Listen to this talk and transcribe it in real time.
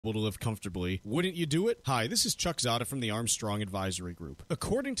to live comfortably. Wouldn't you do it? Hi, this is Chuck Zodda from the Armstrong Advisory Group.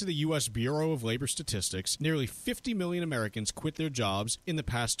 According to the U.S. Bureau of Labor Statistics, nearly 50 million Americans quit their jobs in the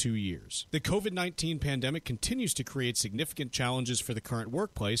past 2 years. The COVID-19 pandemic continues to create significant challenges for the current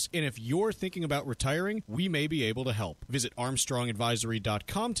workplace, and if you're thinking about retiring, we may be able to help. Visit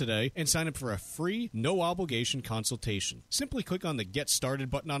armstrongadvisory.com today and sign up for a free, no-obligation consultation. Simply click on the Get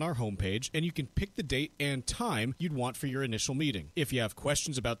Started button on our homepage, and you can pick the date and time you'd want for your initial meeting. If you have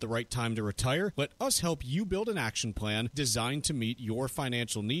questions about the right time to retire, let us help you build an action plan designed to meet your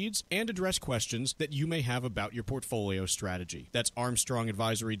financial needs and address questions that you may have about your portfolio strategy. That's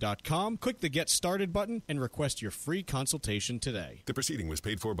armstrongadvisory.com. Click the Get Started button and request your free consultation today. The proceeding was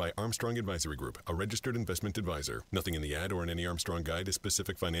paid for by Armstrong Advisory Group, a registered investment advisor. Nothing in the ad or in any Armstrong guide is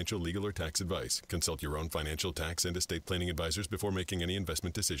specific financial, legal, or tax advice. Consult your own financial, tax, and estate planning advisors before making any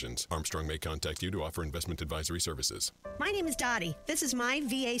investment decisions. Armstrong may contact you to offer investment advisory services. My name is Dottie. This is my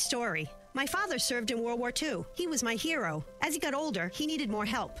VA story. My father served in World War II. He was my hero. As he got older, he needed more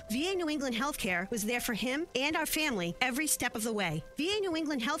help. VA New England Healthcare was there for him and our family every step of the way. VA New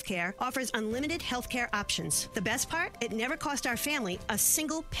England Healthcare offers unlimited healthcare options. The best part? It never cost our family a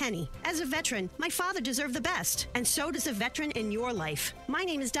single penny. As a veteran, my father deserved the best, and so does a veteran in your life. My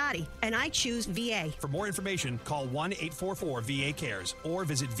name is Dottie, and I choose VA. For more information, call 1-844-VA-CARES or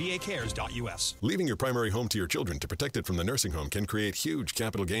visit vacares.us. Leaving your primary home to your children to protect it from the nursing home can create huge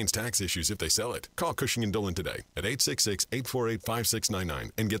capital gains tax issues if they sell it. Call Cushing & Dolan today at 866-848-5699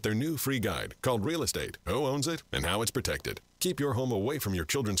 and get their new free guide called Real Estate, Who Owns It, and How It's Protected. Keep your home away from your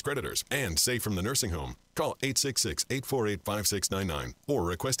children's creditors and safe from the nursing home. Call 866-848-5699 or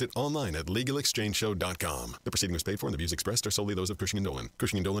request it online at legalexchangeshow.com. The proceeding was paid for and the views expressed are solely those of Cushing & Dolan.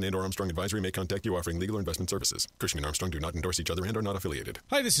 Cushing & Dolan and or Armstrong Advisory may contact you offering legal or investment services. Cushing and Armstrong do not endorse each other and are not affiliated.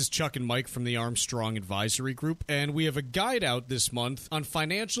 Hi, this is Chuck and Mike from the Armstrong Advisory Group, and we have a guide out this month on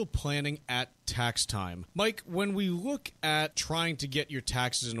financial planning at tax time. Mike, when we look at trying to get your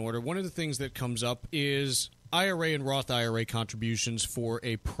taxes in order, one of the things that comes up is IRA and Roth IRA contributions for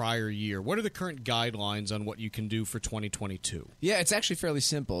a prior year. What are the current guidelines on what you can do for 2022? Yeah, it's actually fairly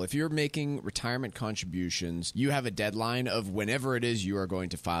simple. If you're making retirement contributions, you have a deadline of whenever it is you are going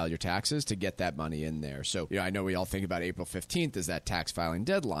to file your taxes to get that money in there. So, I know we all think about April 15th as that tax filing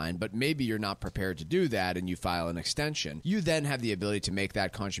deadline, but maybe you're not prepared to do that and you file an extension. You then have the ability to make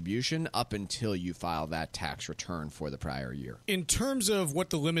that contribution up until you file that tax return for the prior year. In terms of what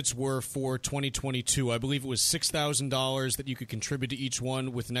the limits were for 2022, I believe it was $6,000 that you could contribute to each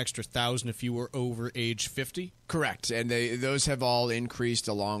one, with an extra $1,000 if you were over age 50? Correct. And those have all increased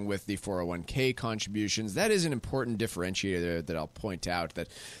along with the 401k contributions. That is an important differentiator that I'll point out, that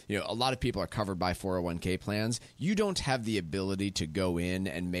a lot of people are covered by 401k plans. You don't have the ability to go in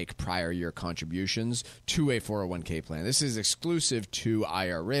and make prior year contributions to a 401k plan. This is exclusive to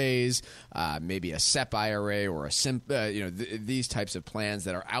IRAs, maybe a SEP IRA or a SIMP, these types of plans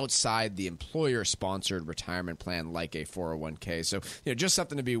that are outside the employer-sponsored retirement plan like a 401k. So, just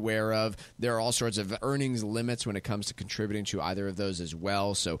something to be aware of. There are all sorts of earnings limits when it comes to contributing to either of those as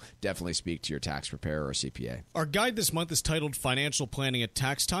well. So definitely speak to your tax preparer or CPA. Our guide this month is titled Financial Planning at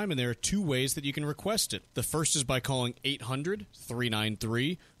Tax Time, and there are two ways that you can request it. The first is by calling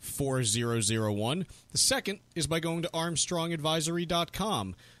 800-393-4001. The second is by going to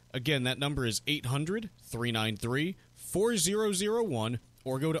armstrongadvisory.com. Again, that number is 800-393-4001.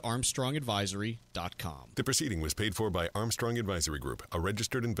 or go to armstrongadvisory.com. The proceeding was paid for by Armstrong Advisory Group, a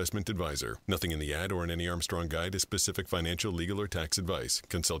registered investment advisor. Nothing in the ad or in any Armstrong guide is specific financial, legal, or tax advice.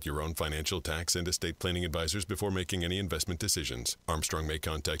 Consult your own financial, tax, and estate planning advisors before making any investment decisions. Armstrong may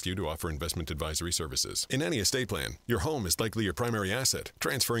contact you to offer investment advisory services. In any estate plan, your home is likely your primary asset.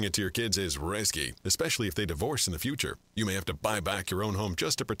 Transferring it to your kids is risky, especially if they divorce in the future. You may have to buy back your own home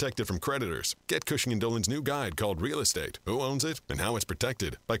just to protect it from creditors. Get Cushing & Dolan's new guide called Real Estate, Who Owns It, and How It's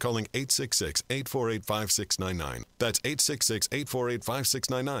Protected by calling 866-848-5699. That's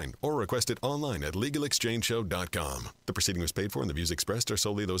 866-848-5699, or request it online at legalexchangeshow.com. The proceeding was paid for and the views expressed are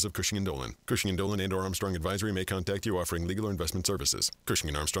solely those of Cushing & Dolan. Cushing & Dolan and or Armstrong Advisory may contact you offering legal or investment services. Cushing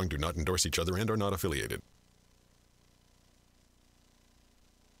and Armstrong do not endorse each other and are not affiliated.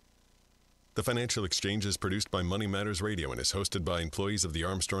 The Financial Exchange is produced by Money Matters Radio and is hosted by employees of the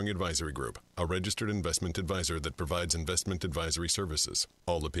Armstrong Advisory Group, a registered investment advisor that provides investment advisory services.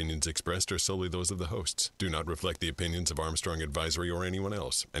 All opinions expressed are solely those of the hosts, do not reflect the opinions of Armstrong Advisory or anyone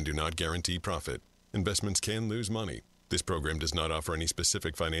else, and do not guarantee profit. Investments can lose money. This program does not offer any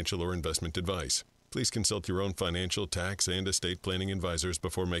specific financial or investment advice. Please consult your own financial, tax, and estate planning advisors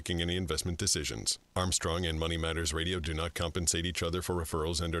before making any investment decisions. Armstrong and Money Matters Radio do not compensate each other for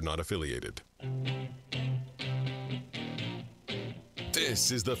referrals and are not affiliated. This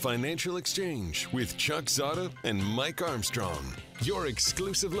is the Financial Exchange with Chuck Zodda and Mike Armstrong. Your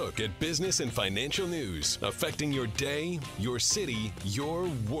exclusive look at business and financial news affecting your day, your city, your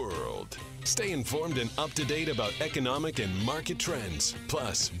world. Stay informed and up to date about economic and market trends,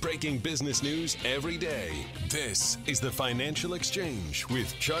 plus breaking business news every day. This is the Financial Exchange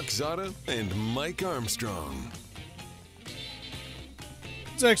with Chuck Zodda and Mike Armstrong.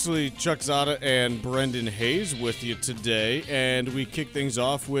 It's actually Chuck Zodda and Brendan Hayes with you today, and we kick things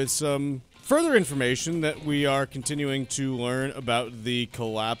off with some further information that we are continuing to learn about the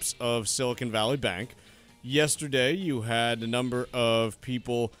collapse of Silicon Valley Bank. Yesterday, you had a number of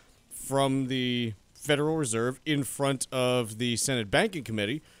people from the Federal Reserve in front of the Senate Banking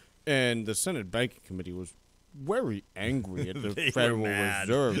Committee, and the Senate Banking Committee was very angry at the Federal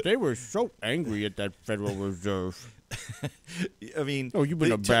Reserve. They were so angry at that Federal Reserve. I mean, you've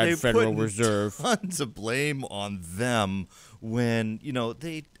been a bad Federal Reserve. Tons of blame on them when,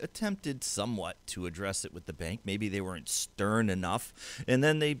 they attempted somewhat to address it with the bank. Maybe they weren't stern enough. And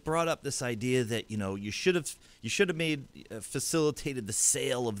then they brought up this idea that, you should have facilitated the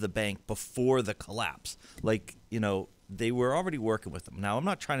sale of the bank before the collapse. Like, they were already working with them. Now, I'm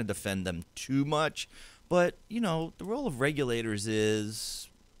not trying to defend them too much, but, the role of regulators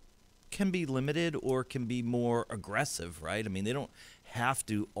can be limited or can be more aggressive, right? I mean, they don't have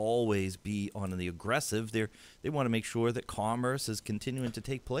to always be on the aggressive. They want to make sure that commerce is continuing to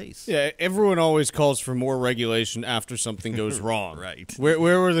take place. Yeah, everyone always calls for more regulation after something goes wrong. Right. Where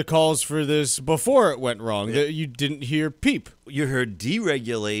were the calls for this before it went wrong? You didn't hear peep. You heard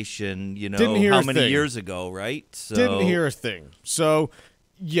deregulation, Didn't hear how a many thing. years ago, right? So, Didn't hear a thing. So,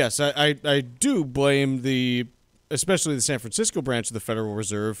 yes, I do blame especially the San Francisco branch of the Federal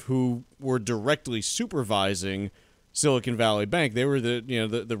Reserve, who were directly supervising Silicon Valley Bank. They were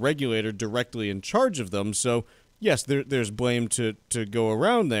the regulator directly in charge of them. So, yes, there's blame to go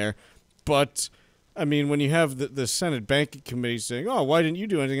around there. But, I mean, when you have the Senate Banking Committee saying, oh, why didn't you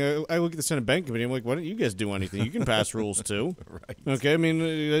do anything? I look at the Senate Banking Committee, I'm like, why don't you guys do anything? You can pass rules too. Right. Okay, I mean,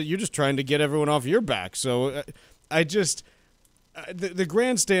 you're just trying to get everyone off your back. So, the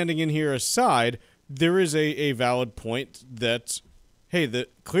grandstanding in here aside, there is a valid point that, hey,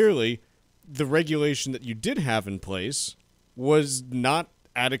 clearly the regulation that you did have in place was not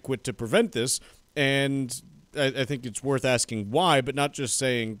adequate to prevent this, and I think it's worth asking why, but not just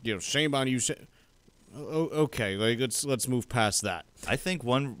saying, shame on you. Okay, let's move past that. I think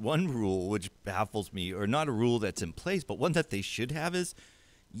one rule which baffles me, or not a rule that's in place, but one that they should have is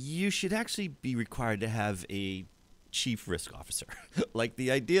you should actually be required to have a chief risk officer. Like the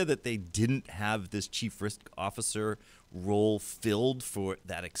idea that they didn't have this chief risk officer role filled for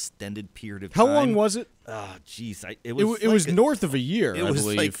that extended period of time. How long was it? Oh, geez. It was north of a year, it I was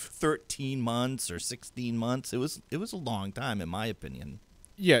believe. like 13 months or 16 months. It was a long time, in my opinion.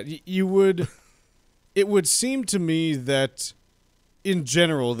 Yeah, it would seem to me that, in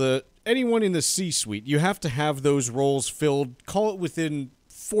general, anyone in the C-suite, you have to have those roles filled, call it within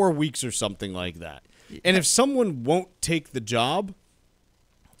 4 weeks or something like that. And if someone won't take the job,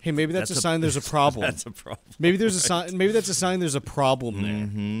 hey, maybe that's a sign there's a problem. That's a problem. Maybe there's a sign. Maybe that's a sign there's a problem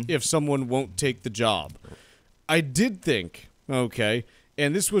there. If someone won't take the job, I did think, okay,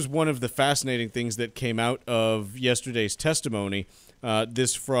 and this was one of the fascinating things that came out of yesterday's testimony.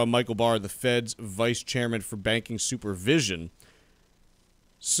 This from Michael Barr, the Fed's vice chairman for banking supervision.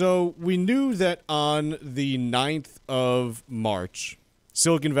 So we knew that on the 9th of March,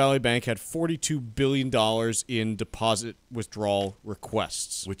 Silicon Valley Bank had $42 billion in deposit withdrawal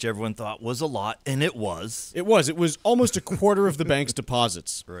requests. Which everyone thought was a lot, and it was. It was almost a quarter of the bank's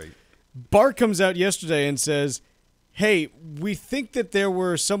deposits. Right. Barr comes out yesterday and says, hey, we think that there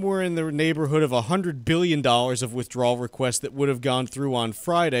were somewhere in the neighborhood of $100 billion of withdrawal requests that would have gone through on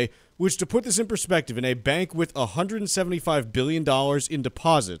Friday, which, to put this in perspective, in a bank with $175 billion in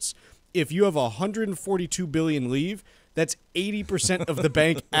deposits, if you have $142 billion leave, that's 80% of the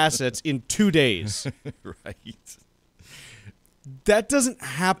bank assets in 2 days. Right. That doesn't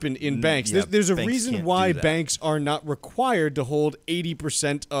happen in banks. Yeah, There's a banks reason can't why do that. banks are not required to hold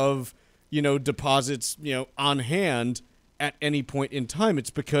 80% of, deposits, on hand at any point in time.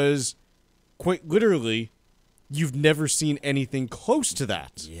 It's because, quite literally, you've never seen anything close to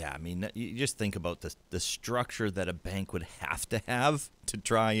that. Yeah, I mean, you just think about the structure that a bank would have to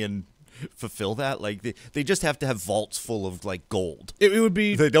try and fulfill that. Like they just have to have vaults full of like gold. It would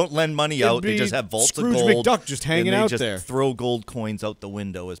be. They don't lend money out. They be just have vaults Scrooge of gold. McDuck just hanging and they out just there. Throw gold coins out the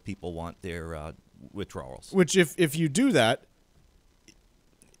window as people want their withdrawals. Which, if you do that,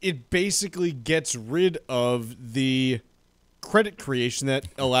 it basically gets rid of the credit creation that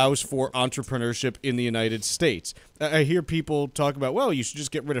allows for entrepreneurship in the United States. I hear people talk about, well, you should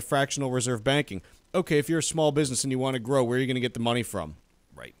just get rid of fractional reserve banking. Okay, if you're a small business and you want to grow, where are you going to get the money from?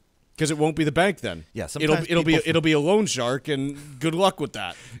 Right. Because it won't be the bank then. Yeah, sometimes it'll be a loan shark, and good luck with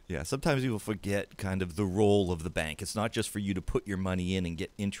that. Yeah, sometimes people forget kind of the role of the bank. It's not just for you to put your money in and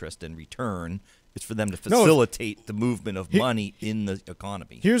get interest in return. It's for them to facilitate the movement of money in the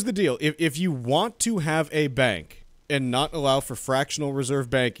economy. Here's the deal. If you want to have a bank and not allow for fractional reserve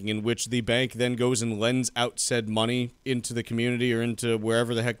banking, in which the bank then goes and lends out said money into the community or into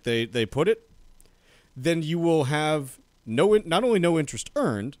wherever the heck they put it, then you will have not only no interest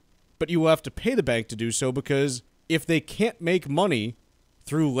earned, but you will have to pay the bank to do so, because if they can't make money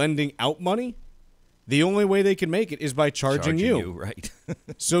through lending out money, the only way they can make it is by charging you. Right.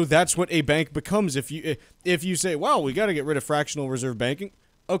 So that's what a bank becomes. If you say, well, we got to get rid of fractional reserve banking,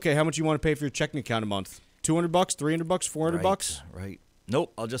 okay, how much you want to pay for your checking account a month? $200, $300, $400? Right.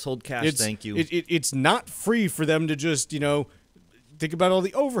 Nope, I'll just hold cash, thank you. It's not free for them to just, think about all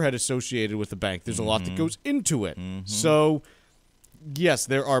the overhead associated with the bank. There's a lot that goes into it. So, yes,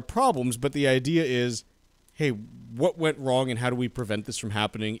 there are problems, but the idea is, hey, what went wrong and how do we prevent this from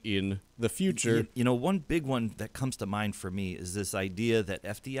happening in the future? One big one that comes to mind for me is this idea that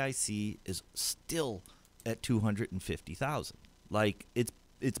FDIC is still at $250,000. Like,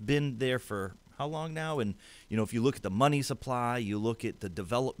 it's been there for how long now? And, if you look at the money supply, you look at the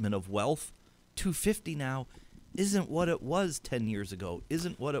development of wealth, $250 now isn't what it was 10 years ago,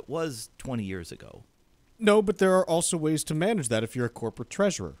 isn't what it was 20 years ago. No, but there are also ways to manage that if you're a corporate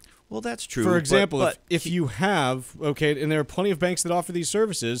treasurer. Well, that's true. For example, if you have, and there are plenty of banks that offer these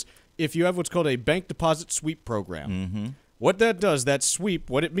services, if you have what's called a bank deposit sweep program, what that does, that sweep,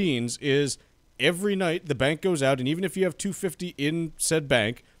 what it means is every night the bank goes out, and even if you have $250 in said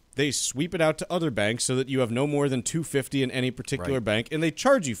bank, they sweep it out to other banks so that you have no more than $250 in any particular bank, and they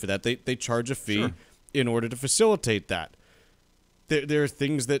charge you for that. They charge a fee in order to facilitate that. There are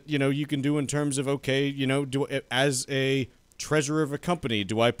things that you can do in terms of as a treasurer of a company,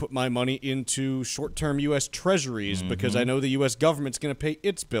 do I put my money into short-term US Treasuries because I know the US government's going to pay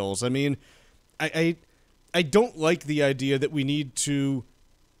its bills? I mean, I don't like the idea that we need to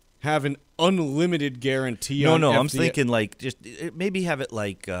have an unlimited guarantee on I'm thinking just maybe have it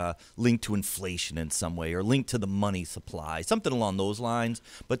linked to inflation in some way, or linked to the money supply, something along those lines.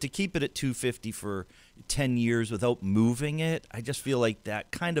 But to keep it at $250 for 10 years without moving it, I just feel like that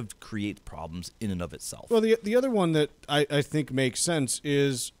kind of creates problems in and of itself. Well, the other one that I think makes sense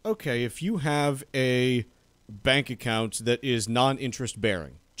is, okay, if you have a bank account that is non-interest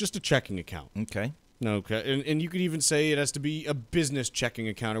bearing, just a checking account. Okay. And you could even say it has to be a business checking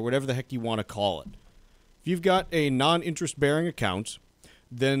account or whatever the heck you want to call it. If you've got a non-interest bearing account,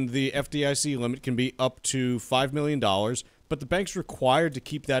 then the FDIC limit can be up to $5 million, but the bank's required to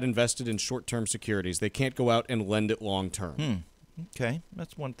keep that invested in short-term securities. They can't go out and lend it long-term. Okay,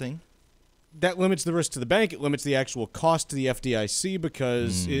 that's one thing. That limits the risk to the bank. It limits the actual cost to the FDIC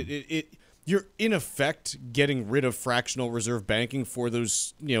because you're in effect getting rid of fractional reserve banking for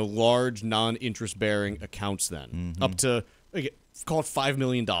those large non-interest bearing accounts then up to call it $5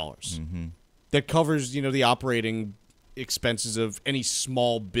 million. That covers the operating expenses of any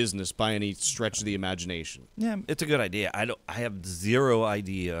small business by any stretch of the imagination. Yeah, it's a good idea. I have zero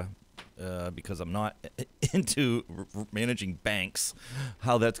idea because I'm not into managing banks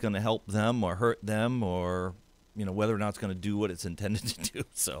how that's going to help them or hurt them, or whether or not it's going to do what it's intended to do.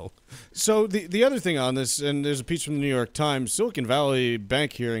 So the other thing on this, and there's a piece from the New York Times, Silicon Valley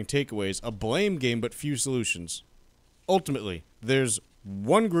Bank hearing takeaways, a blame game but few solutions. Ultimately, there's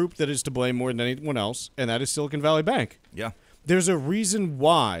one group that is to blame more than anyone else, and that is Silicon Valley Bank. Yeah. There's a reason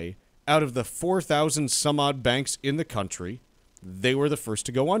why, out of the 4,000 some odd banks in the country, they were the first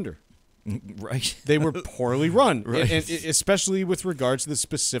to go under. Right. They were poorly run, right. and especially with regards to the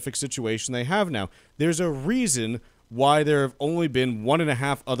specific situation they have now. There's a reason why there have only been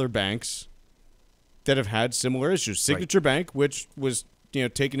 1.5 other banks that have had similar issues. Signature Bank, which was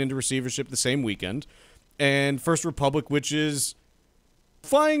taken into receivership the same weekend, and First Republic, which is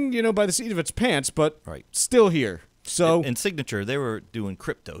flying by the seat of its pants, but still here. So and Signature, they were doing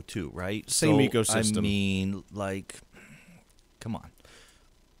crypto too, right? Same ecosystem. I mean, come on.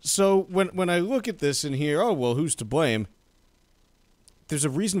 So when I look at this and hear, oh, well, who's to blame? There's a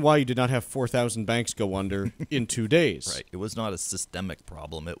reason why you did not have 4,000 banks go under in 2 days. Right. It was not a systemic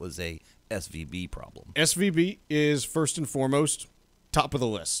problem. It was a SVB problem. SVB is first and foremost top of the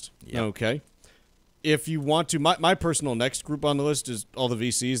list. Yep. Okay. If you want to, my personal next group on the list is all the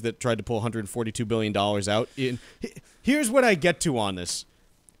VCs that tried to pull $142 billion out. Here's what I get to on this.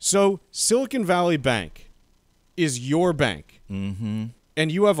 So Silicon Valley Bank is your bank, Mm-hmm.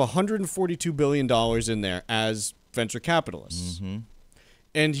 and you have $142 billion in there as venture capitalists, Mm-hmm.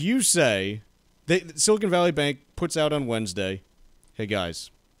 and you say, Silicon Valley Bank puts out on Wednesday, hey guys,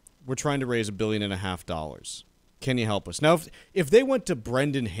 we're trying to raise $1.5 billion. Can you help us? Now, if they went to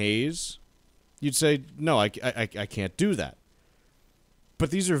Brendan Hayes, you'd say, no, I can't do that.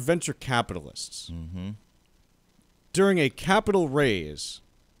 But these are venture capitalists. Mm-hmm. During a capital raise,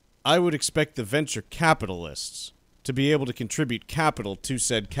 I would expect the venture capitalists to be able to contribute capital to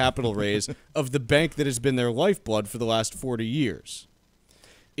said capital raise of the bank that has been their lifeblood for the last 40 years.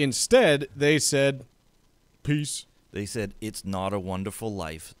 Instead, they said, peace. They said, it's not a wonderful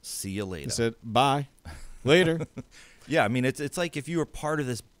life. See you later. They said, bye. Later. Yeah, I mean, it's like if you were part of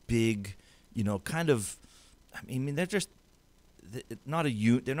this big, kind of, I mean, they're just they're not a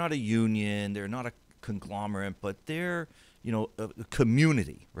union, they're not a conglomerate, but they're, a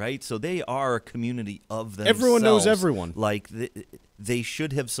community, right? So they are a community of themselves. Everyone knows everyone. Like, they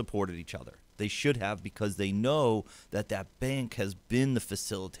should have supported each other. They should have, because they know that bank has been the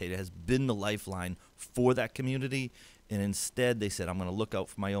facilitator, has been the lifeline for that community. And instead, they said, I'm going to look out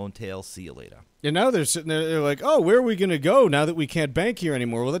for my own tail. See you later. And now they're sitting there, they're like, oh, where are we going to go now that we can't bank here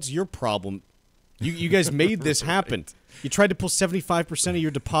anymore? Well, that's your problem. You guys made this happen. You tried to pull 75% of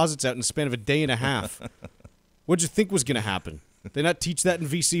your deposits out in the span of a day and a half. What'd you think was going to happen? They not teach that in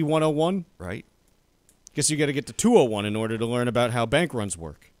VC 101? Right. Guess you got to get to 201 in order to learn about how bank runs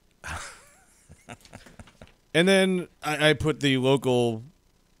work. And then I put the local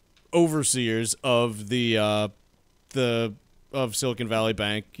overseers of of Silicon Valley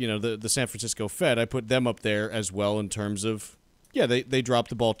Bank, the San Francisco Fed. I put them up there as well in terms of, they dropped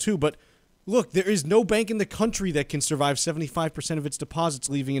the ball too. But look, there is no bank in the country that can survive 75% of its deposits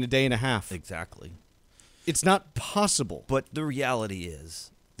leaving in a day and a half. Exactly. It's not possible. But the reality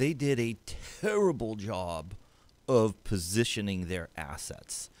is they did a terrible job of positioning their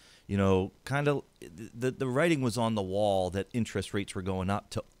assets. Kind of the writing was on the wall that interest rates were going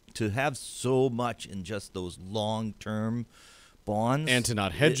up to have so much in just those long-term bonds. And to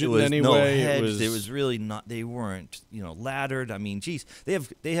not hedge it in any no way. Hedge. It was really not. They weren't, laddered. I mean, geez,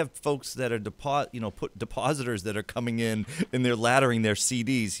 they have folks that are depositors that are coming in and they're laddering their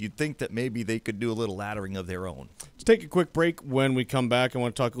CDs. You'd think that maybe they could do a little laddering of their own. Let's take a quick break. When we come back, I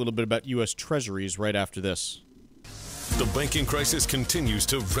want to talk a little bit about US Treasuries right after this. The banking crisis continues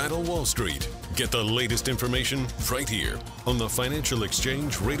to rattle Wall Street. Get the latest information right here on the Financial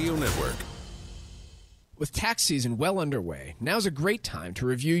Exchange Radio Network. With tax season well underway, now's a great time to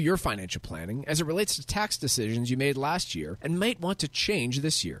review your financial planning as it relates to tax decisions you made last year and might want to change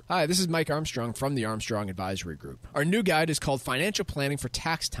this year. Hi, this is Mike Armstrong from the Armstrong Advisory Group. Our new guide is called Financial Planning for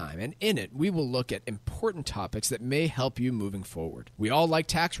Tax Time, and in it, we will look at important topics that may help you moving forward. We all like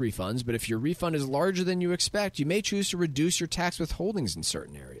tax refunds, but if your refund is larger than you expect, you may choose to reduce your tax withholdings in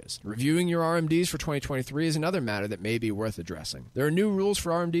certain areas. Reviewing your RMDs for 2023 is another matter that may be worth addressing. There are new rules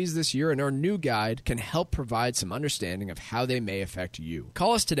for RMDs this year, and our new guide can help provide some understanding of how they may affect you.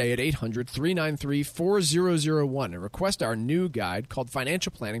 Call us today at 800-393-4001 and request our new guide called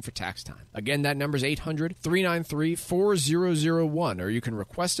Financial Planning for Tax Time. Again, that number is 800-393-4001, or you can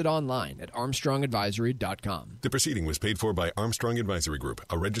request it online at armstrongadvisory.com. The proceeding was paid for by Armstrong Advisory Group,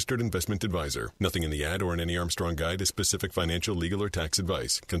 a registered investment advisor. Nothing in the ad or in any Armstrong guide is specific financial, legal, or tax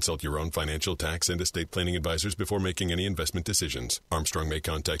advice. Consult your own financial, tax, and estate planning advisors before making any investment decisions. Armstrong may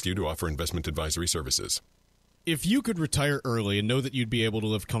contact you to offer investment advisory services. If you could retire early and know that you'd be able to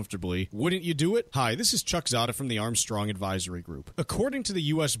live comfortably, wouldn't you do it? Hi, this is Chuck Zodda from the Armstrong Advisory Group. According to the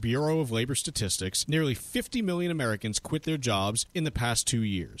U.S. Bureau of Labor Statistics, nearly 50 million Americans quit their jobs in the past 2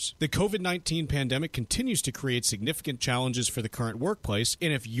 years. The COVID-19 pandemic continues to create significant challenges for the current workplace,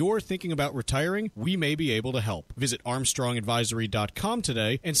 and if you're thinking about retiring, we may be able to help. Visit armstrongadvisory.com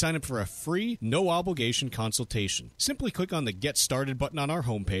today and sign up for a free, no-obligation consultation. Simply click on the Get Started button on our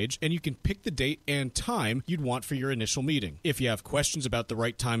homepage, and you can pick the date and time you'd want for your initial meeting. If you have questions about the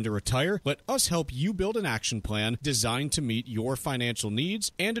right time to retire, let us help you build an action plan designed to meet your financial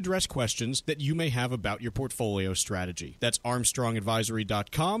needs and address questions that you may have about your portfolio strategy. That's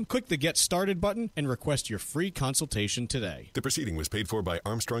armstrongadvisory.com. Click the Get Started button and request your free consultation today. The proceeding was paid for by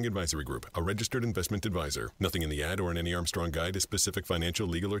Armstrong Advisory Group, a registered investment advisor. Nothing in the ad or in any Armstrong guide is specific financial,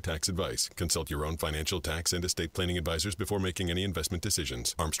 legal, or tax advice. Consult your own financial, tax, and estate planning advisors before making any investment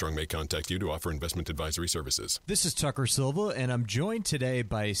decisions. Armstrong may contact you to offer investment advisory services. This is Tucker Silva, and I'm joined today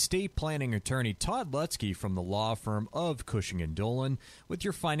by estate planning attorney Todd Lutsky from the law firm of Cushing & Dolan with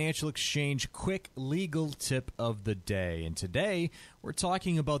your Financial Exchange quick legal tip of the day. And today, we're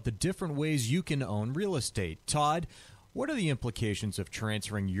talking about the different ways you can own real estate. Todd, What are the implications of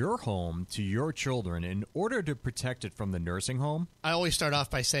transferring your home to your children in order to protect it from the nursing home? I always start off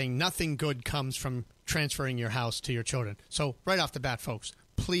by saying nothing good comes from transferring your house to your children. So right off the bat, folks,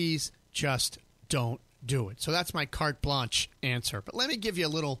 please just don't do it. So that's my carte blanche answer. But let me give you a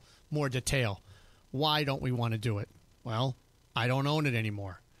little more detail. Why don't we want to do it? Well, I don't own it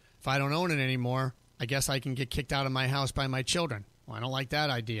anymore. If I don't own it anymore, I guess I can get kicked out of my house by my children. Well, I don't like that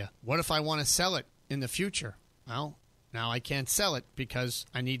idea. What if I want to sell it in the future? Well, now I can't sell it because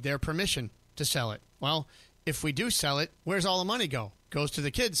I need their permission to sell it. Well, if we do sell it, where's all the money go? Goes to the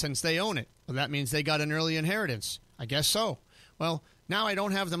kids since they own it. Well, that means they got an early inheritance. I guess so. Well, now I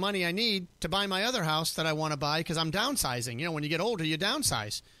don't have the money I need to buy my other house that I want to buy because I'm downsizing. You know, when you get older, you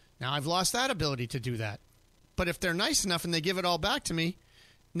downsize. Now I've lost that ability to do that. But if they're nice enough and they give it all back to me,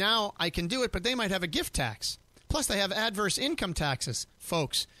 now I can do it, but they might have a gift tax. Plus, they have adverse income taxes.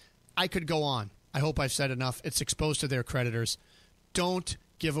 Folks, I could go on. I hope I've said enough. It's exposed to their creditors. Don't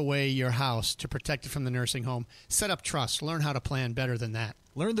give away your house to protect it from the nursing home. Set up trusts. Learn how to plan better than that.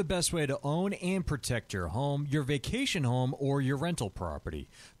 Learn the best way to own and protect your home, your vacation home, or your rental property.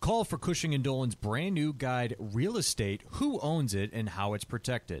 Call for Cushing & Dolan's brand new guide, Real Estate, Who Owns It and How It's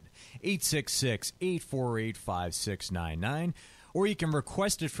Protected. 866-848-5699. Or you can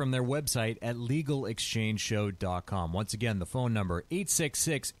request it from their website at legalexchangeshow.com. Once again, the phone number,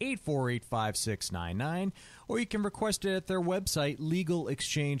 866-848-5699. Or you can request it at their website,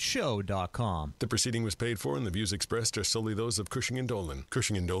 legalexchangeshow.com. The proceeding was paid for and the views expressed are solely those of Cushing & Dolan.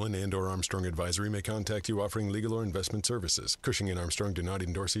 Cushing & Dolan and or Armstrong Advisory may contact you offering legal or investment services. Cushing and Armstrong do not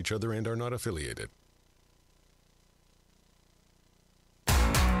endorse each other and are not affiliated.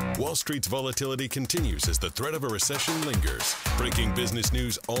 Wall Street's volatility continues as the threat of a recession lingers. Breaking business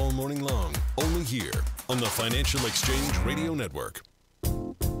news all morning long, only here on the Financial Exchange Radio Network.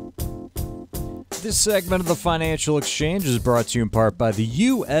 This segment of the Financial Exchange is brought to you in part by the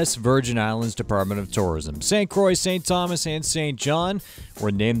U.S. Virgin Islands Department of Tourism. St. Croix, St. Thomas, and St. John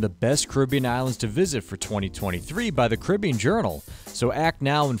were named the best Caribbean islands to visit for 2023 by the Caribbean Journal. So act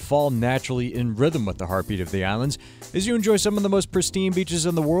now and fall naturally in rhythm with the heartbeat of the islands as you enjoy some of the most pristine beaches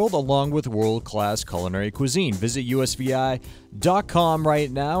in the world along with world-class culinary cuisine. Visit usvi.com right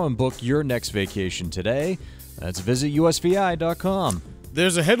now and book your next vacation today. That's visit usvi.com.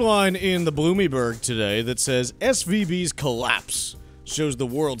 There's a headline in the Bloomingdale today that says SVB's collapse shows the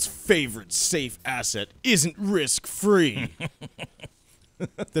world's favorite safe asset isn't risk-free.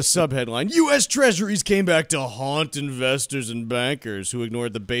 The subheadline, US Treasuries came back to haunt investors and bankers who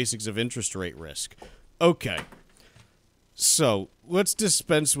ignored the basics of interest rate risk. Okay, so let's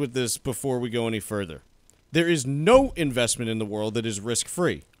dispense with this before we go any further. There is no investment in the world that is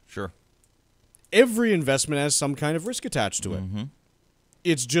risk-free. Sure. Every investment has some kind of risk attached to it. Mm-hmm.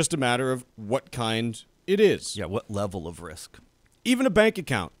 It's just a matter of what kind it is. Yeah, what level of risk? Even a bank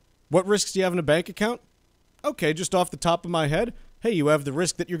account. What risks do you have in a bank account? Okay, just off the top of my head, hey, you have the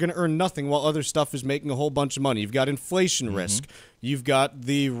risk that you're going to earn nothing while other stuff is making a whole bunch of money. You've got inflation risk. You've got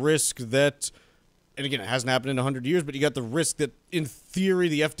the risk that, and again, it hasn't happened in 100 years, but you got the risk that, in theory,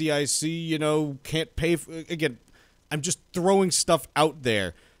 the FDIC, can't pay for. Again, I'm just throwing stuff out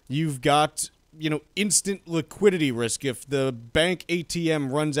there. You've got, instant liquidity risk. If the bank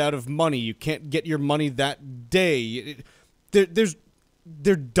ATM runs out of money, you can't get your money that day.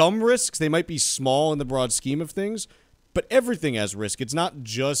 They're dumb risks. They might be small in the broad scheme of things, but everything has risk. It's not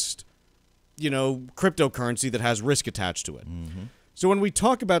just, cryptocurrency that has risk attached to it. Mm-hmm. So when we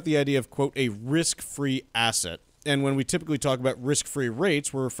talk about the idea of, quote, a risk-free asset, and when we typically talk about risk-free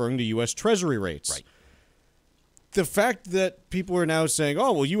rates, we're referring to U.S. Treasury rates. Right. The fact that people are now saying,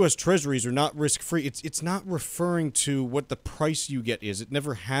 oh, well, U.S. Treasuries are not risk-free, it's not referring to what the price you get is. It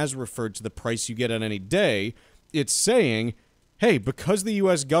never has referred to the price you get on any day. It's saying, hey, because the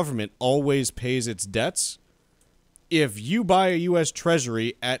U.S. government always pays its debts, if you buy a U.S.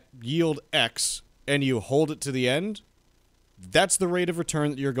 Treasury at yield X and you hold it to the end, that's the rate of return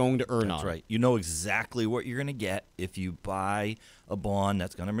that you're going to earn on. That's right. You know exactly what you're going to get if you buy a bond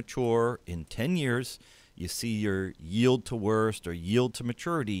that's going to mature in 10 years. You see your yield to worst or yield to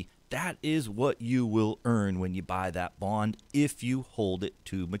maturity. That is what you will earn when you buy that bond if you hold it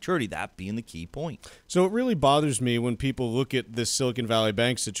to maturity, that being the key point. So it really bothers me when people look at this Silicon Valley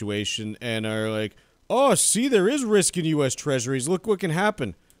Bank situation and are like, oh, see, there is risk in U.S. Treasuries. Look what can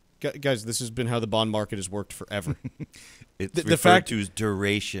happen. Guys, this has been how the bond market has worked forever. It's referred to as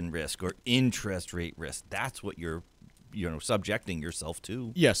duration risk or interest rate risk. That's what you're subjecting yourself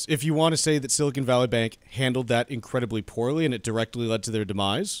to. Yes, if you want to say that Silicon Valley Bank handled that incredibly poorly and it directly led to their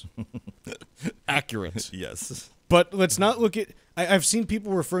demise, accurate. Yes. But let's not look at... I've seen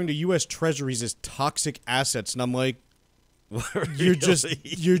people referring to U.S. Treasuries as toxic assets, and I'm like,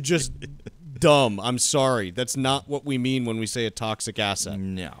 You're just dumb. I'm sorry. That's not what we mean when we say a toxic asset.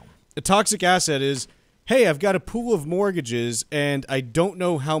 No. A toxic asset is, hey, I've got a pool of mortgages and I don't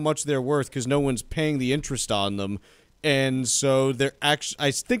know how much they're worth because no one's paying the interest on them. And so I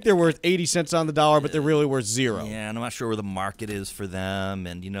think they're worth 80 cents on the dollar, but they're really worth zero. Yeah, and I'm not sure where the market is for them.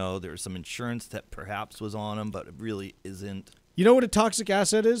 And, there's some insurance that perhaps was on them, but it really isn't. You know what a toxic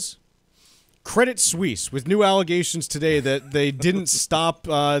asset is? Credit Suisse, with new allegations today that they didn't stop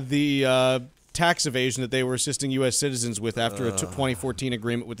the tax evasion that they were assisting U.S. citizens with after a 2014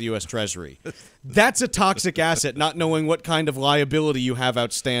 agreement with the U.S. Treasury. That's a toxic asset, not knowing what kind of liability you have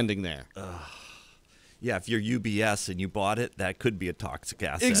outstanding there. Yeah, if you're UBS and you bought it, that could be a toxic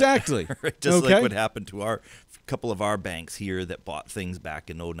asset. Exactly. Just like what happened to a couple of our banks here that bought things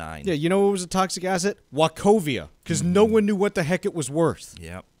back in 2009. Yeah, you know what was a toxic asset? Wachovia, because no one knew what the heck it was worth.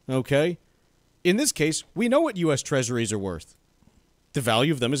 Yep. Okay? In this case, we know what U.S. Treasuries are worth. The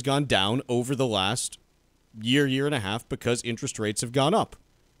value of them has gone down over the last year and a half because interest rates have gone up.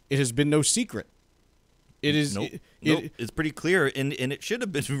 It has been no secret. It is. Nope. It's pretty clear, and it should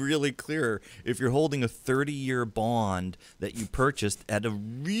have been really clear if you're holding a 30-year bond that you purchased at a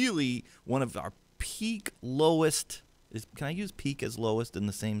really one of our peak lowest. Can I use peak as lowest in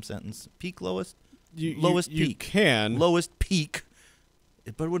the same sentence? Peak lowest? Lowest peak. You can. Lowest peak,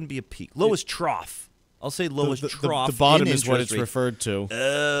 but it wouldn't be a peak. Lowest trough. I'll say lowest trough. The bottom in is what it's rates. referred to.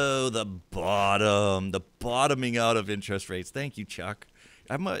 Oh, the bottom. The bottoming out of interest rates. Thank you, Chuck.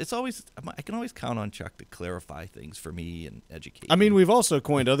 I can always count on Chuck to clarify things for me and educate. I mean, we've also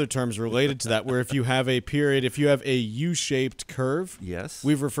coined other terms related to that, where if you have a period, if you have a U-shaped curve, yes,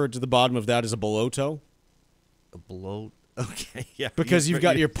 we've referred to the bottom of that as a below-toe. A below, okay, yeah. Because you've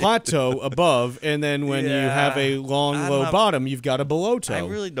got your plateau above, and then when you have a long, low bottom, you've got a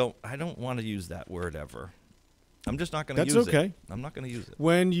below-toe. I don't want to use that word ever. I'm just not going to use it. That's okay. I'm not going to use it.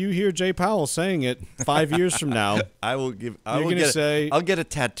 When you hear Jay Powell saying it 5 years from now, I'll get a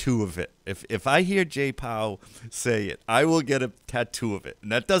tattoo of it. If I hear Jay Powell say it, I will get a tattoo of it.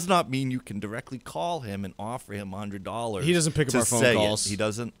 And that does not mean you can directly call him and offer him $100. He doesn't pick up our phone calls. He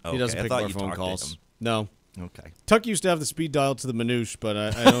doesn't? Okay. He doesn't pick up our phone calls. No. Okay. Tuck used to have the speed dial to the minoosh, but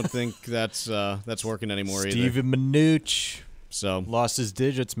I don't think that's working anymore either. Steven Mnuchin. So lost his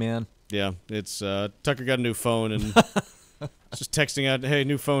digits, man. Yeah, it's Tucker got a new phone and just texting out, "Hey,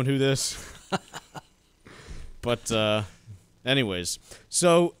 new phone, who this?" But anyways,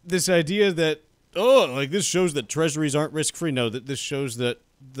 so this idea that this shows that treasuries aren't risk-free. No, that this shows that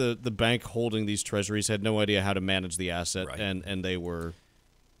the bank holding these treasuries had no idea how to manage the asset, right. and they were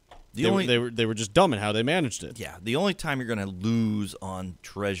they were just dumb in how they managed it. Yeah, the only time you're going to lose on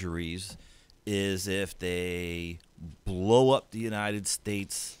treasuries is if they blow up the United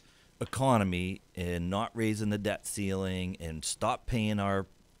States economy and not raising the debt ceiling and stop paying our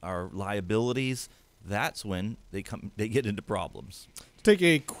liabilities. That's when they get into problems. Let's take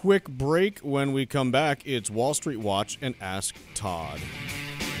a quick break. When we come back, it's Wall Street Watch and Ask Todd.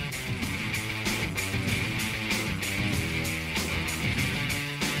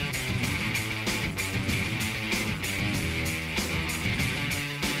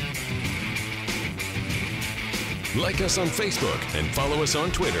 Like us on Facebook and follow us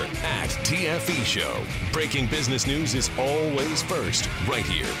on Twitter @TFE Show. Breaking business news is always first, right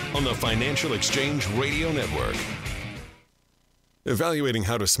here on the Financial Exchange Radio Network. Evaluating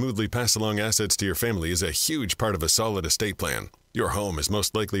how to smoothly pass along assets to your family is a huge part of a solid estate plan. Your home is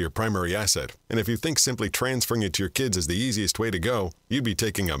most likely your primary asset, and if you think simply transferring it to your kids is the easiest way to go, you'd be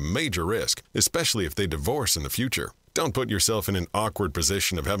taking a major risk, especially if they divorce in the future. Don't put yourself in an awkward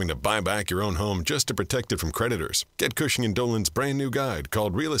position of having to buy back your own home just to protect it from creditors. Get Cushing & Dolan's brand new guide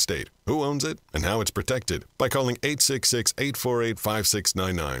called Real Estate, Who Owns It, and How It's Protected by calling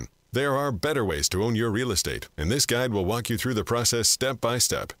 866-848-5699. There are better ways to own your real estate, and this guide will walk you through the process step by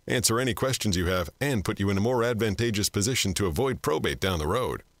step, answer any questions you have, and put you in a more advantageous position to avoid probate down the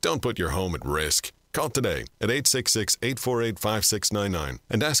road. Don't put your home at risk. Call today at 866-848-5699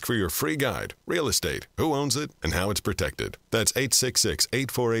 and ask for your free guide, Real Estate, Who Owns It, and How It's Protected. That's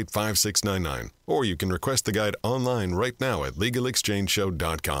 866-848-5699. Or you can request the guide online right now at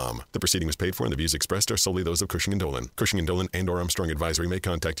LegalExchangeShow.com. The proceeding was paid for and the views expressed are solely those of Cushing & Dolan. Cushing & Dolan and or Armstrong Advisory may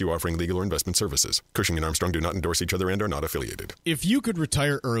contact you offering legal or investment services. Cushing and Armstrong do not endorse each other and are not affiliated. If you could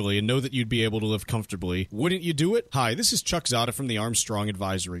retire early and know that you'd be able to live comfortably, wouldn't you do it? Hi, this is Chuck Zodda from the Armstrong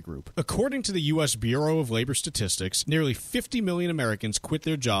Advisory Group. According to the U.S. Bureau of Labor Statistics, nearly 50 million Americans quit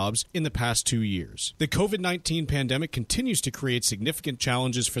their jobs in the past 2 years. The COVID-19 pandemic continues to create significant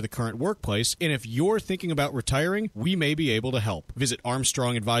challenges for the current workplace, and if if you're thinking about retiring, we may be able to help. Visit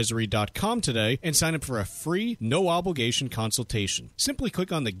ArmstrongAdvisory.com today and sign up for a free, no-obligation consultation. Simply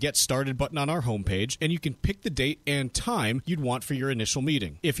click on the Get Started button on our homepage, and you can pick the date and time you'd want for your initial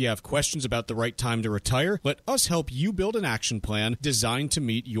meeting. If you have questions about the right time to retire, let us help you build an action plan designed to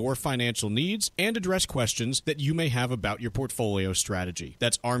meet your financial needs and address questions that you may have about your portfolio strategy.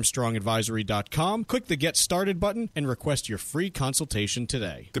 That's ArmstrongAdvisory.com. Click the Get Started button and request your free consultation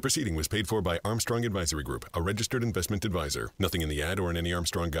today. The proceeding was paid for by Armstrong Advisory Group, a registered investment advisor. Nothing in the ad or in any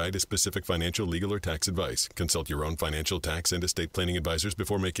Armstrong guide is specific financial, legal, or tax advice. Consult your own financial, tax, and estate planning advisors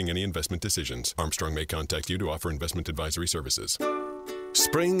before making any investment decisions. Armstrong may contact you to offer investment advisory services.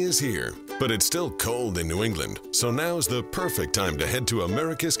 Spring is here, but it's still cold in New England, so now's the perfect time to head to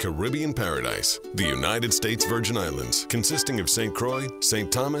America's Caribbean paradise, the United States Virgin Islands, consisting of St. Croix,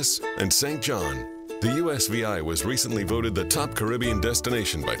 St. Thomas, and St. John. The USVI was recently voted the top Caribbean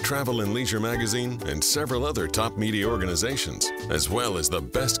destination by Travel and Leisure magazine and several other top media organizations, as well as the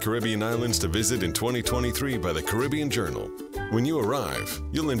best Caribbean islands to visit in 2023 by the Caribbean Journal. When you arrive,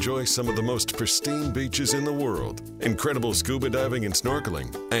 you'll enjoy some of the most pristine beaches in the world, incredible scuba diving and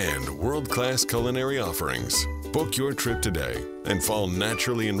snorkeling, and world-class culinary offerings. Book your trip today and fall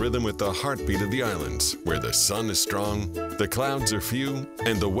naturally in rhythm with the heartbeat of the islands, where the sun is strong, the clouds are few,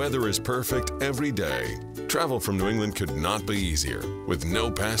 and the weather is perfect every day. Travel from New England could not be easier, with no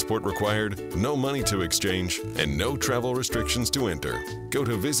passport required, no money to exchange, and no travel restrictions to enter. Go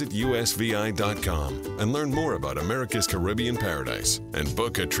to visitusvi.com and learn more about America's Caribbean paradise and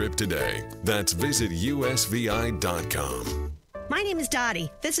book a trip today. That's visitusvi.com. My name is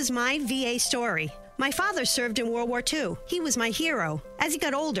Dottie. This is my VA story. My father served in World War II. He was my hero. As he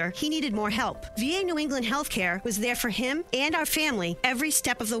got older, he needed more help. VA New England Healthcare was there for him and our family every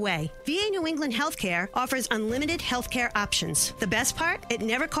step of the way. VA New England Healthcare offers unlimited healthcare options. The best part? It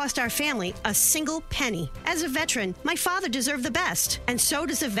never cost our family a single penny. As a veteran, my father deserved the best, and so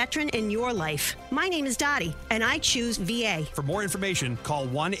does a veteran in your life. My name is Dottie, and I choose VA. For more information, call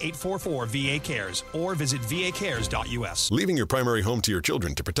 1-844-VA-CARES or visit vacares.us. Leaving your primary home to your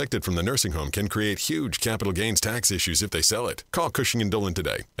children to protect it from the nursing home can create huge capital gains tax issues if they sell it. Call Cushing & Dolan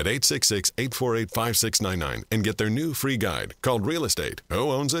today at 866-848-5699 and get their new free guide called Real Estate: Who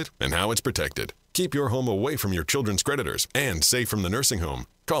Owns It and How It's Protected. Keep your home away from your children's creditors and safe from the nursing home.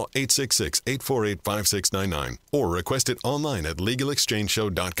 Call 866-848-5699 or request it online at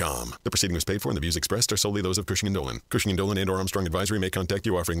legalexchangeshow.com. The proceeding was paid for and the views expressed are solely those of Cushing & Dolan. Cushing & Dolan and or Armstrong Advisory may contact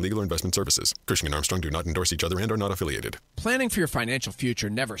you offering legal or investment services. Cushing and Armstrong do not endorse each other and are not affiliated. Planning for your financial future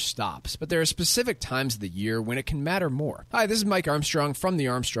never stops, but there are specific times of the year when it can matter more. Hi, this is Mike Armstrong from the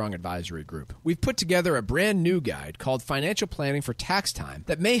Armstrong Advisory Group. We've put together a brand new guide called Financial Planning for Tax Time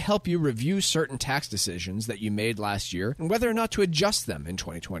that may help you review certain tax decisions that you made last year and whether or not to adjust them in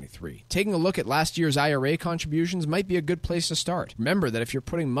 2023. Taking a look at last year's IRA contributions might be a good place to start. Remember that if you're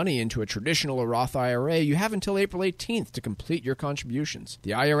putting money into a traditional or Roth IRA, you have until April 18th to complete your contributions.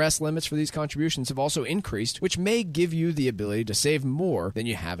 The IRS limits for these contributions have also increased, which may give you the ability to save more than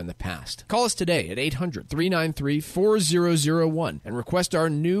you have in the past. Call us today at 800-393-4001 and request our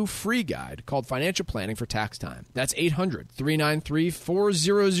new free guide called Financial Planning for Tax Time. That's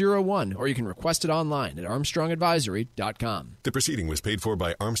 800-393-4001, or you can request it online at armstrongadvisory.com. The proceeding was paid for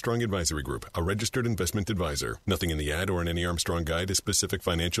by Armstrong Advisory Group, a registered investment advisor. Nothing in the ad or in any Armstrong guide is specific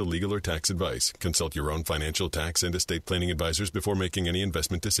financial, legal, or tax advice. Consult your own financial, tax, and estate planning advisors before making any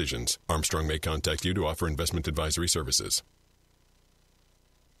investment decisions. Armstrong may contact you to offer investment advisory services.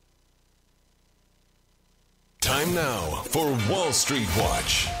 Time now for Wall Street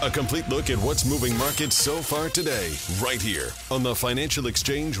Watch, a complete look at what's moving markets so far today, right here on the Financial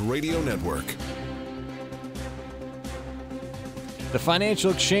Exchange Radio Network. The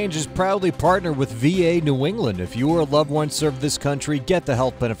Financial Exchange is proudly partnered with VA New England. If you or a loved one serve this country, get the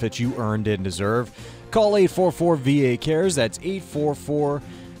health benefits you earned and deserve. Call 844-VA-CARES. That's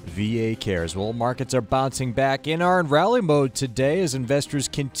 844-VA-CARES. Well, markets are bouncing back and are in rally mode today as investors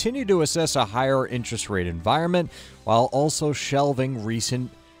continue to assess a higher interest rate environment while also shelving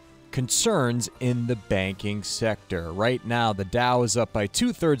recent concerns in the banking sector. Right now, the Dow is up by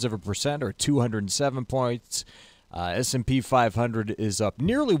 0.2% or 207 points. S&P 500 is up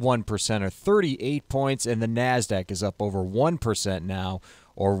nearly 1% or 38 points, and the NASDAQ is up over 1% now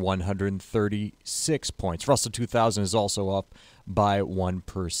or 136 points. Russell 2000 is also up by 1%.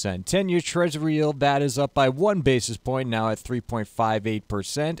 10-year Treasury yield, that is up by 1 basis point, now at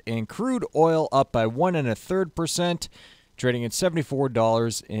 3.58%, and crude oil up by 1.33%, trading at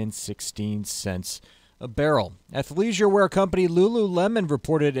 $74.16 a barrel. Athleisure wear company Lululemon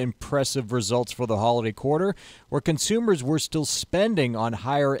reported impressive results for the holiday quarter, where consumers were still spending on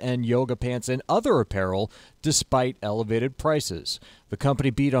higher-end yoga pants and other apparel despite elevated prices. The company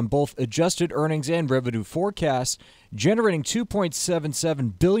beat on both adjusted earnings and revenue forecasts, generating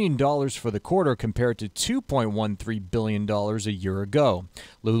 $2.77 billion for the quarter compared to $2.13 billion a year ago.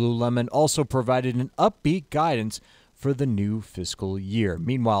 Lululemon also provided an upbeat guidance for the new fiscal year.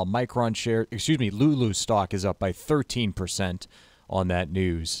 Meanwhile, Lulu stock is up by 13% on that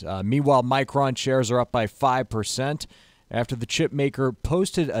news. Meanwhile, Micron shares are up by 5% after the chip maker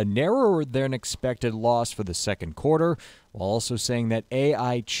posted a narrower than expected loss for the second quarter, while also saying that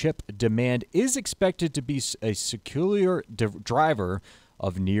AI chip demand is expected to be a secular driver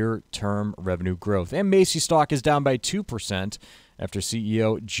of near-term revenue growth. And Macy stock is down by 2% after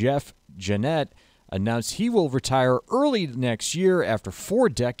CEO Jeff Gennette announced he will retire early next year after 4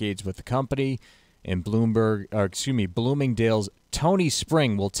 decades with the company. And Bloomingdale's Tony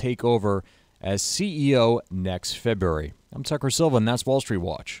Spring will take over as CEO next February. I'm Tucker Silva, and that's Wall Street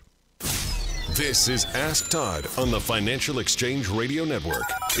Watch. This is Ask Todd on the Financial Exchange Radio Network.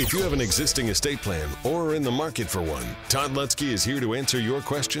 If you have an existing estate plan or are in the market for one, Todd Lutsky is here to answer your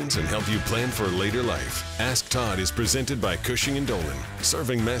questions and help you plan for later life. Ask Todd is presented by Cushing & Dolan,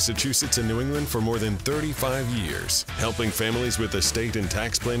 serving Massachusetts and New England for more than 35 years, helping families with estate and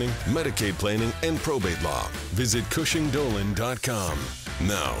tax planning, Medicaid planning, and probate law. Visit CushingDolan.com.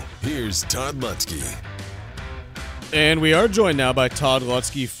 Now, here's Todd Lutsky. And we are joined now by Todd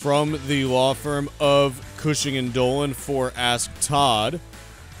Lutsky from the law firm of Cushing & Dolan for Ask Todd.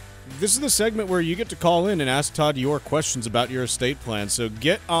 This is the segment where you get to call in and ask Todd your questions about your estate plan. So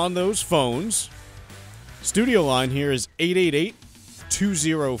get on those phones. Studio line here is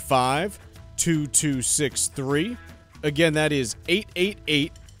 888-205-2263. Again, that is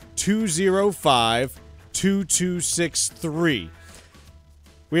 888-205-2263.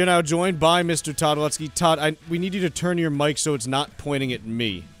 We are now joined by Mr. Todd Lutsky. Todd, we need you to turn your mic so it's not pointing at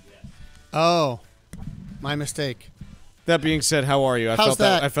me. Oh, my mistake. That being said, how are you? I How's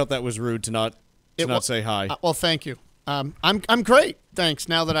that? I felt that was rude to not say hi. Well, thank you. I'm great. Thanks.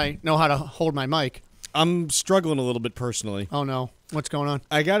 Now that I know how to hold my mic. I'm struggling a little bit personally. Oh no, what's going on?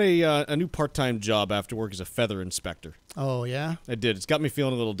 I got a new part-time job after work as a feather inspector. Oh yeah, I did. It's got me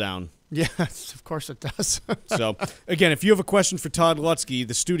feeling a little down. Yes, of course it does. So, again, if you have a question for Todd Lutsky,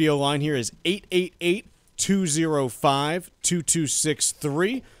 the studio line here is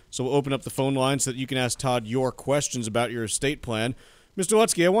 888-205-2263. So we'll open up the phone line so that you can ask Todd your questions about your estate plan. Mr.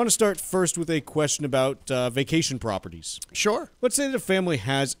 Lutsky, I want to start first with a question about vacation properties. Sure. Let's say that a family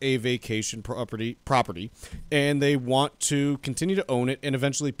has a vacation property, and they want to continue to own it and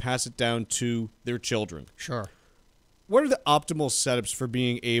eventually pass it down to their children. Sure. What are the optimal setups for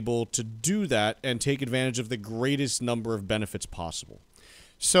being able to do that and take advantage of the greatest number of benefits possible?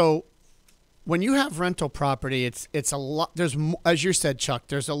 So when you have rental property, it's a lot. There's, as you said, Chuck,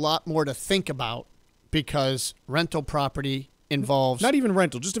 there's a lot more to think about because rental property involves not even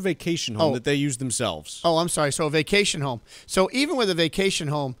rental, just a vacation home that they use themselves. Oh, I'm sorry. So a vacation home. So even with a vacation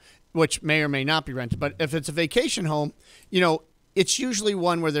home, which may or may not be rented, but if it's a vacation home, it's usually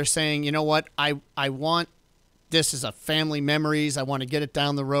one where they're saying, you know what, I want this as a family memories. I want to get it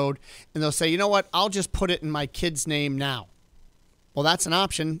down the road. And they'll say, you know what, I'll just put it in my kid's name now. Well, that's an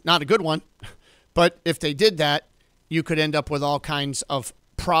option. Not a good one. But if they did that, you could end up with all kinds of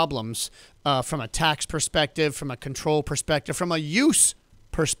problems from a tax perspective, from a control perspective, from a use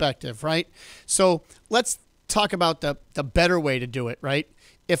perspective, right? So let's talk about the better way to do it, right?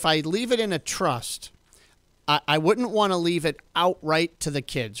 If I leave it in a trust, I wouldn't want to leave it outright to the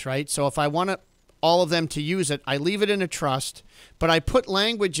kids, right? So if I want all of them to use it, I leave it in a trust, but I put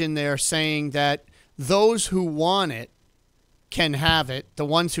language in there saying that those who want it can have it. The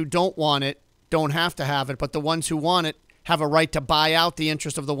ones who don't want it don't have to have it, but the ones who want it have a right to buy out the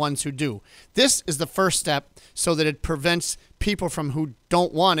interest of the ones who do. This is the first step so that it prevents people from who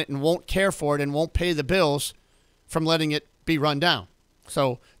don't want it and won't care for it and won't pay the bills from letting it be run down.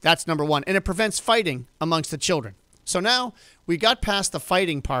 So that's number one. And it prevents fighting amongst the children. So now we got past the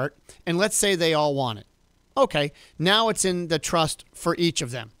fighting part, and let's say they all want it. Okay, now it's in the trust for each of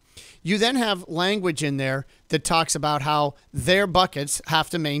them. You then have language in there that talks about how their buckets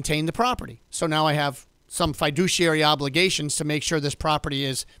have to maintain the property. So now I have some fiduciary obligations to make sure this property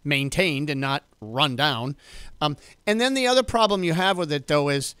is maintained and not run down. And then the other problem you have with it, though,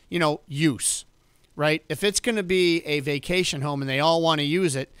 is, use, right? If it's going to be a vacation home and they all want to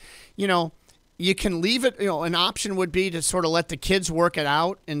use it, you can leave it. An option would be to sort of let the kids work it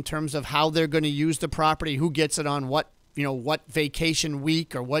out in terms of how they're going to use the property, who gets it on what vacation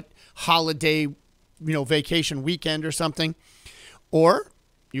week or what holiday vacation weekend or something. Or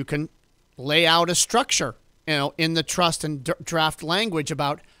you can lay out a structure, in the trust and draft language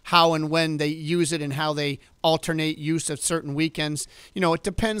about how and when they use it and how they alternate use of certain weekends. It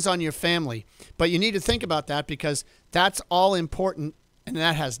depends on your family. But you need to think about that because that's all important, and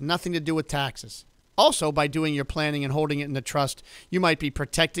that has nothing to do with taxes. Also, by doing your planning and holding it in the trust, you might be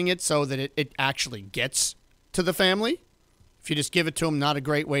protecting it so that it actually gets to the family. If you just give it to them, not a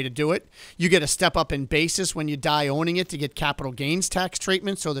great way to do it. You get a step up in basis when you die owning it to get capital gains tax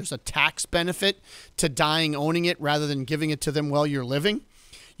treatment, so there's a tax benefit to dying owning it rather than giving it to them while you're living.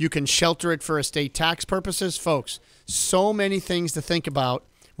 You can shelter it for estate tax purposes. Folks, so many things to think about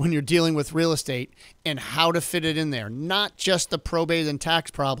when you're dealing with real estate and how to fit it in there. Not just the probate and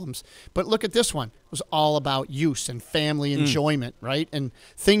tax problems, but look at this one. It was all about use and family enjoyment, right? And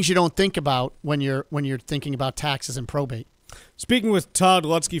things you don't think about when you're thinking about taxes and probate. Speaking with Todd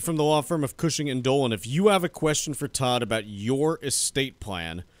Lutsky from the law firm of Cushing & Dolan, if you have a question for Todd about your estate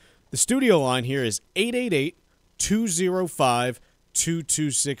plan, the studio line here is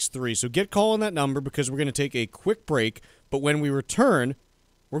 888-205-2263. So get calling that number because we're going to take a quick break. But when we return,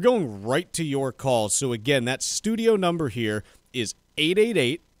 we're going right to your calls. So again, that studio number here is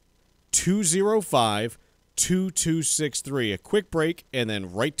 888-205-2263. A quick break and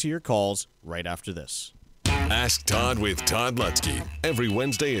then right to your calls right after this. Ask Todd with Todd Lutsky every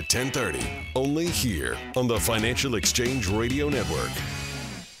Wednesday at 10:30, only here on the Financial Exchange Radio Network.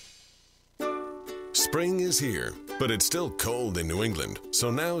 Spring is here, but it's still cold in New England,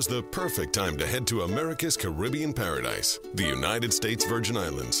 so now's the perfect time to head to America's Caribbean paradise, the United States Virgin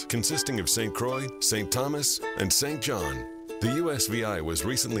Islands, consisting of St. Croix, St. Thomas, and St. John. The USVI was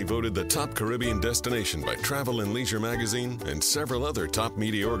recently voted the top Caribbean destination by Travel and Leisure magazine and several other top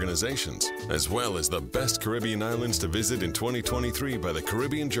media organizations, as well as the best Caribbean islands to visit in 2023 by the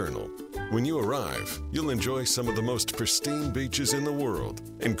Caribbean Journal. When you arrive, you'll enjoy some of the most pristine beaches in the world,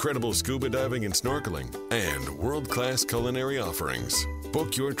 incredible scuba diving and snorkeling, and world-class culinary offerings.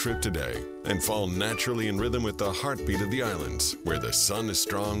 Book your trip today and fall naturally in rhythm with the heartbeat of the islands, where the sun is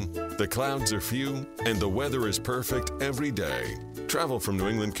strong, the clouds are few, and the weather is perfect every day. Travel from New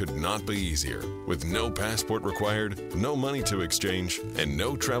England could not be easier, with no passport required, no money to exchange, and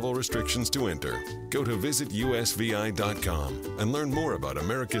no travel restrictions to enter. Go to visitusvi.com and learn more about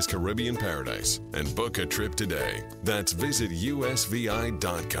America's Caribbean paradise and book a trip today. That's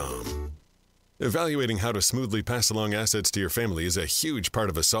visitusvi.com. Evaluating how to smoothly pass along assets to your family is a huge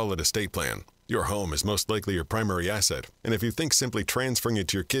part of a solid estate plan. Your home is most likely your primary asset, and if you think simply transferring it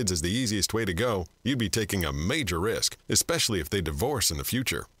to your kids is the easiest way to go, you'd be taking a major risk, especially if they divorce in the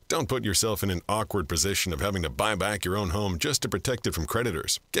future. Don't put yourself in an awkward position of having to buy back your own home just to protect it from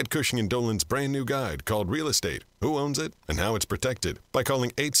creditors. Get Cushing & Dolan's brand new guide called Real Estate, Who Owns It and How It's Protected by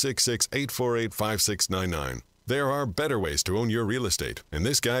calling 866-848-5699. There are better ways to own your real estate, and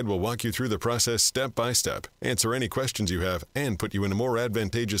this guide will walk you through the process step by step, answer any questions you have, and put you in a more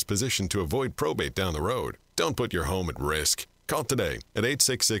advantageous position to avoid probate down the road. Don't put your home at risk. Call today at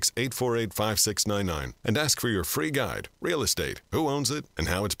 866-848-5699 and ask for your free guide, Real Estate, Who Owns It, and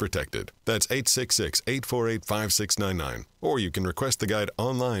How It's Protected. That's 866-848-5699. Or you can request the guide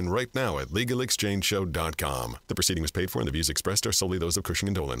online right now at LegalExchangeShow.com. The proceeding was paid for and the views expressed are solely those of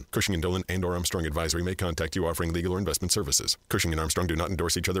Cushing & Dolan. Cushing & Dolan and or Armstrong Advisory may contact you offering legal or investment services. Cushing & Armstrong do not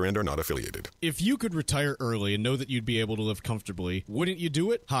endorse each other and are not affiliated. If you could retire early and know that you'd be able to live comfortably, wouldn't you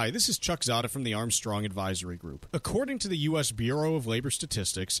do it? Hi, this is Chuck Zodda from the Armstrong Advisory Group. According to the U.S. Bureau of Labor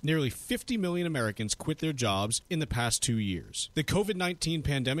Statistics, nearly 50 million Americans quit their jobs in the past 2 years. The COVID-19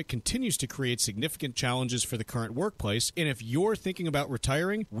 pandemic continues to create significant challenges for the current workplace, and if you're thinking about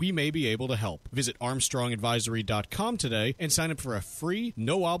retiring, we may be able to help. Visit ArmstrongAdvisory.com today and sign up for a free,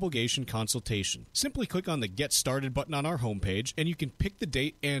 no-obligation consultation. Simply click on the Get Started button on our homepage, and you can pick the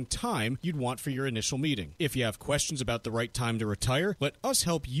date and time you'd want for your initial meeting. If you have questions about the right time to retire, let us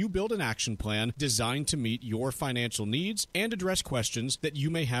help you build an action plan designed to meet your financial needs and address questions that you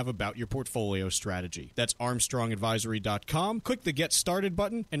may have about your portfolio strategy. That's ArmstrongAdvisory.com. Click the Get Started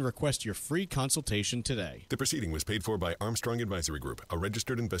button and request your free consultation today. The proceeding was paid for by Armstrong Advisory Group, a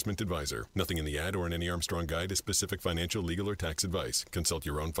registered investment advisor. Nothing in the ad or in any Armstrong guide is specific financial, legal, or tax advice. Consult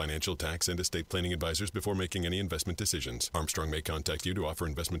your own financial, tax, and estate planning advisors before making any investment decisions. Armstrong may contact you to offer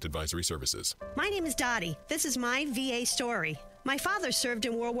investment advisory services. My name is Dottie. This is my VA story. My father served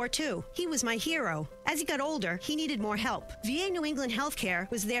in World War II. He was my hero. As he got older, he needed more help. VA New England Healthcare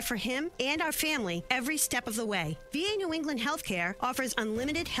was there for him and our family every step of the way. VA New England Healthcare offers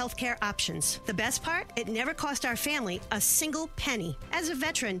unlimited healthcare options. The best part? It never cost our family a single penny. As a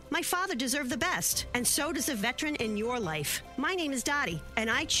veteran, my father deserved the best, and so does a veteran in your life. My name is Dottie, and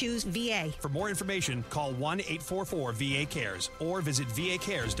I choose VA. For more information, call 1-844-VA-CARES or visit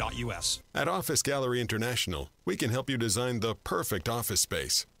vacares.us. At Office Gallery International, we can help you design the perfect office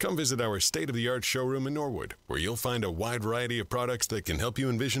space. Come visit our state-of-the-art showroom in Norwood, where you'll find a wide variety of products that can help you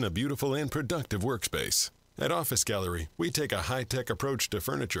envision a beautiful and productive workspace. At Office Gallery, we take a high-tech approach to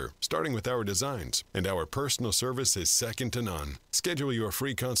furniture, starting with our designs, and our personal service is second to none. Schedule your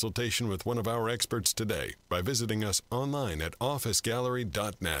free consultation with one of our experts today by visiting us online at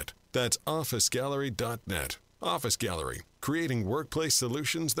officegallery.net. That's officegallery.net. Office Gallery, creating workplace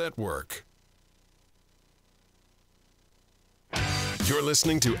solutions that work. You're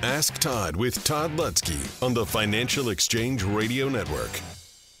listening to Ask Todd with Todd Lutsky on the Financial Exchange Radio Network.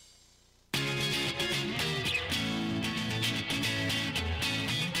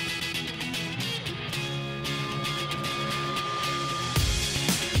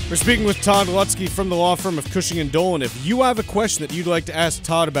 We're speaking with Todd Lutsky from the law firm of Cushing & Dolan. If you have a question that you'd like to ask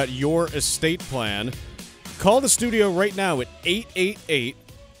Todd about your estate plan, call the studio right now at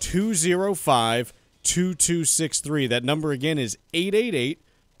 888-205-2263. That number again is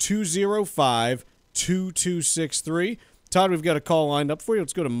 888-205-2263. Todd, we've got a call lined up for you.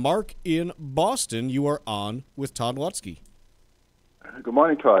 Let's go to Mark in Boston. You are on with Todd Lutsky. Good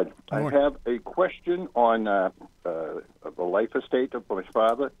morning, Todd. Good morning. I have a question on the life estate of my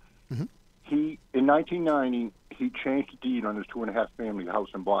father. Mm-hmm. In 1990, he changed the deed on his 2.5-family house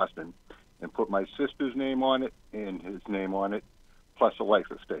in Boston and put my sister's name on it and his name on it, plus a life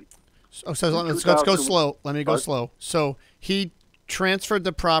estate. So let's go slow. Let me go slow. So he transferred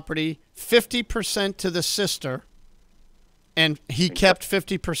the property 50% to the sister, and he kept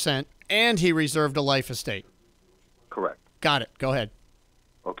 50%, and he reserved a life estate. Correct. Got it. Go ahead.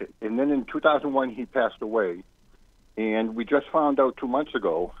 Okay. And then in 2001, he passed away. And we just found out 2 months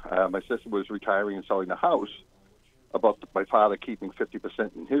ago, my sister was retiring and selling the house, about my father keeping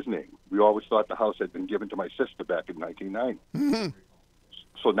 50% in his name. We always thought the house had been given to my sister back in 1990. Mm-hmm.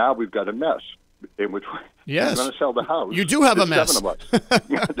 So now we've got a mess in which Yes. we're going to sell the house. You do have a There's mess. 7 of us.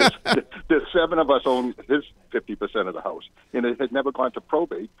 there's 7 of us own his 50% of the house. And it had never gone to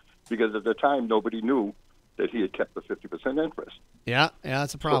probate because at the time nobody knew that he had kept the 50% interest. Yeah,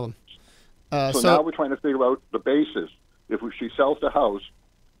 that's a problem. So now we're trying to figure out the basis. If she sells the house,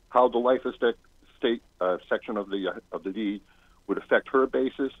 how the life estate section of the deed would affect her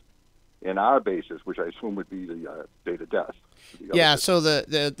basis and our basis, which I assume would be the date of death. Yeah. So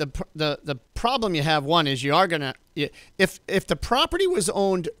the problem you have, one, is you are gonna if the property was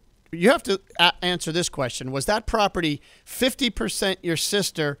owned, you have to answer this question: was that property 50% your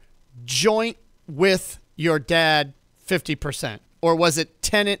sister, joint with your dad 50%, or was it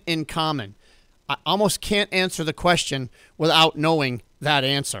tenant in common? I almost can't answer the question without knowing that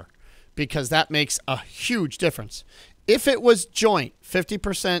answer, because that makes a huge difference. If it was joint,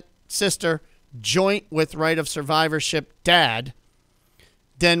 50% sister, joint with right of survivorship dad,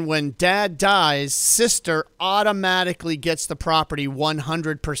 then when dad dies, sister automatically gets the property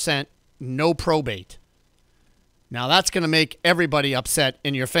 100%, no probate. Now that's going to make everybody upset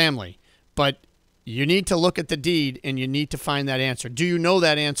in your family, but you need to look at the deed and you need to find that answer. Do you know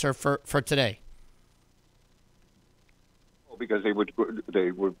that answer for today? Because they went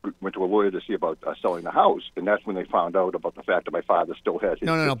to a lawyer to see about selling the house, and that's when they found out about the fact that my father still had his.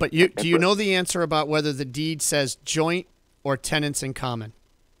 No. But do you know the answer about whether the deed says joint or tenants in common?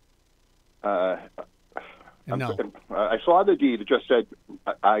 No. I saw the deed. It just said,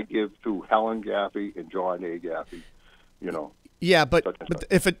 "I give to Helen Gaffey and John A. Gaffey." You know. Yeah, but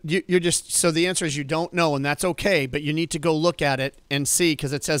if you're just, so the answer is you don't know, and that's okay. But you need to go look at it and see,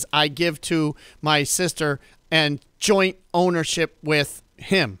 because it says I give to my sister and joint ownership with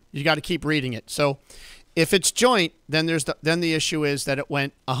him. You got to keep reading it. So if it's joint, then the issue is that it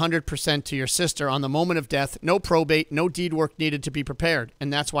went 100% to your sister on the moment of death. No probate, no deed work needed to be prepared,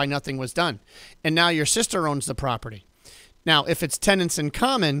 and that's why nothing was done. And now your sister owns the property. Now, if it's tenants in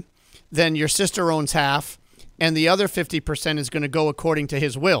common, then your sister owns half, and the other 50% is going to go according to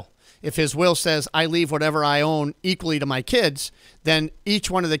his will. If his will says I leave whatever I own equally to my kids, then each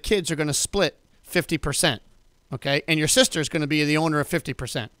one of the kids are going to split 50%. Okay, and your sister is going to be the owner of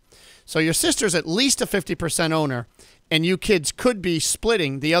 50%. So your sister's at least a 50% owner, and you kids could be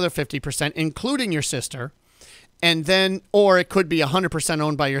splitting the other 50%, including your sister, and then, or it could be 100%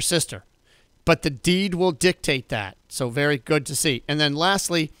 owned by your sister. But the deed will dictate that. So very good to see. And then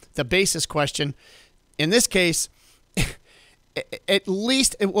lastly, the basis question. In this case, at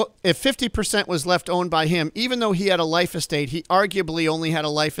least if 50% was left owned by him, even though he had a life estate, he arguably only had a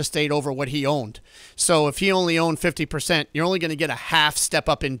life estate over what he owned. So if he only owned 50%, you're only going to get a half step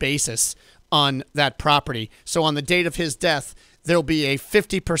up in basis on that property. So on the date of his death, there'll be a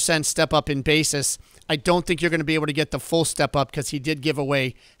 50% step up in basis. I don't think you're going to be able to get the full step up because he did give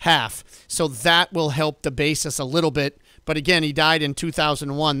away half. So that will help the basis a little bit. But again, he died in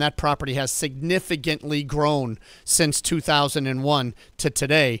 2001. That property has significantly grown since 2001 to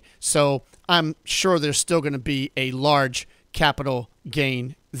today. So I'm sure there's still going to be a large capital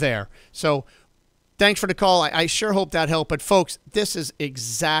gain there. So thanks for the call. I sure hope that helped. But folks, this is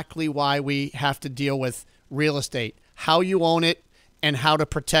exactly why we have to deal with real estate, how you own it and how to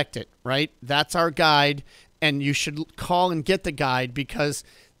protect it, right? That's our guide. And you should call and get the guide because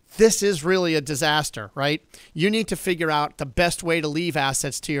this is really a disaster, right? You need to figure out the best way to leave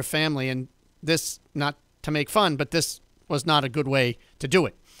assets to your family. And this, not to make fun, but this was not a good way to do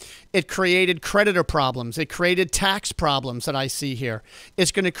it. It created creditor problems. It created tax problems that I see here.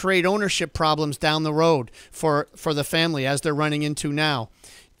 It's going to create ownership problems down the road for the family as they're running into now.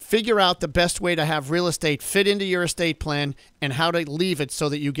 Figure out the best way to have real estate fit into your estate plan and how to leave it so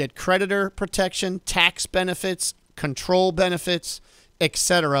that you get creditor protection, tax benefits, control benefits,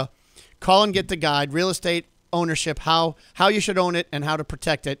 etc. Call and get the guide, real estate ownership, how you should own it and how to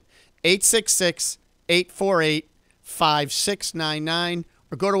protect it. 866-848-5699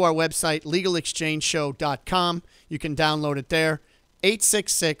 or go to our website, legalexchangeshow.com. You can download it there.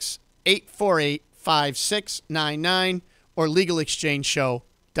 866-848-5699 or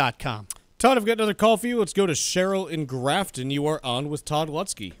legalexchangeshow.com. Todd, I've got another call for you. Let's go to Cheryl in Grafton. You are on with Todd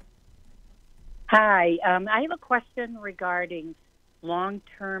Lutsky. Hi. I have a question regarding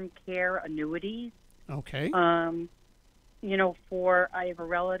long-term care annuities. Okay. I have a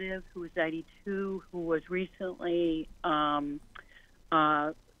relative who is 92 who was recently,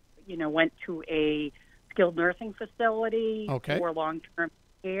 went to a skilled nursing facility for long-term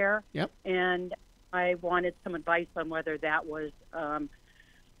care. Yep. And I wanted some advice on whether that was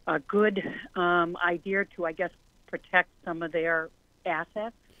a good idea to, I guess, protect some of their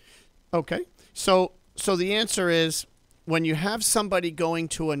assets. Okay. So the answer is, when you have somebody going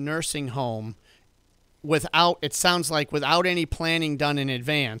to a nursing home without any planning done in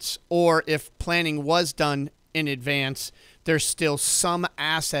advance, or if planning was done in advance, there's still some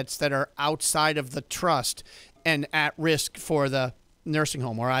assets that are outside of the trust and at risk for the nursing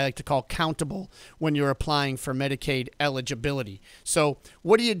home, or I like to call countable when you're applying for Medicaid eligibility. So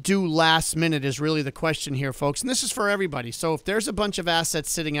what do you do last minute is really the question here, folks. And this is for everybody. So if there's a bunch of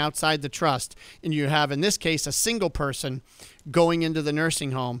assets sitting outside the trust and you have, in this case, a single person going into the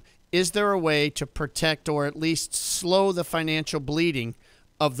nursing home, is there a way to protect or at least slow the financial bleeding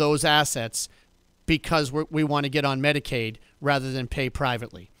of those assets because we want to get on Medicaid rather than pay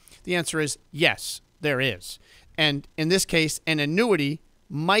privately? The answer is yes, there is. And in this case, an annuity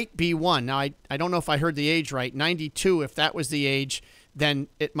might be one. Now, I don't know if I heard the age right. 92, if that was the age, then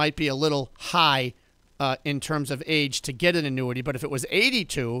it might be a little high in terms of age to get an annuity. But if it was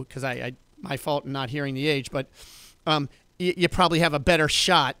 82, because my fault in not hearing the age, but you probably have a better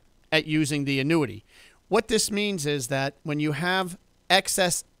shot at using the annuity. What this means is that when you have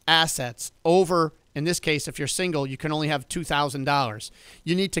excess assets over, in this case, if you're single, you can only have $2,000.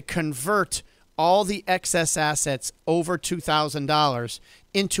 You need to convert all the excess assets over $2,000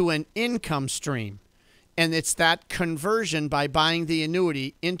 into an income stream. And it's that conversion by buying the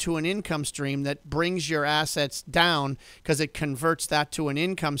annuity into an income stream that brings your assets down because it converts that to an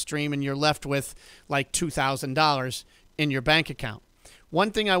income stream and you're left with like $2,000 in your bank account.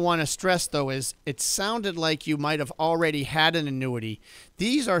 One thing I want to stress, though, is it sounded like you might have already had an annuity.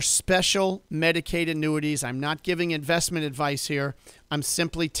 These are special Medicaid annuities. I'm not giving investment advice here. I'm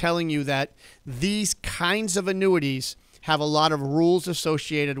simply telling you that these kinds of annuities have a lot of rules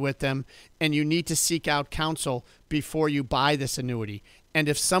associated with them, and you need to seek out counsel before you buy this annuity. And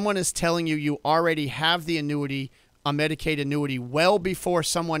if someone is telling you you already have the annuity, a Medicaid annuity, well before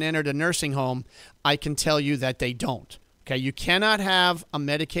someone entered a nursing home, I can tell you that they don't. Okay, you cannot have a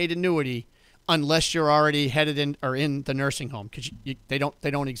Medicaid annuity unless you're already headed in or in the nursing home because they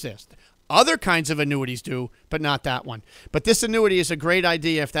don't exist. Other kinds of annuities do, but not that one. But this annuity is a great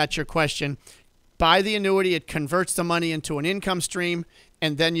idea if that's your question. Buy the annuity, it converts the money into an income stream,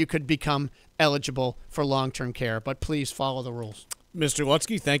 and then you could become eligible for long-term care. But please follow the rules. Mr.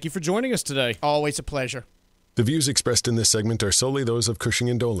 Lutsky, thank you for joining us today. Always a pleasure. The views expressed in this segment are solely those of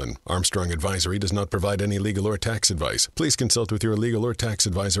Cushing & Dolan. Armstrong Advisory does not provide any legal or tax advice. Please consult with your legal or tax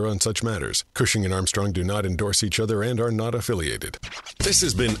advisor on such matters. Cushing & Armstrong do not endorse each other and are not affiliated. This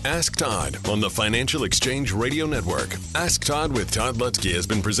has been Ask Todd on the Financial Exchange Radio Network. Ask Todd with Todd Lutsky has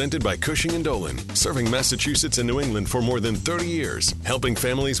been presented by Cushing & Dolan, serving Massachusetts and New England for more than 30 years, helping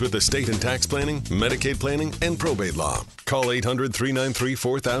families with estate and tax planning, Medicaid planning, and probate law. Call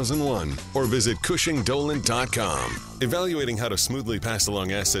 800-393-4001 or visit CushingDolan.com. Evaluating how to smoothly pass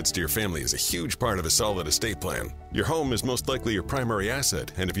along assets to your family is a huge part of a solid estate plan. Your home is most likely your primary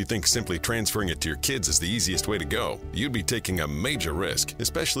asset, and if you think simply transferring it to your kids is the easiest way to go, you'd be taking a major risk,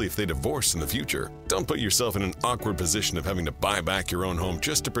 especially if they divorce in the future. Don't put yourself in an awkward position of having to buy back your own home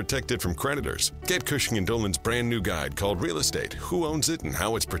just to protect it from creditors. Get Cushing & Dolan's brand new guide called Real Estate, Who Owns It and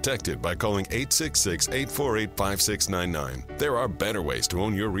How It's Protected by calling 866-848-5699. There are better ways to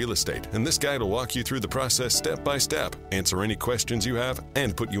own your real estate, and this guide will walk you through the process step by step, answer any questions you have,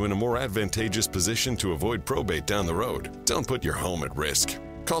 and put you in a more advantageous position to avoid probate down the road. Don't put your home at risk.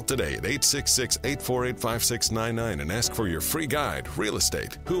 Call today at 866-848-5699 and ask for your free guide, Real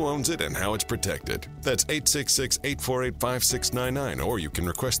Estate, Who Owns It and How It's Protected. That's 866-848-5699, or you can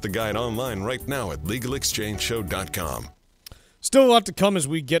request the guide online right now at LegalExchangeShow.com. Still a lot to come as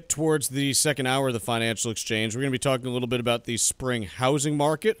we get towards the second hour of the Financial Exchange. We're going to be talking a little bit about the spring housing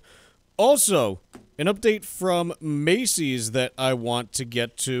market. Also, an update from Macy's that I want to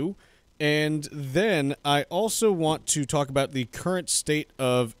get to. And then I also want to talk about the current state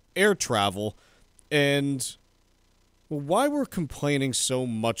of air travel and why we're complaining so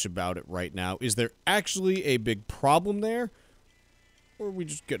much about it right now. Is there actually a big problem there? Or are we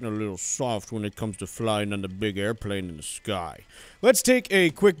just getting a little soft when it comes to flying on the big airplane in the sky? Let's take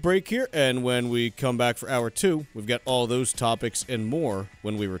a quick break here, and when we come back for hour two, we've got all those topics and more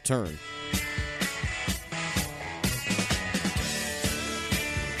when we return.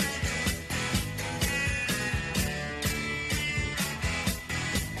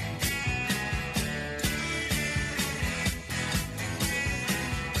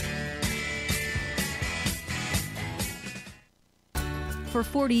 For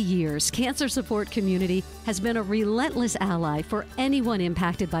 40 years, Cancer Support Community has been a relentless ally for anyone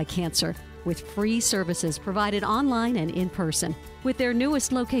impacted by cancer, with free services provided online and in person, with their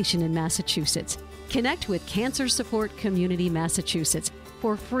newest location in Massachusetts. Connect with Cancer Support Community Massachusetts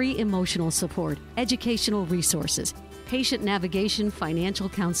for free emotional support, educational resources, patient navigation, financial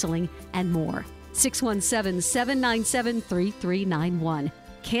counseling, and more. 617-797-3391.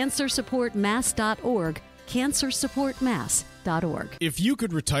 CancerSupportMass.org. CancerSupportMass.org. If you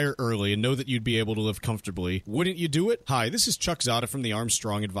could retire early and know that you'd be able to live comfortably, wouldn't you do it? Hi, this is Chuck Zodda from the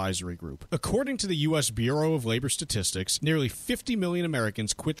Armstrong Advisory Group. According to the US Bureau of Labor Statistics, nearly 50 million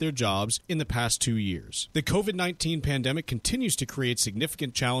Americans quit their jobs in the past 2 years. The COVID-19 pandemic continues to create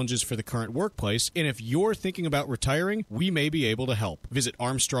significant challenges for the current workplace, and if you're thinking about retiring, we may be able to help. Visit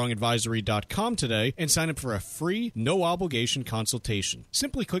ArmstrongAdvisory.com today and sign up for a free, no-obligation consultation.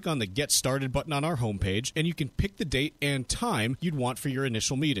 Simply click on the Get Started button on our homepage, and you can pick the date and time you'd want for your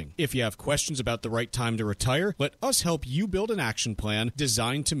initial meeting. If you have questions about the right time to retire, let us help you build an action plan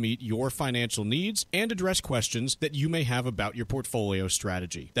designed to meet your financial needs and address questions that you may have about your portfolio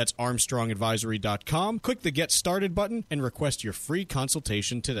strategy. That's ArmstrongAdvisory.com. Click the Get Started button and request your free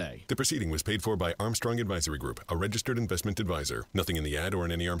consultation today. The proceeding was paid for by Armstrong Advisory Group, a registered investment advisor. Nothing in the ad or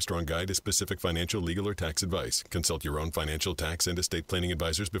in any Armstrong guide is specific financial, legal, or tax advice. Consult your own financial, tax, and estate planning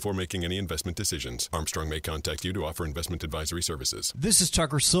advisors before making any investment decisions. Armstrong may contact you to offer investment advisory services. This is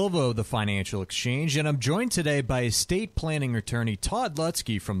Tucker Silva of the Financial Exchange, and I'm joined today by estate planning attorney Todd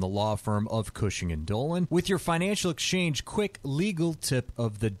Lutsky from the law firm of Cushing & Dolan with your Financial Exchange quick legal tip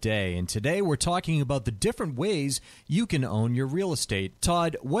of the day. And today we're talking about the different ways you can own your real estate.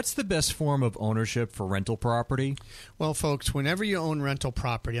 Todd, what's the best form of ownership for rental property? Well, folks, whenever you own rental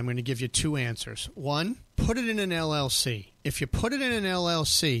property, I'm going to give you two answers. One, put it in an LLC. If you put it in an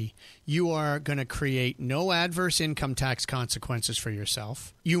LLC, you are going to create no adverse income tax consequences for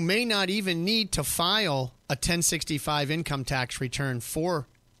yourself. You may not even need to file a 1065 income tax return for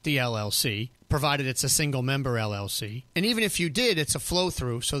the LLC, provided it's a single member LLC. And even if you did, it's a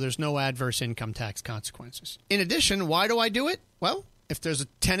flow-through, so there's no adverse income tax consequences. In addition, why do I do it? Well, if there's a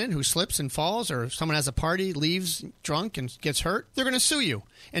tenant who slips and falls, or someone has a party, leaves drunk and gets hurt, they're going to sue you.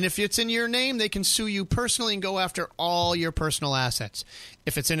 And if it's in your name, they can sue you personally and go after all your personal assets.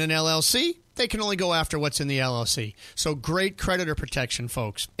 If it's in an LLC, they can only go after what's in the LLC. So great creditor protection,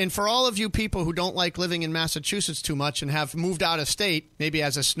 folks. And for all of you people who don't like living in Massachusetts too much and have moved out of state, maybe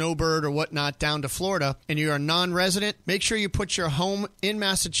as a snowbird or whatnot, down to Florida, and you're a non-resident, make sure you put your home in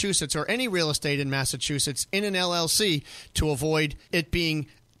Massachusetts or any real estate in Massachusetts in an LLC to avoid it being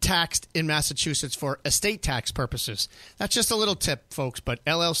taxed in Massachusetts for estate tax purposes. That's just a little tip, folks, but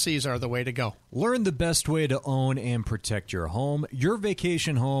LLCs are the way to go. Learn the best way to own and protect your home, your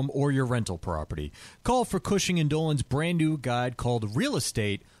vacation home, or your rental property. Call for Cushing & Dolan's brand new guide called Real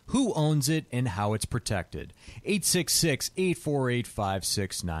Estate: Who Owns It and How It's Protected.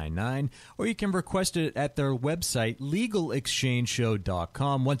 866-848-5699, or you can request it at their website,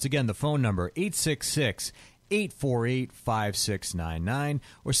 legalexchangeshow.com. Once again, the phone number, 866-848-5699,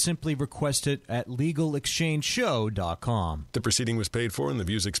 or simply request it at legalexchangeshow.com. The proceeding was paid for, and the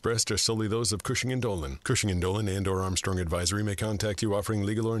views expressed are solely those of Cushing & Dolan. Cushing & Dolan and or Armstrong Advisory may contact you offering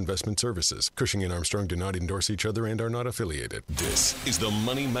legal or investment services. Cushing and Armstrong do not endorse each other and are not affiliated. This is the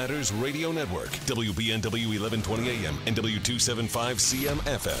Money Matters Radio Network, WBNW 1120 AM and W275 CM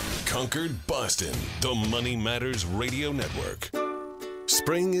FM. Concord, Boston, the Money Matters Radio Network.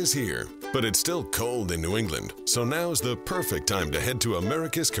 Spring is here, but it's still cold in New England, so now's the perfect time to head to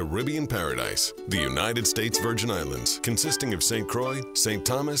America's Caribbean paradise, the United States Virgin Islands, consisting of St. Croix, St.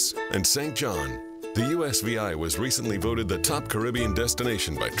 Thomas, and St. John. The USVI was recently voted the top Caribbean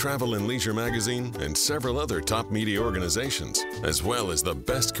destination by Travel and Leisure magazine and several other top media organizations, as well as the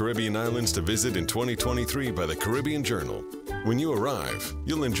best Caribbean islands to visit in 2023 by the Caribbean Journal. When you arrive,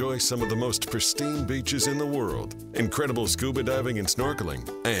 you'll enjoy some of the most pristine beaches in the world, incredible scuba diving and snorkeling,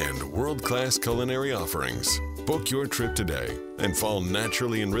 and world-class culinary offerings. Book your trip today and fall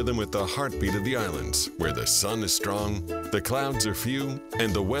naturally in rhythm with the heartbeat of the islands, where the sun is strong, the clouds are few,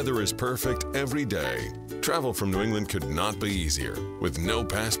 and the weather is perfect every day. Travel from New England could not be easier, with no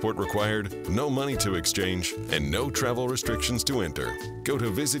passport required, no money to exchange, and no travel restrictions to enter. Go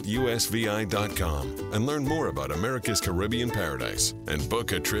to visitusvi.com and learn more about America's Caribbean paradise and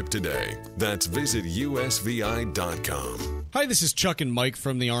book a trip today. That's visitusvi.com. Hi, this is Chuck and Mike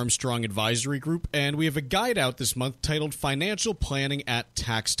from the Armstrong Advisory Group, and we have a guide out this month titled Financial Planning at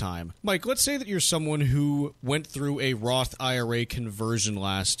Tax Time. Mike, let's say that you're someone who went through a Roth IRA conversion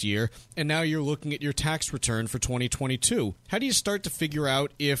last year, and now you're looking at your tax return for 2022. How do you start to figure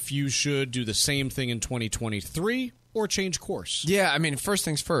out if you should do the same thing in 2023 or change course? Yeah, I mean, first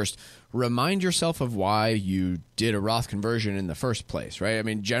things first, remind yourself of why you did a Roth conversion in the first place, right? I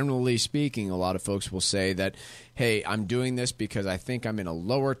mean, generally speaking, a lot of folks will say that, hey, I'm doing this because I think I'm in a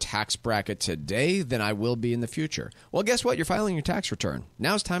lower tax bracket today than I will be in the future. Well, guess what? You're filing your tax return.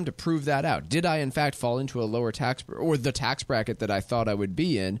 Now it's time to prove that out. Did I, in fact, fall into a lower tax or the tax bracket that I thought I would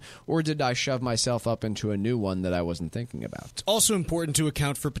be in, or did I shove myself up into a new one that I wasn't thinking about? It's also important to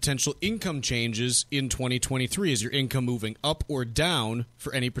account for potential income changes in 2023. Is your income moving up or down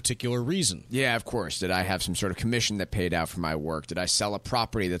for any particular reason? Yeah, of course. Did I have some sort of commission that paid out for my work? Did I sell a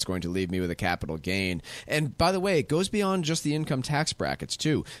property that's going to leave me with a capital gain? And by the way, it goes beyond just the income tax brackets,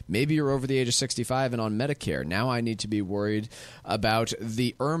 too. Maybe you're over the age of 65 and on Medicare. Now I need to be worried about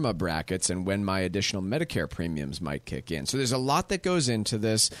the IRMA brackets and when my additional Medicare premiums might kick in. So there's a lot that goes into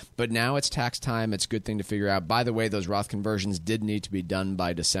this, but now it's tax time. It's a good thing to figure out. By the way, those Roth conversions did need to be done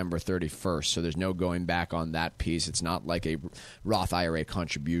by December 31st, so there's no going back on that piece. It's not like a Roth IRA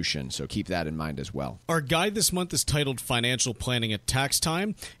contribution, so keep that in mind as well. Our guide this month is titled Financial Planning at Tax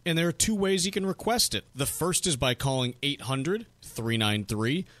Time, and there are two ways you can request it. The first is by calling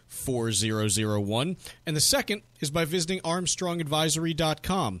 800-393-4001, and the second is by visiting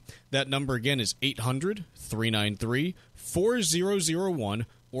ArmstrongAdvisory.com. That number again is 800-393-4001,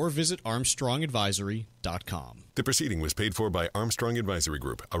 or visit ArmstrongAdvisory.com. The proceeding was paid for by Armstrong Advisory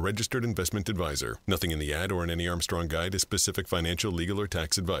Group, a registered investment advisor. Nothing in the ad or in any Armstrong guide is specific financial, legal, or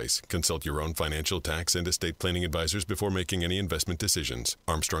tax advice. Consult your own financial, tax, and estate planning advisors before making any investment decisions.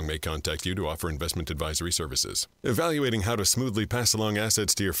 Armstrong may contact you to offer investment advisory services. Evaluating how to smoothly pass along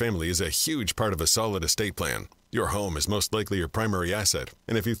assets to your family is a huge part of a solid estate plan. Your home is most likely your primary asset,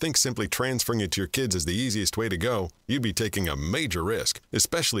 and if you think simply transferring it to your kids is the easiest way to go, you'd be taking a major risk,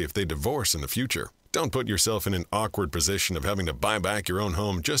 especially if they divorce in the future. Don't put yourself in an awkward position of having to buy back your own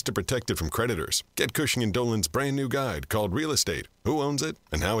home just to protect it from creditors. Get Cushing & Dolan's brand new guide called Real Estate: Who Owns It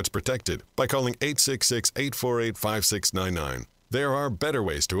and How It's Protected by calling 866-848-5699. There are better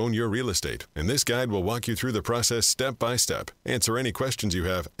ways to own your real estate, and this guide will walk you through the process step by step, answer any questions you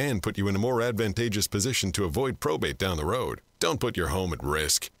have, and put you in a more advantageous position to avoid probate down the road. Don't put your home at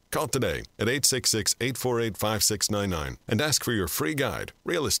risk. Call today at 866-848-5699 and ask for your free guide,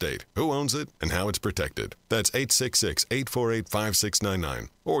 Real Estate, Who Owns It, and How It's Protected. That's 866-848-5699.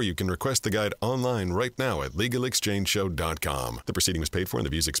 Or you can request the guide online right now at LegalExchangeShow.com. The proceeding was paid for and the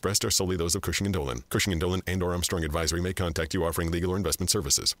views expressed are solely those of Cushing & Dolan. Cushing & Dolan and or Armstrong Advisory may contact you offering legal or investment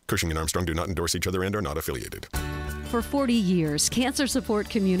services. Cushing & Armstrong do not endorse each other and are not affiliated. For 40 years, Cancer Support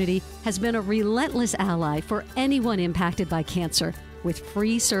Community has been a relentless ally for anyone impacted by cancer, with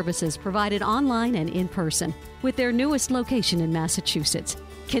free services provided online and in person, with their newest location in Massachusetts.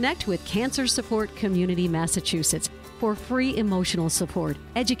 Connect with Cancer Support Community Massachusetts for free emotional support,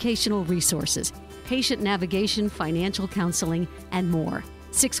 educational resources, patient navigation, financial counseling, and more.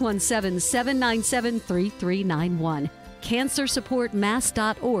 617-797-3391.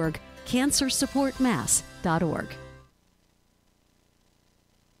 CancerSupportMass.org. CancerSupportMass.org.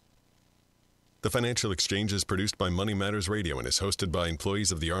 The Financial Exchange is produced by Money Matters Radio and is hosted by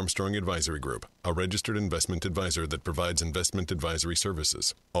employees of the Armstrong Advisory Group, a registered investment advisor that provides investment advisory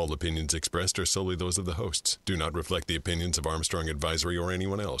services. All opinions expressed are solely those of the hosts, do not reflect the opinions of Armstrong Advisory or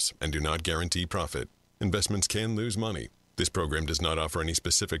anyone else, and do not guarantee profit. Investments can lose money. This program does not offer any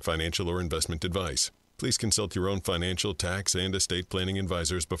specific financial or investment advice. Please consult your own financial, tax, and estate planning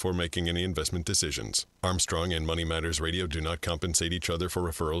advisors before making any investment decisions. Armstrong and Money Matters Radio do not compensate each other for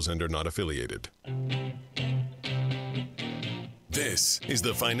referrals and are not affiliated. This is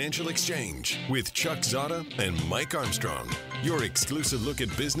the Financial Exchange with Chuck Zodda and Mike Armstrong. Your exclusive look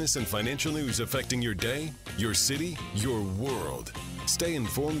at business and financial news affecting your day, your city, your world. Stay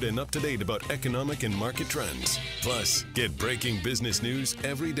informed and up to date about economic and market trends. Plus, get breaking business news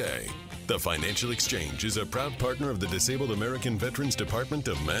every day. The Financial Exchange is a proud partner of the Disabled American Veterans Department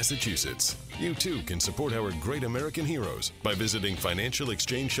of Massachusetts. You too can support our great American heroes by visiting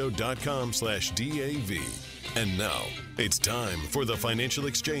financialexchangeshow.com/DAV. And now, it's time for the Financial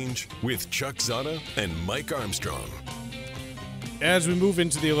Exchange with Chuck Zodda and Mike Armstrong. As we move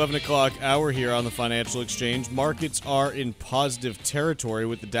into the 11 o'clock hour here on the Financial Exchange, markets are in positive territory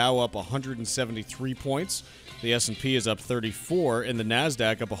with the Dow up 173 points. The S&P is up 34, and the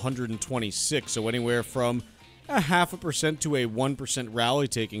NASDAQ up 126, so anywhere from a 0.5% to a 1% rally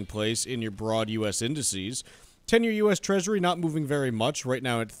taking place in your broad U.S. indices. 10-year U.S. Treasury not moving very much, right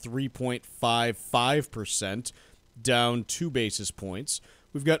now at 3.55%, down 2 basis points.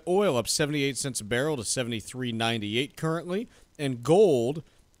 We've got oil up 78 cents a barrel to $73.98 currently, and gold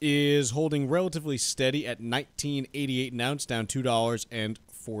is holding relatively steady at $19.88 an ounce, down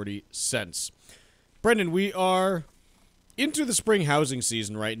 $2.40. Brendan, we are into the spring housing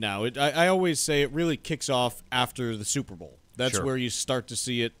season right now. I always say it really kicks off after the Super Bowl. That's Sure. where you start to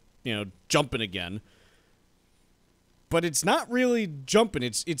see it, jumping again. But it's not really jumping.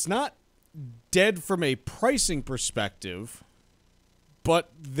 It's not dead from a pricing perspective,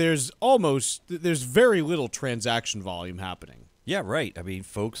 but there's very little transaction volume happening. Yeah, right. I mean,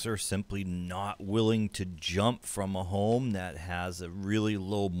 folks are simply not willing to jump from a home that has a really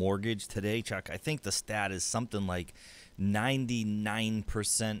low mortgage today. Chuck, I think the stat is something like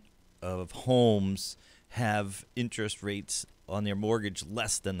 99% of homes have interest rates on their mortgage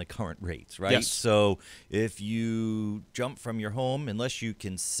less than the current rates, right? Yes. So if you jump from your home, unless you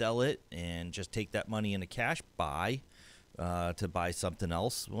can sell it and just take that money in a cash buy, to buy something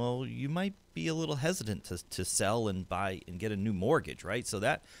else, well, you might be a little hesitant to sell and buy and get a new mortgage, right? So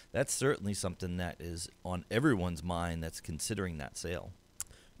that's certainly something that is on everyone's mind that's considering that sale.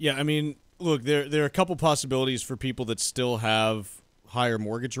 Yeah, I mean, look, there are a couple possibilities for people that still have higher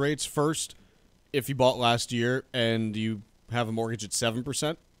mortgage rates. First, if you bought last year and you have a mortgage at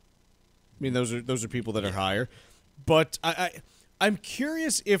 7%, I mean, those are people that are higher. But I'm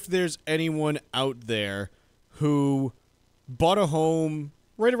curious if there's anyone out there who bought a home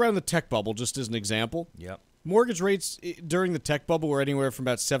right around the tech bubble, just as an example. Yep. Mortgage rates during the tech bubble were anywhere from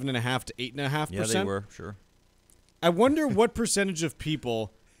about 7.5% to 8.5%. Yeah, they were, sure. I wonder what percentage of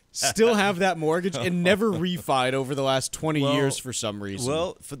people still have that mortgage and never refied over the last 20 years for some reason.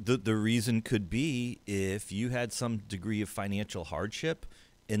 Well, the reason could be if you had some degree of financial hardship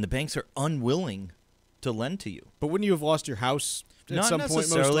and the banks are unwilling to lend to you. But wouldn't you have lost your house at Not some point,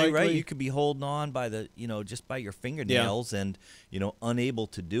 most necessarily, likely? right? You could be holding on by just by your fingernails and, unable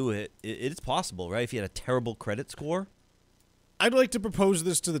to do it. It's possible, right? If you had a terrible credit score. I'd like to propose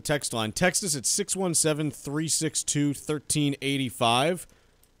this to the text line. Text us at 617-362-1385.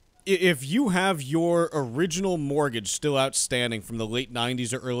 If you have your original mortgage still outstanding from the late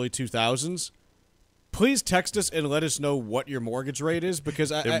 90s or early 2000s, please text us and let us know what your mortgage rate is,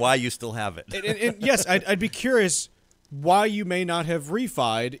 because and why you still have it. and yes, I'd be curious why you may not have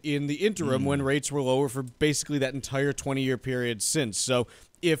refied in the interim when rates were lower for basically that entire 20-year period since. So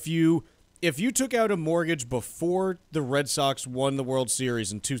if you took out a mortgage before the Red Sox won the World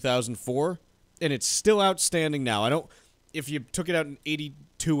Series in 2004 and it's still outstanding now, if you took it out in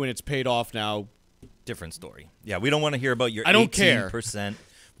 82 and it's paid off now, different story. Yeah, we don't want to hear about your 18%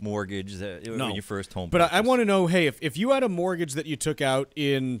 mortgage when your first home. But I want to know, hey, if you had a mortgage that you took out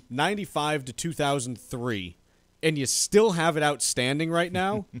in 95 to 2003 and you still have it outstanding right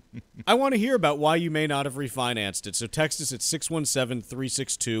now, I want to hear about why you may not have refinanced it. So text us at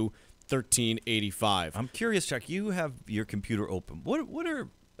 617-362-1385. I'm curious, Chuck, you have your computer open. What are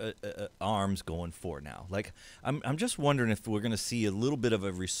ARMs going for now? Like, I'm just wondering if we're going to see a little bit of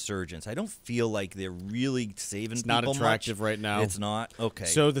a resurgence. I don't feel like they're really saving it's people not attractive much. Right now. It's not? Okay.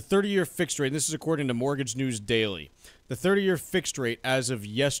 So the 30-year fixed rate, and this is according to Mortgage News Daily, the 30-year fixed rate as of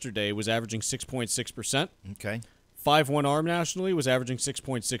yesterday was averaging 6.6%. Okay. 5-1 ARM nationally was averaging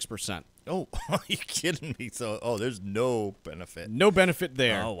 6.6%. Oh, are you kidding me? So, there's no benefit. No benefit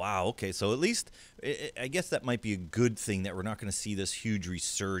there. Oh, wow. Okay, so at least I guess that might be a good thing that we're not going to see this huge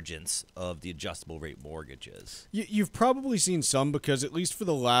resurgence of the adjustable rate mortgages. You've probably seen some because at least for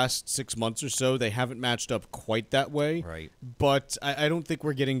the last 6 months or so, they haven't matched up quite that way. Right. But I don't think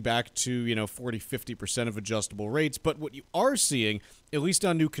we're getting back to 40, 50% of adjustable rates. But what you are seeing, at least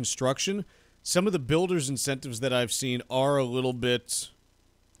on new construction, some of the builders' incentives that I've seen are a little bit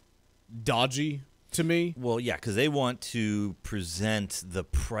dodgy to me. Well, yeah, because they want to present the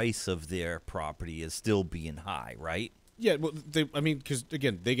price of their property as still being high, right? Yeah, well, because,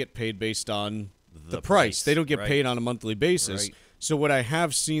 again, they get paid based on the price. They don't get paid on a monthly basis. Right. So what I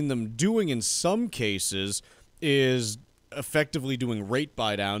have seen them doing in some cases is effectively doing rate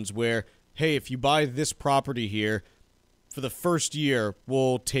buy-downs where, hey, if you buy this property here, for the first year,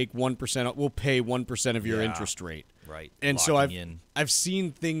 we'll take 1%. We'll pay 1% of your interest rate. Right. And so I've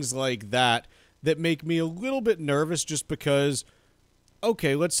seen things like that make me a little bit nervous just because,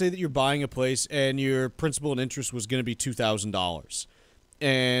 okay, let's say that you're buying a place and your principal and interest was going to be $2,000.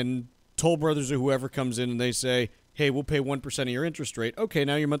 And Toll Brothers or whoever comes in and they say, hey, we'll pay 1% of your interest rate. Okay,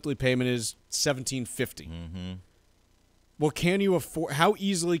 now your monthly payment is $1,750. Mm-hmm. Well, can you afford? How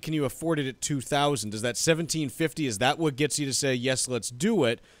easily can you afford it at $2,000? Does that $1,750? Is that what gets you to say yes, let's do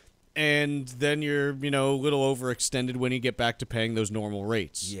it? And then you're a little overextended when you get back to paying those normal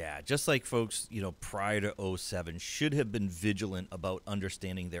rates. Yeah, just like folks prior to 07 should have been vigilant about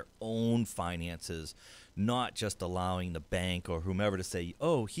understanding their own finances, not just allowing the bank or whomever to say,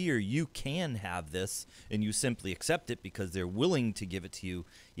 oh, here, you can have this, and you simply accept it because they're willing to give it to you.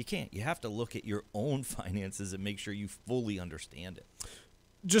 You can't. You have to look at your own finances and make sure you fully understand it.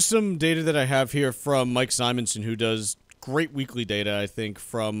 Just some data that I have here from Mike Simonson, who does great weekly data, I think,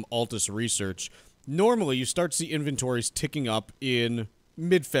 from Altus Research. Normally, you start to see inventories ticking up in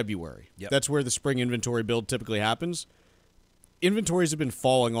mid-February. Yep. That's where the spring inventory build typically happens. Inventories have been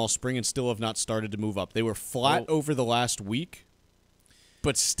falling all spring and still have not started to move up. They were flat over the last week,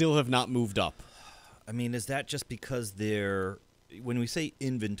 but still have not moved up. I mean, is that just because when we say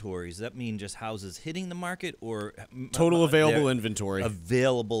inventories, does that mean just houses hitting the market or total available inventory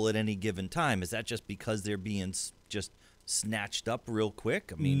available at any given time? Is that just because they're being just snatched up real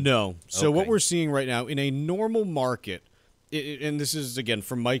quick? I mean, no. So what we're seeing right now in a normal market, and this is, again,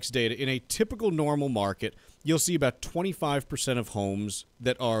 from Mike's data, in a typical normal market, you'll see about 25% of homes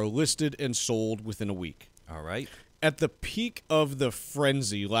that are listed and sold within a week. All right. At the peak of the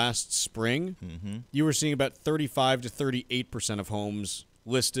frenzy last spring, you were seeing about 35 to 38% of homes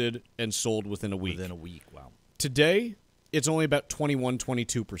listed and sold within a week. Within a week, wow. Today, it's only about 21,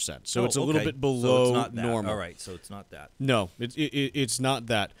 22%. So it's a little bit below normal. All right, so it's not that. No, it's not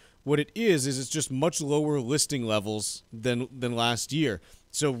that. What it is it's just much lower listing levels than last year.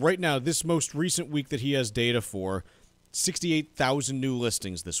 So right now, this most recent week that he has data for, 68,000 new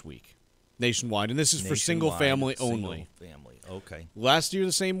listings this week nationwide. And this is for single family only. Single family, okay. Last year,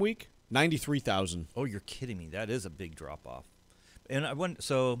 the same week, 93,000. Oh, you're kidding me. That is a big drop-off. And I wonder,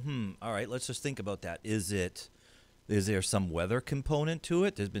 all right, let's just think about that. Is there some weather component to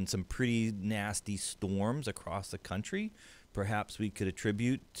it? There's been some pretty nasty storms across the country. Perhaps we could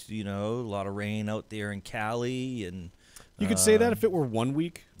attribute, a lot of rain out there in Cali. And you could say that if it were 1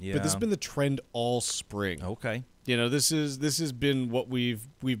 week, yeah. But this has been the trend all spring. Okay. This has been what we've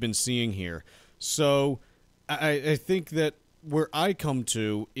been seeing here. So I think that where I come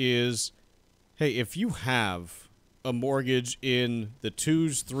to is, hey, if you have a mortgage in the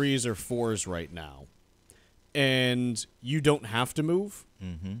 2s, 3s, or 4s right now, and you don't have to move,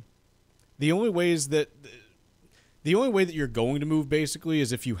 the only way that you're going to move basically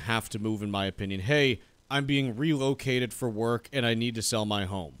is if you have to move, in my opinion. Hey, I'm being relocated for work and I need to sell my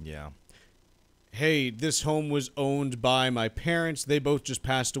home. Yeah. Hey, this home was owned by my parents. They both just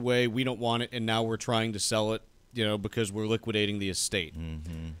passed away. We don't want it, and now we're trying to sell it, because we're liquidating the estate.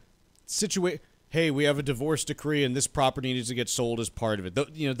 Hey, we have a divorce decree, and this property needs to get sold as part of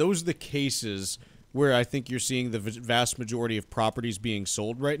it. Those are the cases where I think you're seeing the vast majority of properties being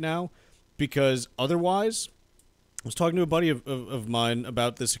sold right now, because otherwise, I was talking to a buddy of mine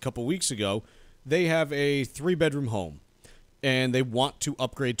about this a couple weeks ago. They have a 3-bedroom home, and they want to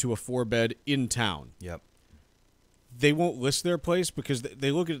upgrade to a 4-bed in town. Yep. They won't list their place because they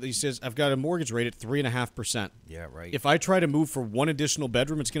look at it. He says, I've got a mortgage rate at 3.5%. Yeah, right. If I try to move for one additional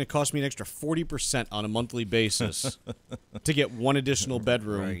bedroom, it's going to cost me an extra 40% on a monthly basis to get one additional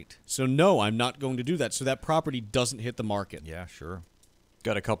bedroom. Right. So, no, I'm not going to do that. So that property doesn't hit the market. Yeah, sure.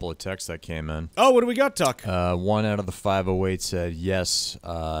 Got a couple of texts that came in. Oh, what do we got, Tuck? One out of the 508 said, yes,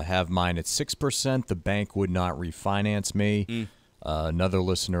 have mine at 6%. The bank would not refinance me. Another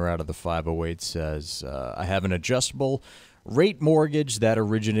listener out of the 508 says, I have an adjustable rate mortgage that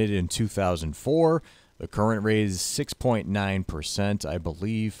originated in 2004. The current rate is 6.9%, I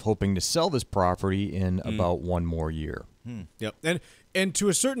believe, hoping to sell this property in about one more year. Yep. And to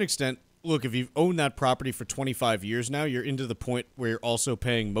a certain extent, look, if you've owned that property for 25 years now, you're into the point where you're also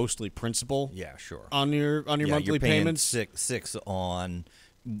paying mostly principal. Yeah, sure. On your monthly you're paying payments. Six on,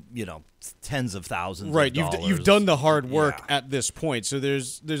 tens of thousands. Right. Of dollars. You've done the hard work at this point. So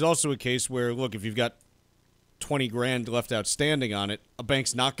there's also a case where, look, if you've got $20,000 left outstanding on it, a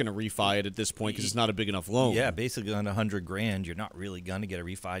bank's not going to refi it at this point because it's not a big enough loan. Yeah, basically on $100,000, you're not really going to get a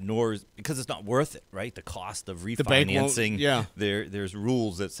refi, because it's not worth it, right? The cost of refinancing. The bank won't, yeah. There's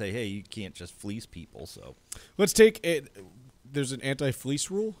rules that say, hey, you can't just fleece people. So let's take it. There's an anti-fleece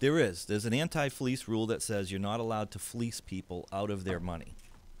rule? There is. There's an anti-fleece rule that says you're not allowed to fleece people out of their money.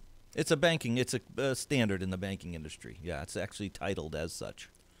 It's a standard in the banking industry. Yeah, it's actually titled as such.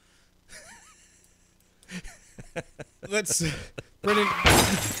 Let's, Brendan.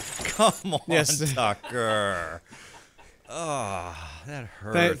 Come on, yes. Tucker. Oh, that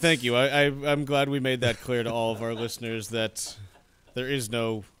hurts. Thank you. I'm glad we made that clear to all of our listeners that there is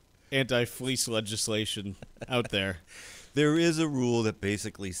no anti-fleece legislation out there. There is a rule that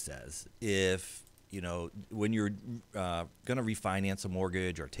basically says if, when you're going to refinance a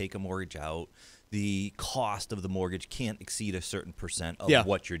mortgage or take a mortgage out, the cost of the mortgage can't exceed a certain percent of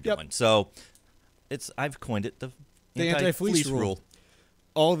what you're doing. Yep. So I've coined it the anti-fleece rule.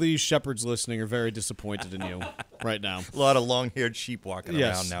 All these shepherds listening are very disappointed in you right now. A lot of long-haired sheep walking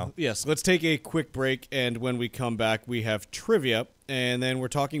around now. Yes, let's take a quick break, and when we come back, we have trivia, and then we're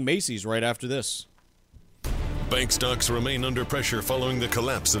talking Macy's right after this. Bank stocks remain under pressure following the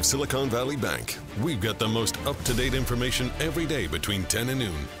collapse of Silicon Valley Bank. We've got the most up-to-date information every day between 10 and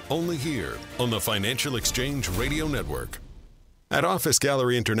noon, only here on the Financial Exchange Radio Network. At Office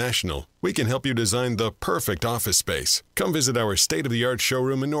Gallery International, we can help you design the perfect office space. Come visit our state-of-the-art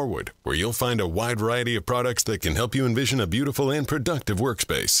showroom in Norwood, where you'll find a wide variety of products that can help you envision a beautiful and productive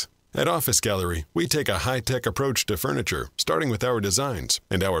workspace. At Office Gallery, we take a high-tech approach to furniture, starting with our designs,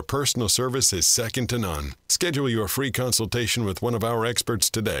 and our personal service is second to none. Schedule your free consultation with one of our experts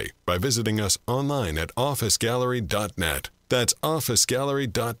today by visiting us online at officegallery.net. That's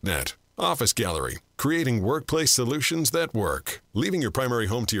officegallery.net. Office Gallery, creating workplace solutions that work. Leaving your primary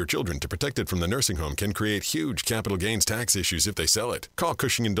home to your children to protect it from the nursing home can create huge capital gains tax issues if they sell it. Call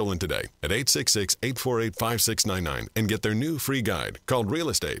Cushing & Dolan today at 866-848-5699 and get their new free guide called Real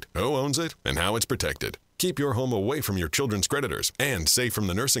Estate, Who Owns It and How It's Protected. Keep your home away from your children's creditors and safe from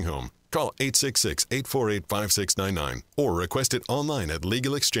the nursing home. Call 866-848-5699 or request it online at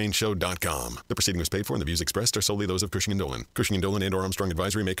LegalExchangeShow.com. The proceeding was paid for and the views expressed are solely those of Cushing & Dolan. Cushing & Dolan and or Armstrong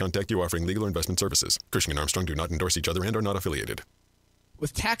Advisory may contact you offering legal or investment services. Cushing & Armstrong do not endorse each other and are not affiliated.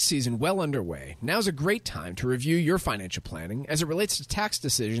 With tax season well underway, now's a great time to review your financial planning as it relates to tax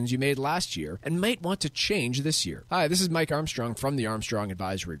decisions you made last year and might want to change this year. Hi, this is Mike Armstrong from the Armstrong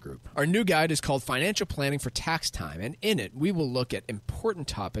Advisory Group. Our new guide is called Financial Planning for Tax Time, and in it, we will look at important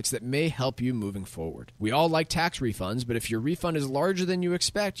topics that may help you moving forward. We all like tax refunds, but if your refund is larger than you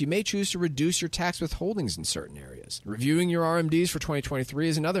expect, you may choose to reduce your tax withholdings in certain areas. Reviewing your RMDs for 2023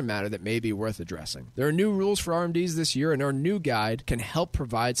 is another matter that may be worth addressing. There are new rules for RMDs this year, and our new guide can help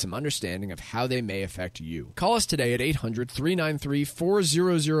provide some understanding of how they may affect you. Call us today at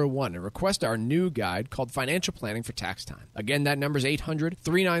 800-393-4001 and request our new guide called Financial Planning for Tax Time. Again, that number is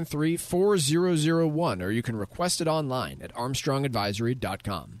 800-393-4001, or you can request it online at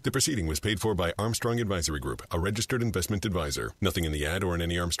armstrongadvisory.com. The proceeding was paid for by Armstrong Advisory Group, a registered investment advisor. Nothing in the ad or in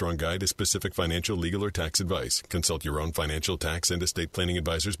any Armstrong guide is specific financial, legal, or tax advice. Consult your own financial, tax, and estate planning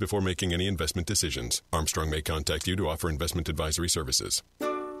advisors before making any investment decisions. Armstrong may contact you to offer investment advisory services.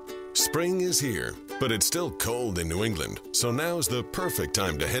 Spring is here, but it's still cold in New England, so now's the perfect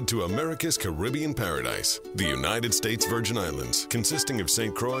time to head to America's Caribbean paradise, the United States Virgin Islands, consisting of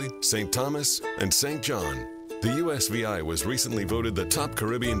St. Croix, St. Thomas, and St. John. The USVI was recently voted the top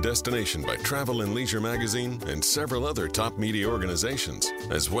Caribbean destination by Travel and Leisure magazine and several other top media organizations,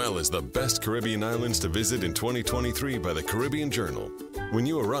 as well as the best Caribbean islands to visit in 2023 by the Caribbean Journal. When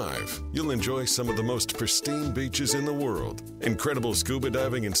you arrive, you'll enjoy some of the most pristine beaches in the world, incredible scuba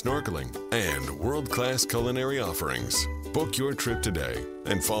diving and snorkeling, and world-class culinary offerings. Book your trip today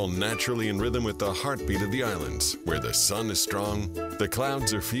and fall naturally in rhythm with the heartbeat of the islands, where the sun is strong, the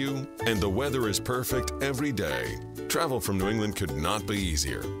clouds are few, and the weather is perfect every day. Travel from New England could not be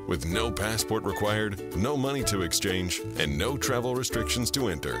easier. With no passport required, no money to exchange, and no travel restrictions to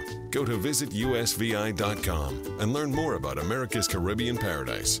enter. Go to visitusvi.com and learn more about America's Caribbean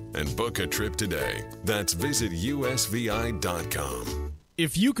paradise and book a trip today. That's visitusvi.com.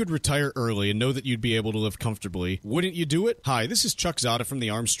 If you could retire early and know that you'd be able to live comfortably, wouldn't you do it? Hi, this is Chuck Zodda from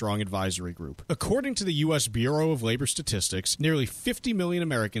the Armstrong Advisory Group. According to the U.S. Bureau of Labor Statistics, nearly 50 million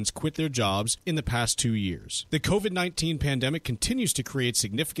Americans quit their jobs in the past 2 years. The COVID-19 pandemic continues to create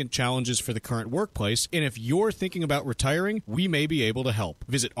significant challenges for the current workplace, and if you're thinking about retiring, we may be able to help.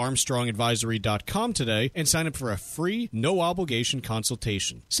 Visit ArmstrongAdvisory.com today and sign up for a free, no-obligation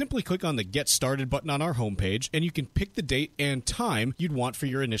consultation. Simply click on the Get Started button on our homepage, and you can pick the date and time you'd want for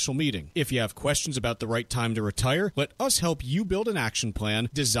your initial meeting. If you have questions about the right time to retire, let us help you build an action plan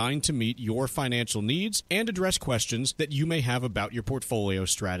designed to meet your financial needs and address questions that you may have about your portfolio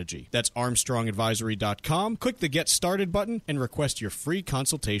strategy. That's ArmstrongAdvisory.com. Click the Get Started button and request your free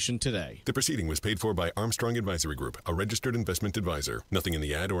consultation today. The proceeding was paid for by Armstrong Advisory Group, a registered investment advisor. Nothing in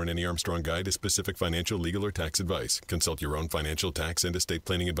the ad or in any Armstrong guide is specific financial, legal, or tax advice. Consult your own financial, tax, and estate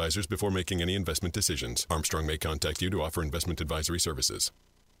planning advisors before making any investment decisions. Armstrong may contact you to offer investment advisory services.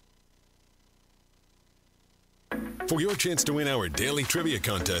 For your chance to win our daily trivia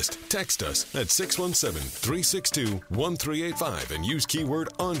contest, text us at 617-362-1385 and use keyword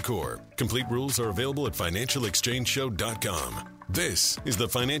Encore. Complete rules are available at financialexchangeshow.com. This is the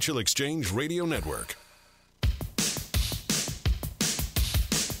Financial Exchange Radio Network.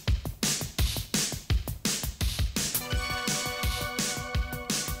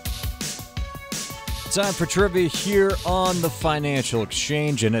 Time for trivia here on the Financial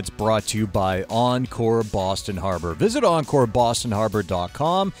Exchange, and it's brought to you by Encore Boston Harbor. Visit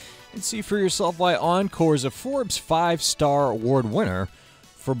EncoreBostonHarbor.com and see for yourself why Encore is a Forbes 5-star award winner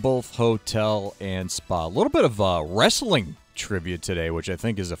for both hotel and spa. A little bit of wrestling trivia today, which I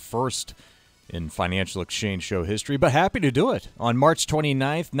think is a first in Financial Exchange show history, but happy to do it. On March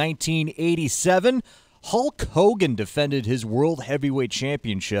 29th, 1987, Hulk Hogan defended his World Heavyweight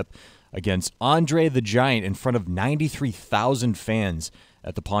Championship against Andre the Giant in front of 93,000 fans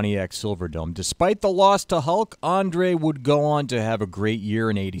at the Pontiac Silverdome. Despite the loss to Hulk, Andre would go on to have a great year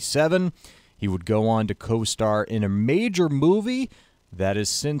in 87. He would go on to co-star in a major movie that has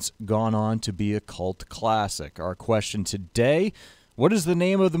since gone on to be a cult classic. Our question today, what is the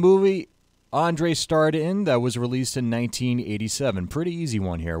name of the movie Andre starred in that was released in 1987? Pretty easy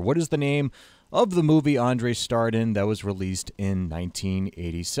one here. What is the name of the movie Andre starred in that was released in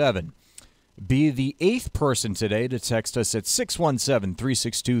 1987? Be the 8th person today to text us at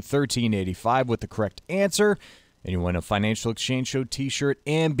 617-362-1385 with the correct answer, and you win a Financial Exchange Show t-shirt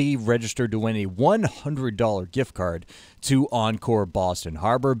and be registered to win a $100 gift card to Encore Boston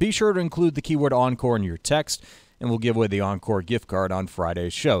Harbor. Be sure to include the keyword Encore in your text, and we'll give away the Encore gift card on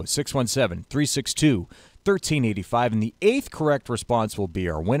Friday's show. 617-362-1385, and the 8th correct response will be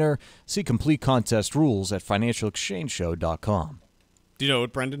our winner. See complete contest rules at financialexchangeshow.com. Do you know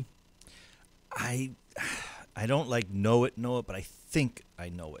it, Brendan? I don't know it, but I think I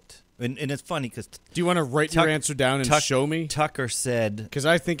know it. And it's funny because... Do you want to write your answer down and show me? Tucker said... Because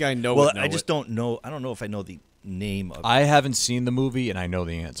I think I know it. Well, I just don't know. I don't know if I know the name of it. I haven't seen the movie, and I know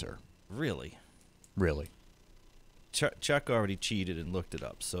the answer. Really? Really. Chuck already cheated and looked it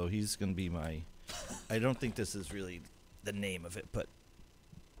up, so he's going to be my... I don't think this is really the name of it, but...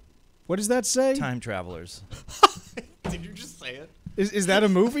 What does that say? Time Travelers. Did you just say it? Is that a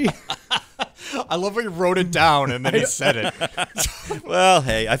movie? I love how you wrote it down and then he said it. Well,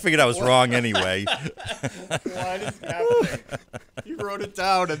 hey, I figured I was wrong anyway. What is happening? You wrote it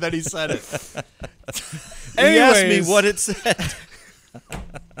down and then he said it. He asked me what it said.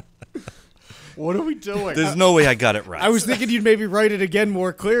 What are we doing? There's no way I got it right. I was thinking you'd maybe write it again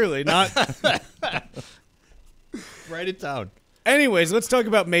more clearly, not... Write it down. Anyways, let's talk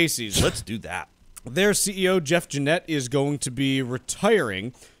about Macy's. Let's do that. Their CEO, Jeff Gennette, is going to be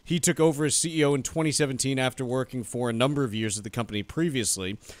retiring. He took over as CEO in 2017 after working for a number of years at the company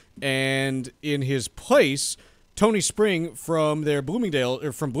previously. And in his place, Tony Spring from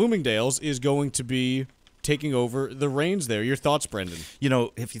Bloomingdale's is going to be taking over the reins there. Your thoughts, Brendan? You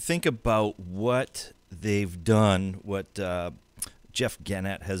know, if you think about what they've done, what Jeff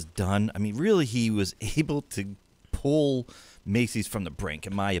Gennette has done, I mean, really he was able to pull Macy's from the brink,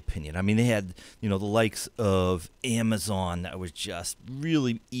 in my opinion. I mean, they had, the likes of Amazon that was just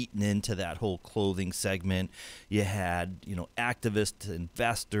really eating into that whole clothing segment. You had, activist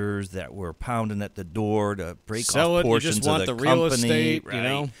investors that were pounding at the door to break off portions of the real company. estate,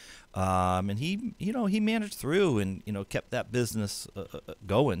 right? And he managed through and, kept that business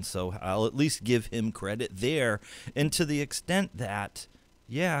going. So I'll at least give him credit there. And to the extent that,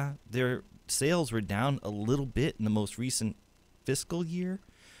 their sales were down a little bit in the most recent fiscal year,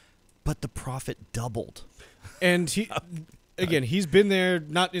 but the profit doubled. And he's been there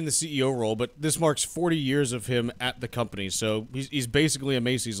not in the CEO role, but this marks 40 years of him at the company. So he's basically a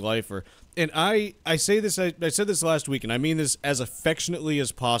Macy's lifer. And I say this, I said this last week, and I mean this as affectionately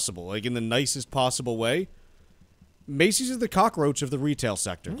as possible, like in the nicest possible way. Macy's is the cockroach of the retail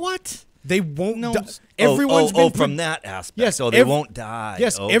sector. What? They won't die. Everyone's been from that aspect. Yes, they won't die.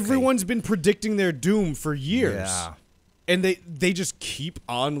 Yes, okay. Everyone's been predicting their doom for years. Yeah. And they just keep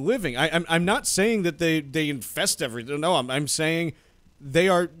on living. I'm not saying that they infest everything. No, I'm saying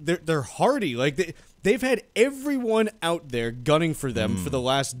they're hardy. Like they've had everyone out there gunning for them for the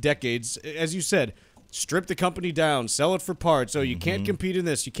last decades. As you said, strip the company down, sell it for parts. Oh, you can't compete in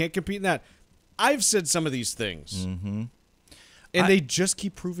this, you can't compete in that. I've said some of these things, and they just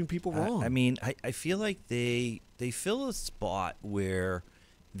keep proving people wrong. I mean, I feel like they fill a spot where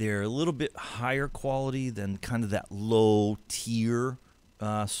they're a little bit higher quality than kind of that low tier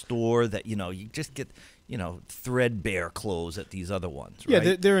store that, you just get, threadbare clothes at these other ones, right?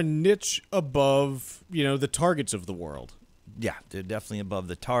 Yeah, they're a niche above, the Targets of the world. Yeah, they're definitely above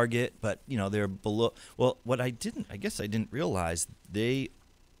the Target, but, they're below. Well, I guess I didn't realize they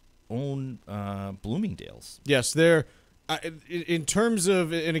own Bloomingdale's. Yes, they're, in terms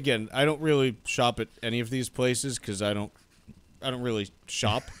of, and again, I don't really shop at any of these places because I don't really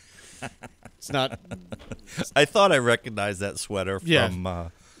shop. It's not. I thought I recognized that sweater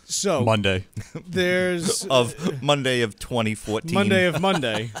from so Monday. There's of Monday of 2014. Monday of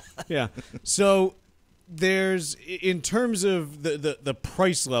Monday. Yeah. So there's, in terms of the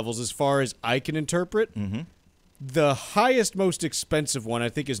price levels, as far as I can interpret, the highest, most expensive one I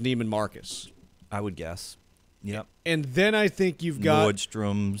think is Neiman Marcus. I would guess. Yep. And then I think you've got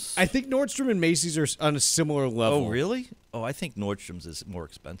Nordstrom's. I think Nordstrom and Macy's are on a similar level. Oh, really? Oh, I think Nordstrom's is more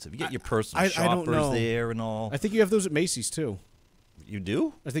expensive. You get your personal shoppers there and all. I think you have those at Macy's too. You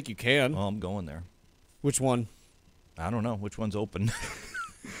do? I think you can. Oh, I'm going there. Which one? I don't know. Which one's open?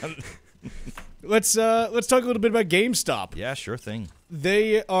 Let's talk a little bit about GameStop. Yeah, sure thing.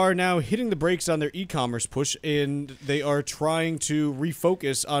 They are now hitting the brakes on their e-commerce push, and they are trying to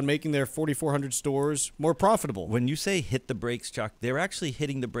refocus on making their 4,400 stores more profitable. When you say hit the brakes, Chuck, they're actually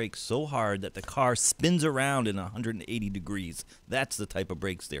hitting the brakes so hard that the car spins around in 180 degrees. That's the type of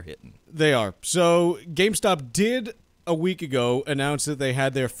brakes they're hitting. They are. So GameStop did a week ago announced that they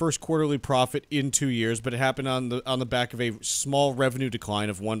had their first quarterly profit in 2 years, but it happened on the back of a small revenue decline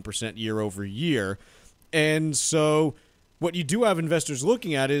of 1% year over year. And so what you do have investors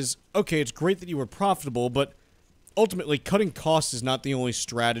looking at is, okay, it's great that you were profitable, but ultimately cutting costs is not the only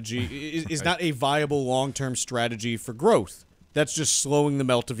strategy, is not a viable long-term strategy for growth. That's just slowing the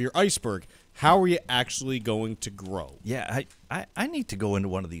melt of your iceberg. How are you actually going to grow? Yeah, I need to go into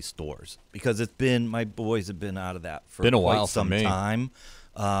one of these stores because my boys have been out of that for been a quite while some for me. time.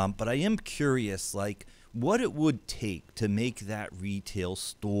 But I am curious, like, what it would take to make that retail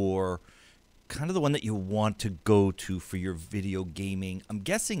store kind of the one that you want to go to for your video gaming. I'm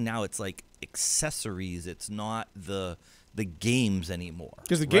guessing now it's like accessories. It's not the games anymore.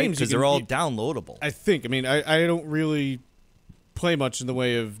 Because the games, because they're all downloadable. I think. I mean, I don't really play much in the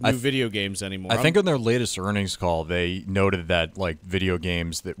way of new video games anymore. I think on their latest earnings call, they noted that like video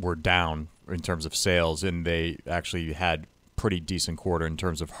games that were down in terms of sales, and they actually had pretty decent quarter in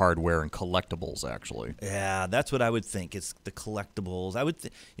terms of hardware and collectibles, actually. Yeah, that's what I would think. It's the collectibles. I would,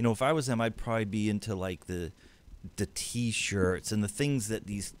 if I was them, I'd probably be into like the T-shirts and the things that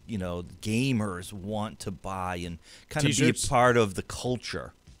these, gamers want to buy and kind of be a part of the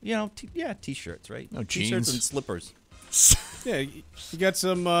culture. T-shirts, right? No, T-shirts jeans. and slippers. Yeah, you got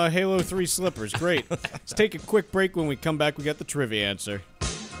some Halo 3 slippers. Great. Let's take a quick break. When we come back, we got the trivia answer.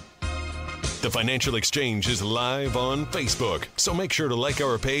 The Financial Exchange is live on Facebook, so make sure to like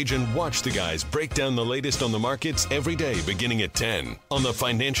our page and watch the guys break down the latest on the markets every day beginning at 10 on the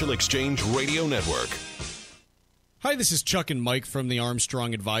Financial Exchange Radio Network. Hi, this is Chuck and Mike from the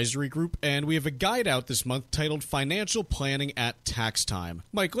Armstrong Advisory Group, and we have a guide out this month titled Financial Planning at Tax Time.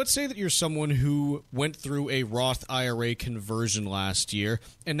 Mike, let's say that you're someone who went through a Roth IRA conversion last year,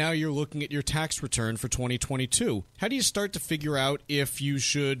 and now you're looking at your tax return for 2022. How do you start to figure out if you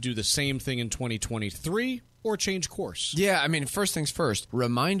should do the same thing in 2023 or change course? Yeah, I mean, first things first,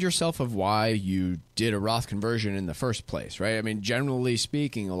 remind yourself of why you did a Roth conversion in the first place, right? I mean, generally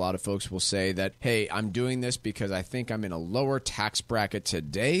speaking, a lot of folks will say that, hey, I'm doing this because I think I'm in a lower tax bracket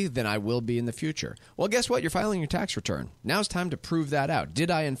today than I will be in the future. Well, guess what? You're filing your tax return. Now's time to prove that out.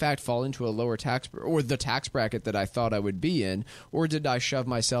 Did I, in fact, fall into a lower tax or the tax bracket that I thought I would be in, or did I shove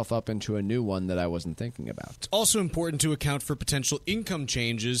myself up into a new one that I wasn't thinking about? It's also important to account for potential income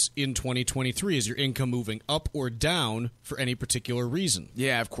changes in 2023. Is your income moving up or down for any particular reason?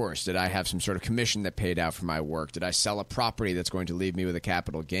 Yeah, of course. Did I have some sort of commission that paid out for my work? Did I sell a property that's going to leave me with a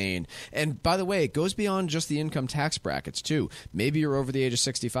capital gain? And by the way, it goes beyond just the income tax brackets too. Maybe you're over the age of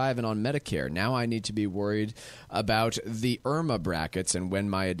 65 and on Medicare. Now I need to be worried about the IRMA brackets and when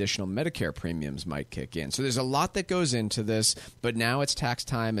my additional Medicare premiums might kick in. So there's a lot that goes into this, but now it's tax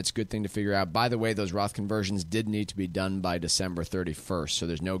time. It's a good thing to figure out. By the way, those Roth conversions did need to be done by December 31st, so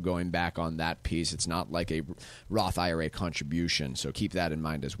there's no going back on that piece. It's not like a Roth IRA contribution, so keep that in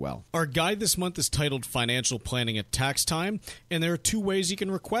mind as well. Our guide this month is titled Financial Planning at Tax Time, and there are two ways you can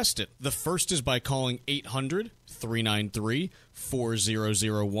request it. The first is by calling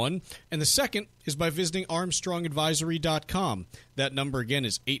 800-393-4001, and the second is by visiting ArmstrongAdvisory.com. That number again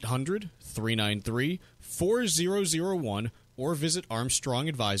is 800-393-4001, or visit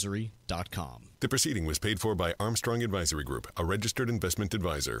ArmstrongAdvisory.com. The proceeding was paid for by Armstrong Advisory Group, a registered investment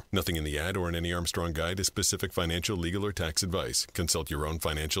advisor. Nothing in the ad or in any Armstrong guide is specific financial, legal, or tax advice. Consult your own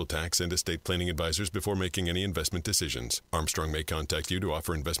financial, tax, and estate planning advisors before making any investment decisions. Armstrong may contact you to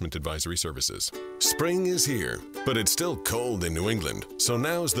offer investment advisory services. Spring is here, but it's still cold in New England, so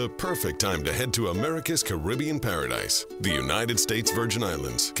now's the perfect time to head to America's Caribbean paradise, the United States Virgin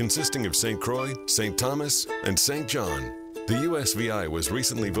Islands, consisting of St. Croix, St. Thomas, and St. John. The USVI was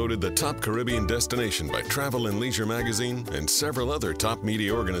recently voted the top Caribbean destination by Travel and Leisure magazine and several other top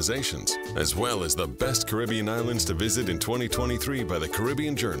media organizations, as well as the best Caribbean islands to visit in 2023 by the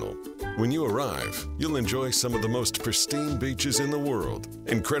Caribbean Journal. When you arrive, you'll enjoy some of the most pristine beaches in the world,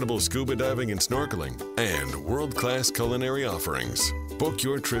 incredible scuba diving and snorkeling, and world-class culinary offerings. Book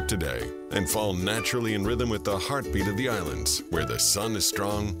your trip today and fall naturally in rhythm with the heartbeat of the islands, where the sun is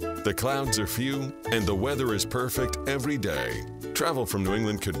strong, the clouds are few, and the weather is perfect every day. Travel from New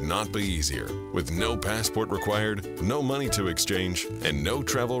England could not be easier, with no passport required, no money to exchange, and no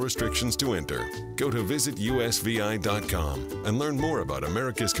travel restrictions to enter. Go to visitusvi.com and learn more about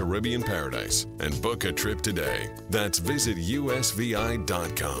America's Caribbean paradise and book a trip today. That's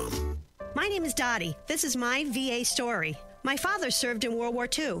visitusvi.com. My name is Dottie. This is my VA story. My father served in World War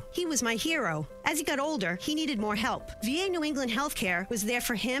II. He was my hero. As he got older, he needed more help. VA New England Healthcare was there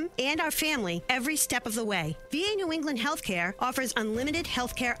for him and our family every step of the way. VA New England Healthcare offers unlimited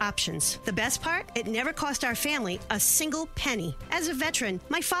healthcare options. The best part? It never cost our family a single penny. As a veteran,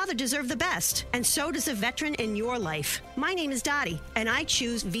 my father deserved the best, and so does a veteran in your life. My name is Dottie, and I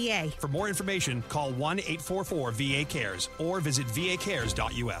choose VA. For more information, call 1-844-VA-CARES or visit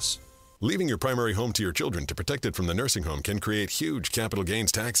vacares.us. Leaving your primary home to your children to protect it from the nursing home can create huge capital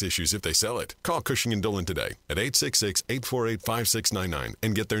gains tax issues if they sell it. Call Cushing & Dolan today at 866-848-5699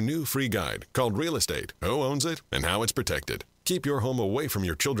 and get their new free guide called Real Estate, Who Owns It, and How It's Protected. Keep your home away from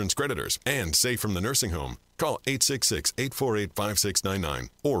your children's creditors and safe from the nursing home. Call 866-848-5699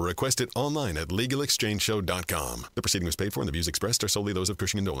 or request it online at legalexchangeshow.com. The proceeding was paid for and the views expressed are solely those of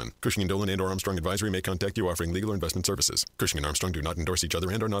Cushing & Dolan. Cushing & Dolan and or Armstrong Advisory may contact you offering legal or investment services. Cushing and Armstrong do not endorse each other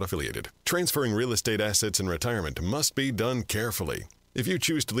and are not affiliated. Transferring real estate assets in retirement must be done carefully. If you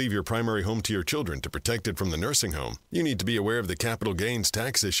choose to leave your primary home to your children to protect it from the nursing home, you need to be aware of the capital gains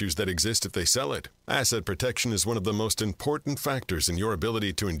tax issues that exist if they sell it. Asset protection is one of the most important factors in your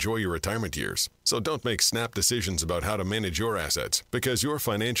ability to enjoy your retirement years. So don't make snap decisions about how to manage your assets, because your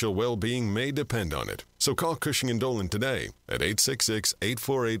financial well-being may depend on it. So call Cushing & Dolan today at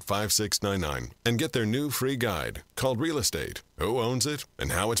 866-848-5699 and get their new free guide called Real Estate, Who Owns It,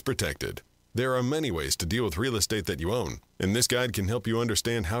 and How It's Protected. There are many ways to deal with real estate that you own, and this guide can help you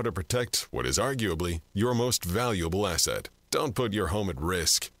understand how to protect what is arguably your most valuable asset. Don't put your home at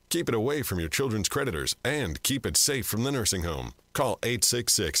risk. Keep it away from your children's creditors and keep it safe from the nursing home. Call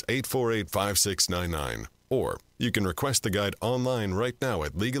 866-848-5699. Or you can request the guide online right now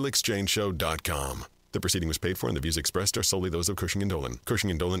at legalexchangeshow.com. The proceeding was paid for, and the views expressed are solely those of Cushing & Dolan.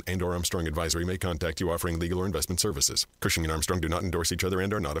 Cushing & Dolan and or Armstrong Advisory may contact you offering legal or investment services. Cushing & Armstrong do not endorse each other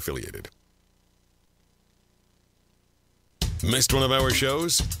and are not affiliated. Missed one of our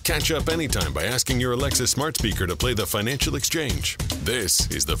shows? Catch up anytime by asking your Alexa smart speaker to play The Financial Exchange. This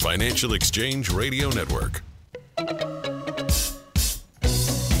is the Financial Exchange Radio Network. All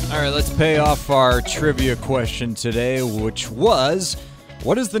right, let's pay off our trivia question today, which was,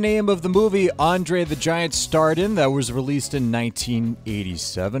 what is the name of the movie Andre the Giant starred in that was released in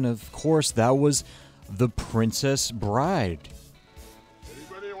 1987? Of course, that was The Princess Bride.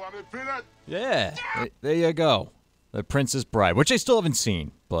 Anybody want to feel it? Yeah, there you go. The Princess Bride, which I still haven't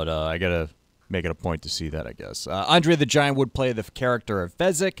seen, but I got to make it a point to see that, I guess. Andre the Giant would play the character of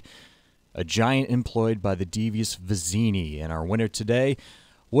Fezzik, a giant employed by the devious Vizzini. And our winner today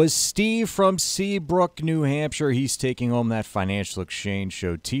was Steve from Seabrook, New Hampshire. He's taking home that Financial Exchange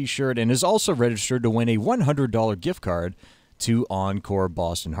Show t-shirt and is also registered to win a $100 gift card to Encore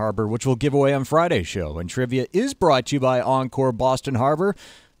Boston Harbor, which we'll give away on Friday's show. And trivia is brought to you by Encore Boston Harbor.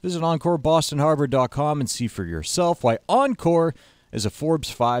 Visit EncoreBostonHarbor.com and see for yourself why Encore is a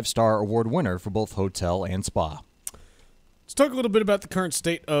Forbes 5-star award winner for both hotel and spa. Let's talk a little bit about the current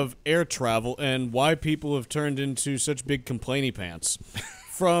state of air travel and why people have turned into such big complainy pants.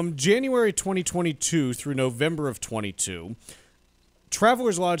 From January 2022 through November of 22,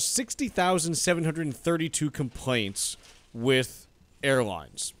 travelers lodged 60,732 complaints with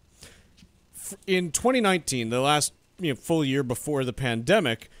airlines. In 2019, the last full year before the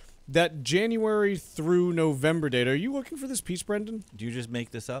pandemic, that January through November data. Are you looking for this piece, Brendan? Do you just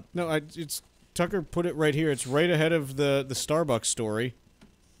make this up? No, it's Tucker put it right here. It's right ahead of the Starbucks story.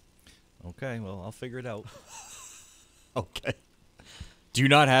 Okay, well, I'll figure it out. Okay. Do you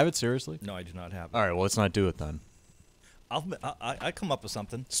not have it, seriously? No, I do not have it. All right, well, let's not do it then. I come up with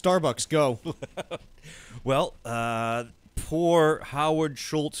something. Starbucks, go. Well, poor Howard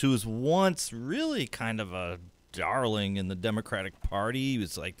Schultz, who was once really kind of a darling in the Democratic Party. He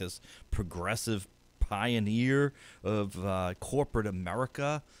was like this progressive pioneer of corporate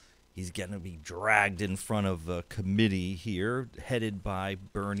America. He's going to be dragged in front of a committee here headed by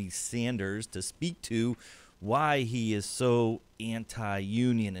Bernie Sanders to speak to why he is so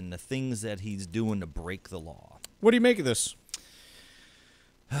anti-union and the things that he's doing to break the law. What do you make of this?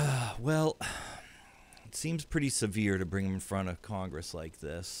 Well, it seems pretty severe to bring him in front of Congress like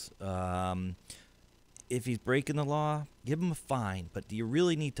this. If he's breaking the law, give him a fine. But do you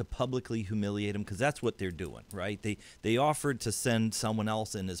really need to publicly humiliate him? Because that's what they're doing, right? They offered to send someone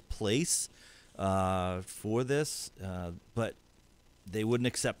else in his place for this, but they wouldn't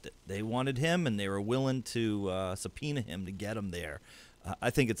accept it. They wanted him, and they were willing to subpoena him to get him there.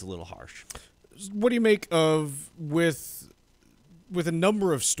 I think it's a little harsh. What do you make of with a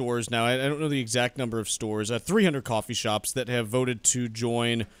number of stores now? I don't know the exact number of stores. 300 coffee shops that have voted to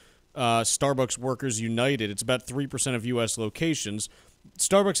join Starbucks Workers United. It's about 3% of U.S. locations.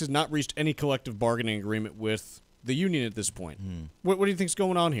 Starbucks has not reached any collective bargaining agreement with the union at this point. What do you think's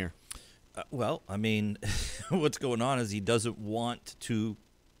going on here? Well, I mean, what's going on is he doesn't want to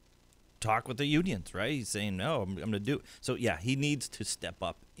talk with the unions, right? He's saying, no, I'm going to do it. So, yeah, he needs to step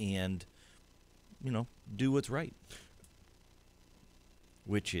up and, do what's right.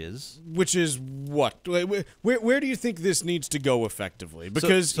 Which is what? Where do you think this needs to go effectively?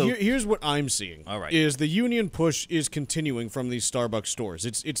 Because here's what I'm seeing. All right. Is the union push is continuing from these Starbucks stores.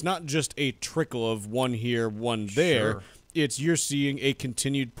 It's not just a trickle of one here, one there. Sure. You're seeing a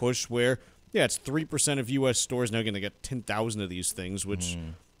continued push where, it's 3% of U.S. stores now going to get 10,000 of these things, which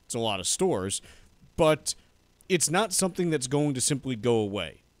it's a lot of stores. But it's not something that's going to simply go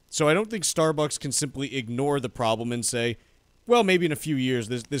away. So I don't think Starbucks can simply ignore the problem and say, well, maybe in a few years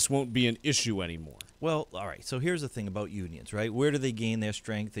this won't be an issue anymore. Well, all right. So here's the thing about unions, right? Where do they gain their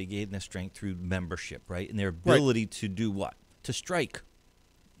strength? They gain their strength through membership, right? And their ability to do what? To strike.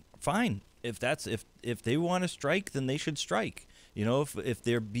 Fine. If they want to strike, then they should strike. If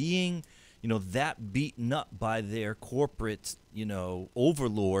they're being, that beaten up by their corporate,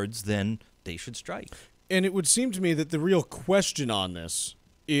 overlords, then they should strike. And it would seem to me that the real question on this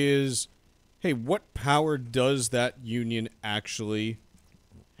is, hey, what power does that union actually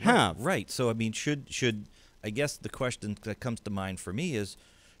have? Right. So, I mean, should I guess the question that comes to mind for me is,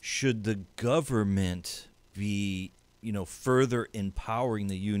 should the government be, further empowering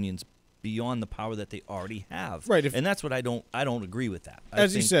the unions beyond the power that they already have. Right, and that's what I don't agree with that.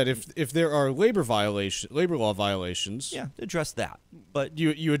 As you said, if there are labor law violations, yeah, address that. But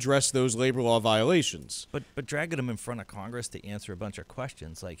you address those labor law violations. But dragging them in front of Congress to answer a bunch of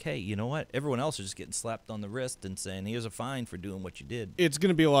questions like, hey, you know what? Everyone else is just getting slapped on the wrist and saying, here's a fine for doing what you did. It's going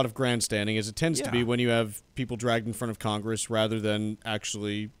to be a lot of grandstanding, as it tends to be when you have people dragged in front of Congress rather than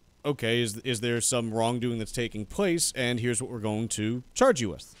actually, okay, is there some wrongdoing that's taking place, and here's what we're going to charge you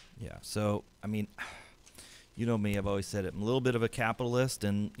with. Yeah, so, I mean, you know me, I've always said it. I'm a little bit of a capitalist,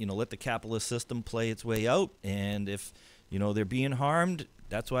 and, let the capitalist system play its way out. And if, they're being harmed,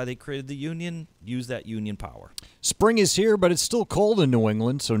 that's why they created the union. Use that union power. Spring is here, but it's still cold in New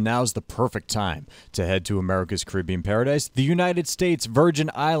England, so now's the perfect time to head to America's Caribbean paradise, the United States Virgin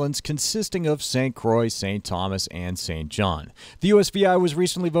Islands, consisting of St. Croix, St. Thomas, and St. John. The USVI was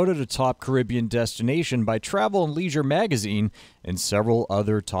recently voted a top Caribbean destination by Travel and Leisure magazine and several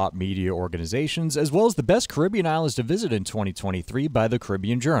other top media organizations, as well as the best Caribbean islands to visit in 2023 by the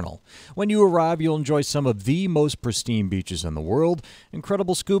Caribbean Journal. When you arrive, you'll enjoy some of the most pristine beaches in the world,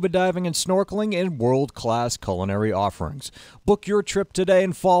 incredible scuba diving and snorkeling, and world-class culinary offerings. Book your trip today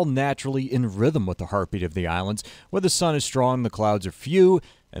and fall naturally in rhythm with the heartbeat of the islands, where the sun is strong, the clouds are few,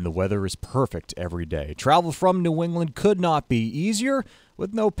 and the weather is perfect every day. Travel from New England could not be easier,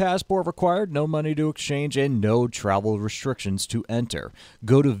 with no passport required, no money to exchange, and no travel restrictions to enter.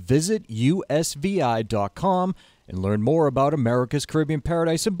 Go to visitusvi.com and learn more about America's Caribbean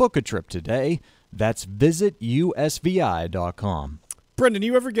paradise and book a trip today. That's visitusvi.com. Brendan,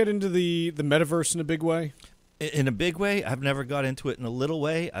 you ever get into the metaverse in a big way? In a big way, I've never got into it in a little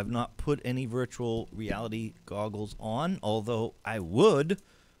way. I've not put any virtual reality goggles on, although I would,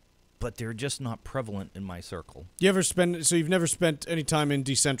 but they're just not prevalent in my circle. You've never spent any time in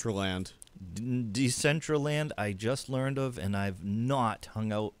Decentraland? Decentraland, I just learned of, and I've not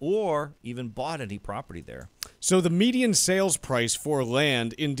hung out or even bought any property there. So the median sales price for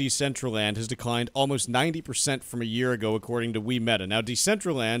land in Decentraland has declined almost 90% from a year ago, according to WeMeta. Now,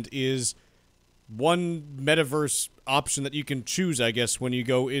 Decentraland is one metaverse option that you can choose, I guess, when you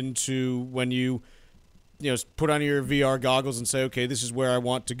put on your VR goggles and say, okay, this is where I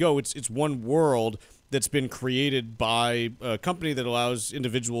want to go. It's one world that's been created by a company that allows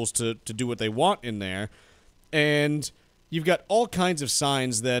individuals to do what they want in there. And you've got all kinds of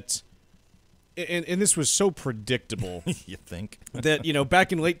signs that, and this was so predictable. You think? That,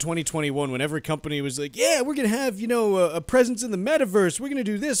 back in late 2021, when every company was like, yeah, we're going to have, a presence in the metaverse. We're going to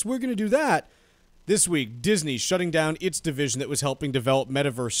do this. We're going to do that. This week, Disney shutting down its division that was helping develop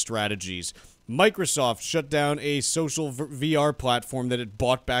metaverse strategies. Microsoft shut down a social VR platform that it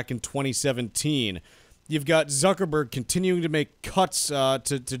bought back in 2017. You've got Zuckerberg continuing to make cuts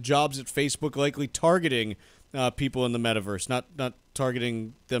to jobs at Facebook, likely targeting people in the metaverse. Not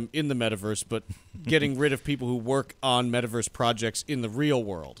targeting them in the metaverse, but getting rid of people who work on metaverse projects in the real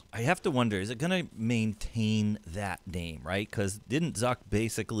world. I have to wonder, is it going to maintain that name, right? Because didn't Zuck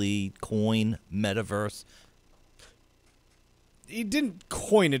basically coin metaverse? He didn't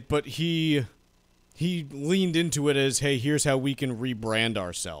coin it, but he leaned into it as, hey, here's how we can rebrand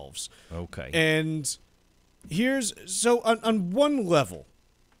ourselves. Okay. And on one level,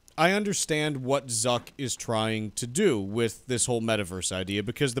 I understand what Zuck is trying to do with this whole metaverse idea,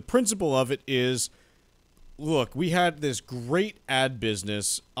 because the principle of it is, look, we had this great ad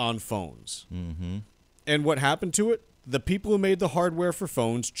business on phones. Mm-hmm. And what happened to it? The people who made the hardware for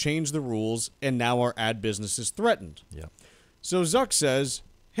phones changed the rules, and now our ad business is threatened. Yeah. So Zuck says,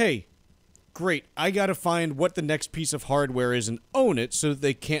 hey, great, I got to find what the next piece of hardware is and own it so that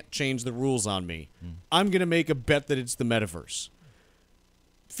they can't change the rules on me. I'm going to make a bet that it's the metaverse.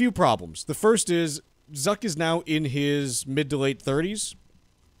 Few problems. The first is Zuck is now in his mid to late 30s,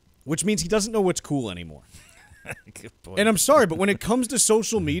 which means he doesn't know what's cool anymore. Good point. And I'm sorry, but when it comes to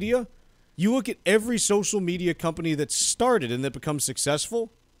social media, you look at every social media company that's started and that becomes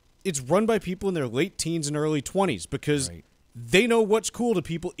successful, it's run by people in their late teens and early 20s because they know what's cool to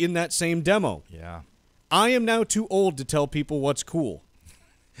people in that same demo. Yeah. I am now too old to tell people what's cool.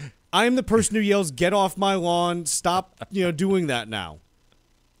 I am the person who yells, get off my lawn, stop doing that now.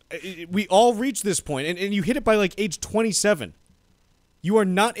 We all reach this point, and you hit it by like age 27. You are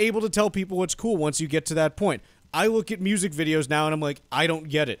not able to tell people what's cool once you get to that point. I look at music videos now, and I'm like, I don't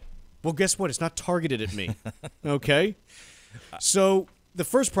get it. Well, guess what? It's not targeted at me. Okay? So the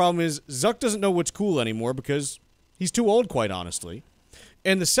first problem is Zuck doesn't know what's cool anymore because he's too old, quite honestly.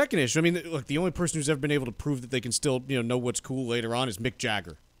 And the second issue, I mean, look, the only person who's ever been able to prove that they can still know what's cool later on is Mick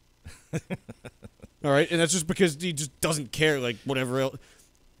Jagger. All right? And that's just because he just doesn't care, like, whatever else.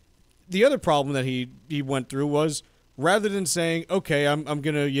 The other problem that he went through was rather than saying, okay, I'm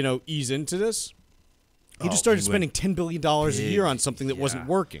going to, ease into this, he just started spending $10 billion a year on something that wasn't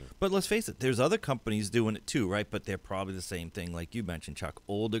working. But let's face it, there's other companies doing it too, right? But they're probably the same thing like you mentioned, Chuck.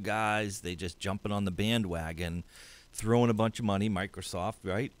 Older guys, they just jumping on the bandwagon, throwing a bunch of money. Microsoft,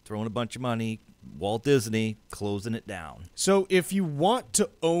 right? Throwing a bunch of money. Walt Disney closing it down. So if you want to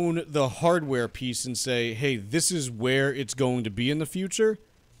own the hardware piece and say, hey, this is where it's going to be in the future,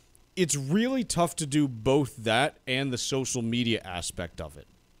 it's really tough to do both that and the social media aspect of it.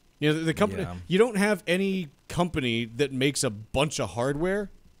 The company, you don't have any company that makes a bunch of hardware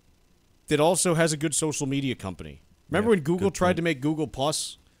that also has a good social media company. Remember when Google tried to make Google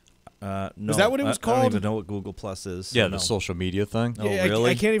Plus? No. Was that what it was called? I don't even know what Google Plus is. Yeah, the social media thing. Oh, really?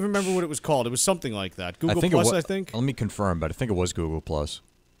 I can't even remember what it was called. It was something like that. Google Plus, I think. Let me confirm, but I think it was Google Plus.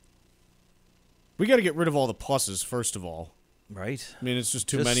 We got to get rid of all the pluses, first of all. Right. I mean, it's just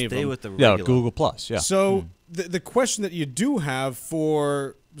too many of them. Stay with the regular. Yeah, Google Plus, yeah. So the question that you do have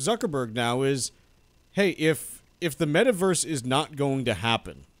for Zuckerberg now is, hey, if the Metaverse is not going to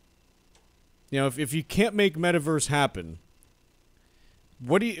happen, if you can't make Metaverse happen,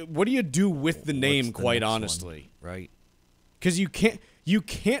 what do you do with the name? Quite honestly, right? Because you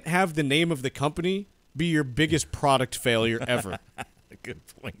can't have the name of the company be your biggest product failure ever. Good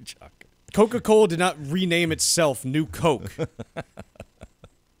point, Chuck. Coca-Cola did not rename itself New Coke.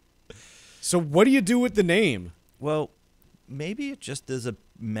 So what do you do with the name? Well, maybe it just is a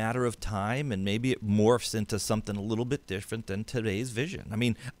matter of time, and maybe it morphs into something a little bit different than today's vision. I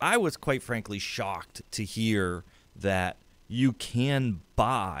mean, I was quite frankly shocked to hear that you can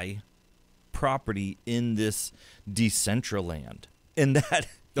buy property in this Decentraland. And that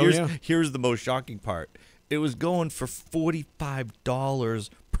here's the most shocking part. It was going for $45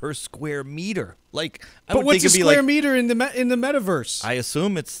 per square meter. Like, but what's a square meter in the Metaverse? I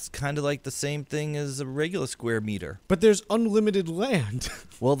assume it's kind of like the same thing as a regular square meter. But there's unlimited land.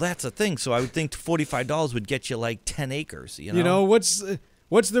 Well, that's a thing. So I would think $45 would get you like 10 acres. You know, what's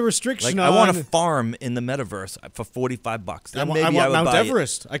the restriction? Like, I want a farm in the Metaverse for $45. I want Mount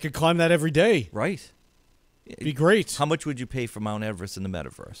Everest. I could climb that every day. Right. It'd be great. How much would you pay for Mount Everest in the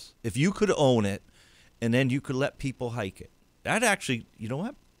Metaverse if you could own it, and then you could let people hike it? That actually, you know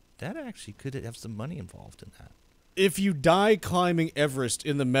what? That actually could have some money involved in that. If you die climbing Everest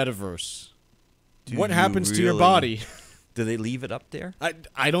in the Metaverse, what happens to your body? Do they leave it up there?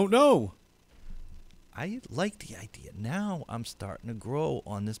 I don't know. I like the idea. Now I'm starting to grow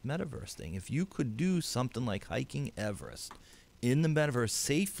on this Metaverse thing. If you could do something like hiking Everest in the Metaverse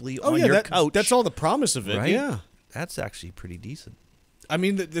safely on your couch. That's all the promise of it, right? yeah. That's actually pretty decent. I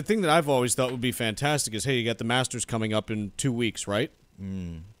mean, the thing that I've always thought would be fantastic is, hey, you got the Masters coming up in 2 weeks, right?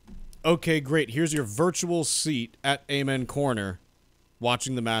 Okay, great. Here's your virtual seat at Amen Corner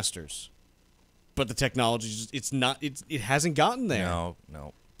watching the Masters. But the technology, it hasn't gotten there. No.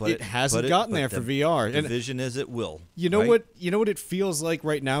 It hasn't gotten there for VR. The vision is it will. You know what it feels like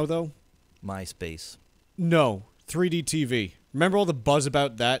right now, though? MySpace. No, 3D TV. Remember all the buzz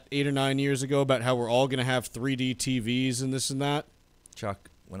about that 8 or 9 years ago about how we're all going to have 3D TVs and this and that? Chuck,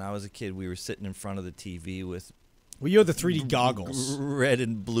 when I was a kid, we were sitting in front of the TV with... Well, you have the 3D goggles. Red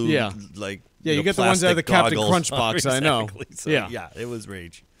and blue, like you get the ones out of the Captain Crunch box, exactly. I know. So, yeah, it was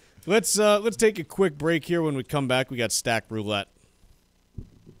rage. Let's take a quick break here. When we come back, we got Stack Roulette.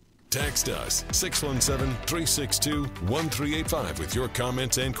 Text us 617-362-1385 with your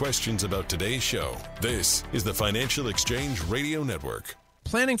comments and questions about today's show. This is the Financial Exchange Radio Network.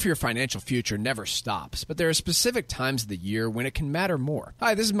 Planning for your financial future never stops, but there are specific times of the year when it can matter more.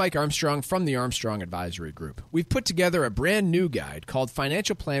 Hi, this is Mike Armstrong from the Armstrong Advisory Group. We've put together a brand new guide called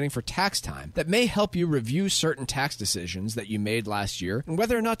Financial Planning for Tax Time that may help you review certain tax decisions that you made last year and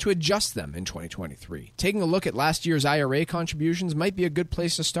whether or not to adjust them in 2023. Taking a look at last year's IRA contributions might be a good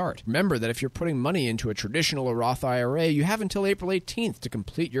place to start. Remember that if you're putting money into a traditional or Roth IRA, you have until April 18th to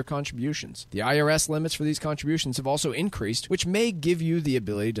complete your contributions. The IRS limits for these contributions have also increased, which may give you the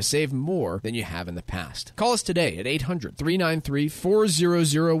ability to save more than you have in the past. Call us today at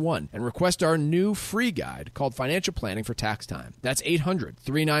 800-393-4001 and request our new free guide called Financial Planning for Tax Time. That's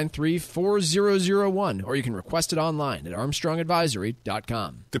 800-393-4001, or you can request it online at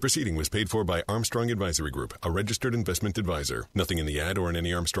armstrongadvisory.com. The proceeding was paid for by Armstrong Advisory Group, a registered investment advisor. Nothing in the ad or in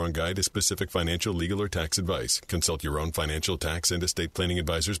any Armstrong guide is specific financial, legal, or tax advice. Consult your own financial, tax, and estate planning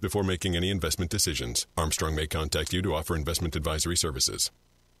advisors before making any investment decisions. Armstrong may contact you to offer investment advisory services.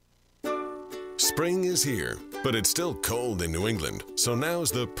 Spring is here, but it's still cold in New England, so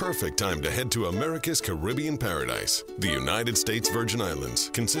now's the perfect time to head to America's Caribbean paradise, the United States Virgin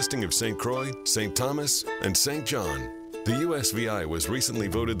Islands, consisting of St. Croix, St. Thomas, and St. John. The USVI was recently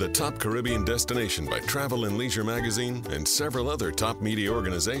voted the top Caribbean destination by Travel and Leisure magazine and several other top media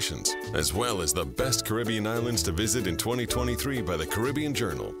organizations, as well as the best Caribbean islands to visit in 2023 by the Caribbean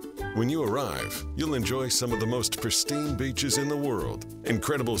Journal. When you arrive, you'll enjoy some of the most pristine beaches in the world,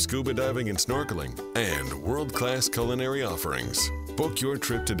 incredible scuba diving and snorkeling, and world-class culinary offerings. Book your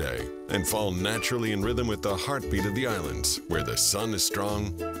trip today and fall naturally in rhythm with the heartbeat of the islands, where the sun is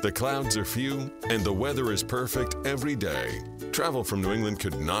strong, the clouds are few, and the weather is perfect every day. Travel from New England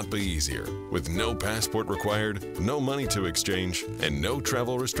could not be easier, with no passport required, no money to exchange, and no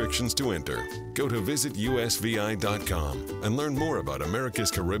travel restrictions to enter. Go to visitusvi.com and learn more about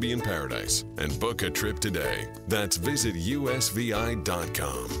America's Caribbean paradise and book a trip today. That's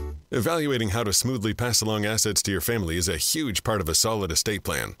visitusvi.com. Evaluating how to smoothly pass along assets to your family is a huge part of a solid estate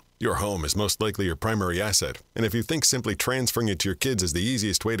plan. Your home is most likely your primary asset, and if you think simply transferring it to your kids is the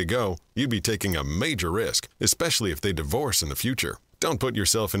easiest way to go, you'd be taking a major risk, especially if they divorce in the future. Don't put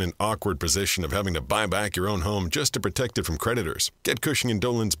yourself in an awkward position of having to buy back your own home just to protect it from creditors. Get Cushing &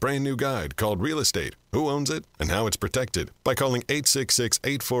 Dolan's brand new guide called Real Estate, Who Owns It and How It's Protected by calling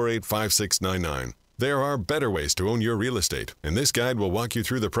 866-848-5699. There are better ways to own your real estate, and this guide will walk you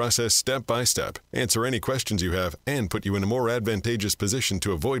through the process step by step, answer any questions you have, and put you in a more advantageous position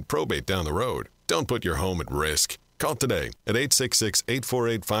to avoid probate down the road. Don't put your home at risk. Call today at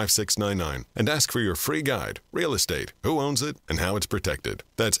 866-848-5699 and ask for your free guide, Real Estate, Who Owns It, and How It's Protected.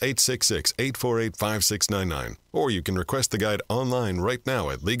 That's 866-848-5699. Or you can request the guide online right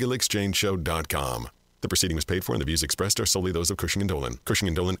now at legalexchangeshow.com. The proceeding was paid for and the views expressed are solely those of Cushing & Dolan.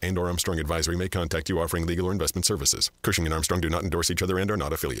 Cushing & Dolan and or Armstrong Advisory may contact you offering legal or investment services. Cushing & Armstrong do not endorse each other and are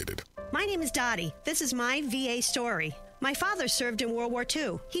not affiliated. My name is Dottie. This is my VA story. My father served in World War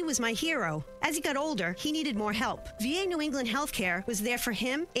II. He was my hero. As he got older, he needed more help. VA New England Healthcare was there for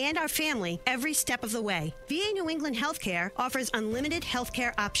him and our family every step of the way. VA New England Healthcare offers unlimited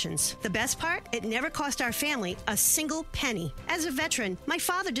healthcare options. The best part? It never cost our family a single penny. As a veteran, my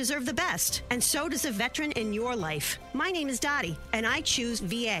father deserved the best, and so does a veteran in your life. My name is Dottie, and I choose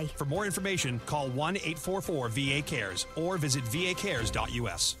VA. For more information, call 1-844-VA-CARES or visit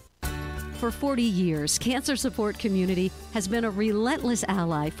vacares.us. For 40 years, Cancer Support Community has been a relentless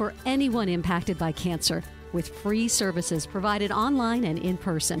ally for anyone impacted by cancer, with free services provided online and in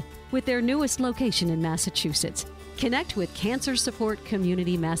person, with their newest location in Massachusetts. Connect with Cancer Support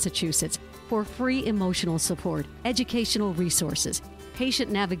Community Massachusetts for free emotional support, educational resources, patient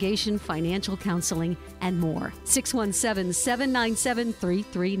navigation, financial counseling, and more.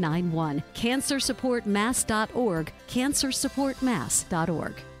 617-797-3391. CancerSupportMass.org.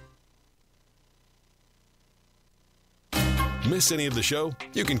 CancerSupportMass.org. Miss any of the show?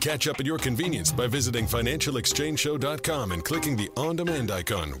 You can catch up at your convenience by visiting financialexchangeshow.com and clicking the on-demand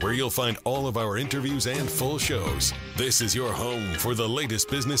icon, where you'll find all of our interviews and full shows. This is your home for the latest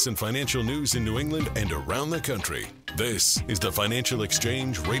business and financial news in New England and around the country. This is the Financial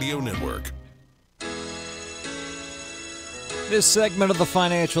Exchange Radio Network. This segment of the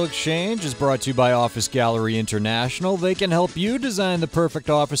Financial Exchange is brought to you by Office Gallery International. They can help you design the perfect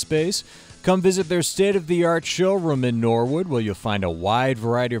office space. Come visit their state-of-the-art showroom in Norwood, where you'll find a wide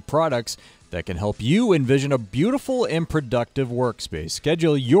variety of products that can help you envision a beautiful and productive workspace.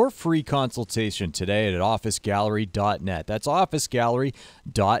 Schedule your free consultation today at officegallery.net. That's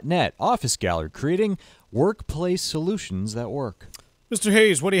officegallery.net. Office Gallery, creating workplace solutions that work. Mr.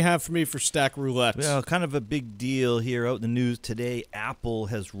 Hayes, what do you have for me for Stack Roulette? Well, kind of a big deal here out in the news today. Apple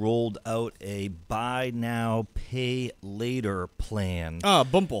has rolled out a buy now, pay later plan.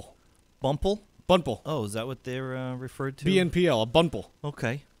 Bumple. Bumple? Bumple. Oh, is that what they're referred to? BNPL, a Bumple.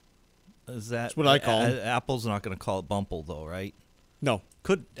 Okay. That's what I call it. Apple's not going to call it Bumple, though, right? No.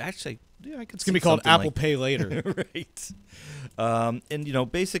 Could actually, yeah, I could. It's going to be called Apple Pay Later. Right. And,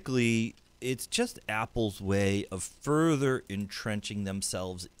 basically, it's just Apple's way of further entrenching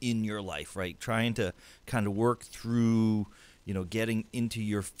themselves in your life, right? Trying to kind of work through, getting into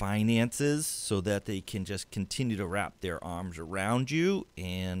your finances so that they can just continue to wrap their arms around you.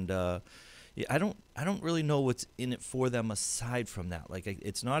 And I don't really know what's in it for them aside from that. Like,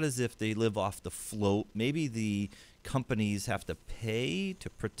 it's not as if they live off the float. Maybe the companies have to pay to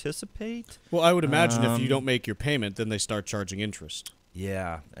participate. Well, I would imagine if you don't make your payment, then they start charging interest.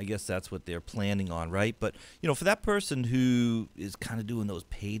 Yeah, I guess that's what they're planning on, right? But, for that person who is kind of doing those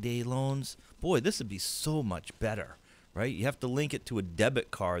payday loans, boy, this would be so much better, right? You have to link it to a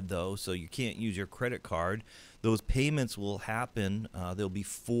debit card, though, so you can't use your credit card. Those payments will happen. There'll be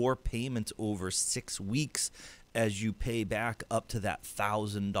 4 payments over 6 weeks as you pay back up to that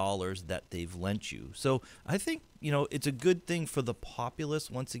 $1,000 that they've lent you. So I think, it's a good thing for the populace,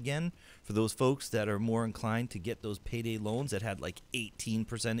 once again, for those folks that are more inclined to get those payday loans that had like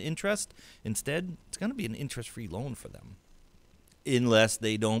 18% interest. Instead, it's going to be an interest-free loan for them, unless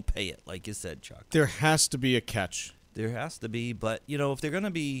they don't pay it, like you said, Chuck. There has to be a catch. There has to be, but, if they're going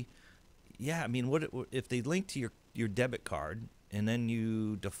to be, what if they link to your debit card and then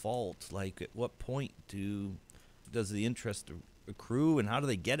you default, like at what point does the interest accrue, and how do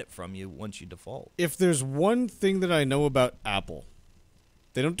they get it from you once you default? If there's one thing that I know about Apple,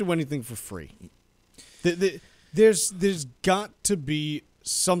 they don't do anything for free. There's got to be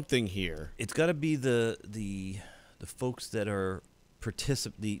something here. It's got to be the folks that are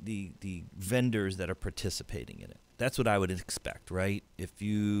the vendors that are participating in it. That's what I would expect, right?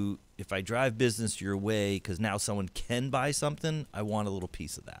 If I drive business your way because now someone can buy something, I want a little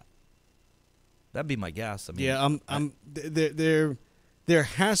piece of that. That'd be my guess. I mean, there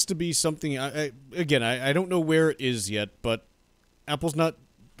has to be something. I don't know where it is yet, but Apple's not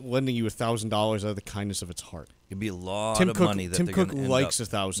lending you $1,000 out of the kindness of its heart. It'd be a lot of money that Tim they're Cook gonna end likes up-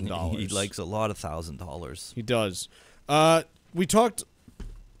 $1,000. He likes a lot of $1,000. He does. We talked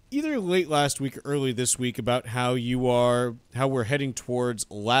either late last week or early this week about how we're heading towards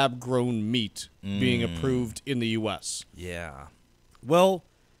lab-grown meat being approved in the U.S. Yeah. Well,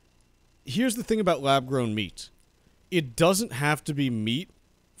 here's the thing about lab-grown meat. It doesn't have to be meat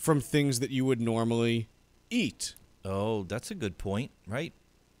from things that you would normally eat. Oh, that's a good point, right?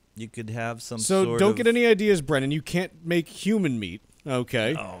 You could have some So don't get any ideas, Brennan. You can't make human meat,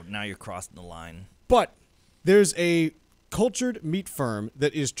 okay? Oh, now you're crossing the line. But there's a cultured meat firm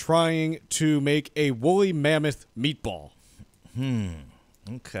that is trying to make a woolly mammoth meatball.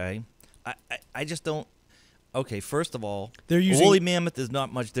 Okay. I just don't... Okay, first of all, They're using- woolly mammoth is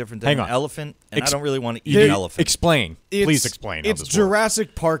not much different than Hang an on. elephant, and I don't really want to eat They're- an elephant. Explain. Please explain how It's this works.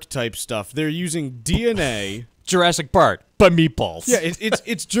 Jurassic Park type stuff. They're using DNA. Jurassic Park, but meatballs. Yeah,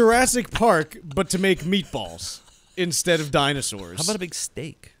 it's Jurassic Park, but to make meatballs instead of dinosaurs. How about a big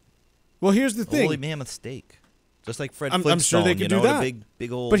steak? Well, here's the A thing. woolly mammoth steak. Just like Fred I'm Flintstone, sure they could do and that. a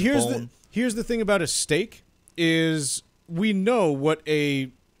big old but here's bone. here's the thing about a steak is we know what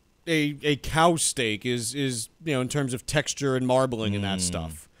a cow steak is in terms of texture and marbling and that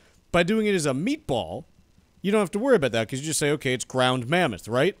stuff. By doing it as a meatball, you don't have to worry about that because you just say, okay, it's ground mammoth,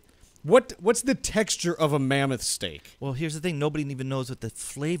 right? What's the texture of a mammoth steak? Well, here's the thing. Nobody even knows what the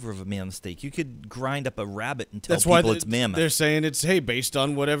flavor of a mammoth steak. You could grind up a rabbit and tell That's people why it's mammoth. They're saying it's based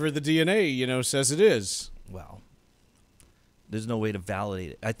on whatever the DNA says it is. Well, there's no way to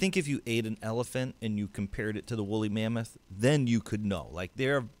validate it. I think if you ate an elephant and you compared it to the woolly mammoth, then you could know. Like,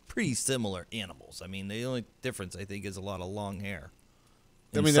 they're pretty similar animals. I mean, the only difference, I think, is a lot of long hair.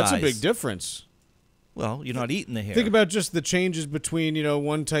 I mean, that's a big difference. Well, you're not eating the hair. Think about just the changes between,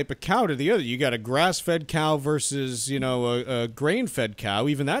 one type of cow to the other. You got a grass-fed cow versus, a grain-fed cow.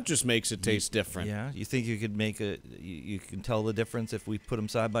 Even that just makes it taste different. Yeah, you think you could you can tell the difference if we put them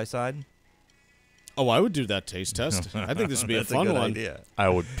side by side? Oh, I would do that taste test. I think this would be a That's fun good one. idea. I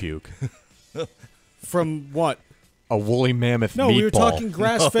would puke. From what? A woolly mammoth No, meatball. we were talking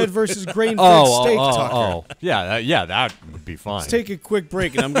grass-fed versus grain-fed steak, Tucker. Yeah, that would be fine. Let's take a quick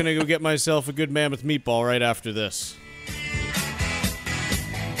break, and I'm going to go get myself a good mammoth meatball right after this.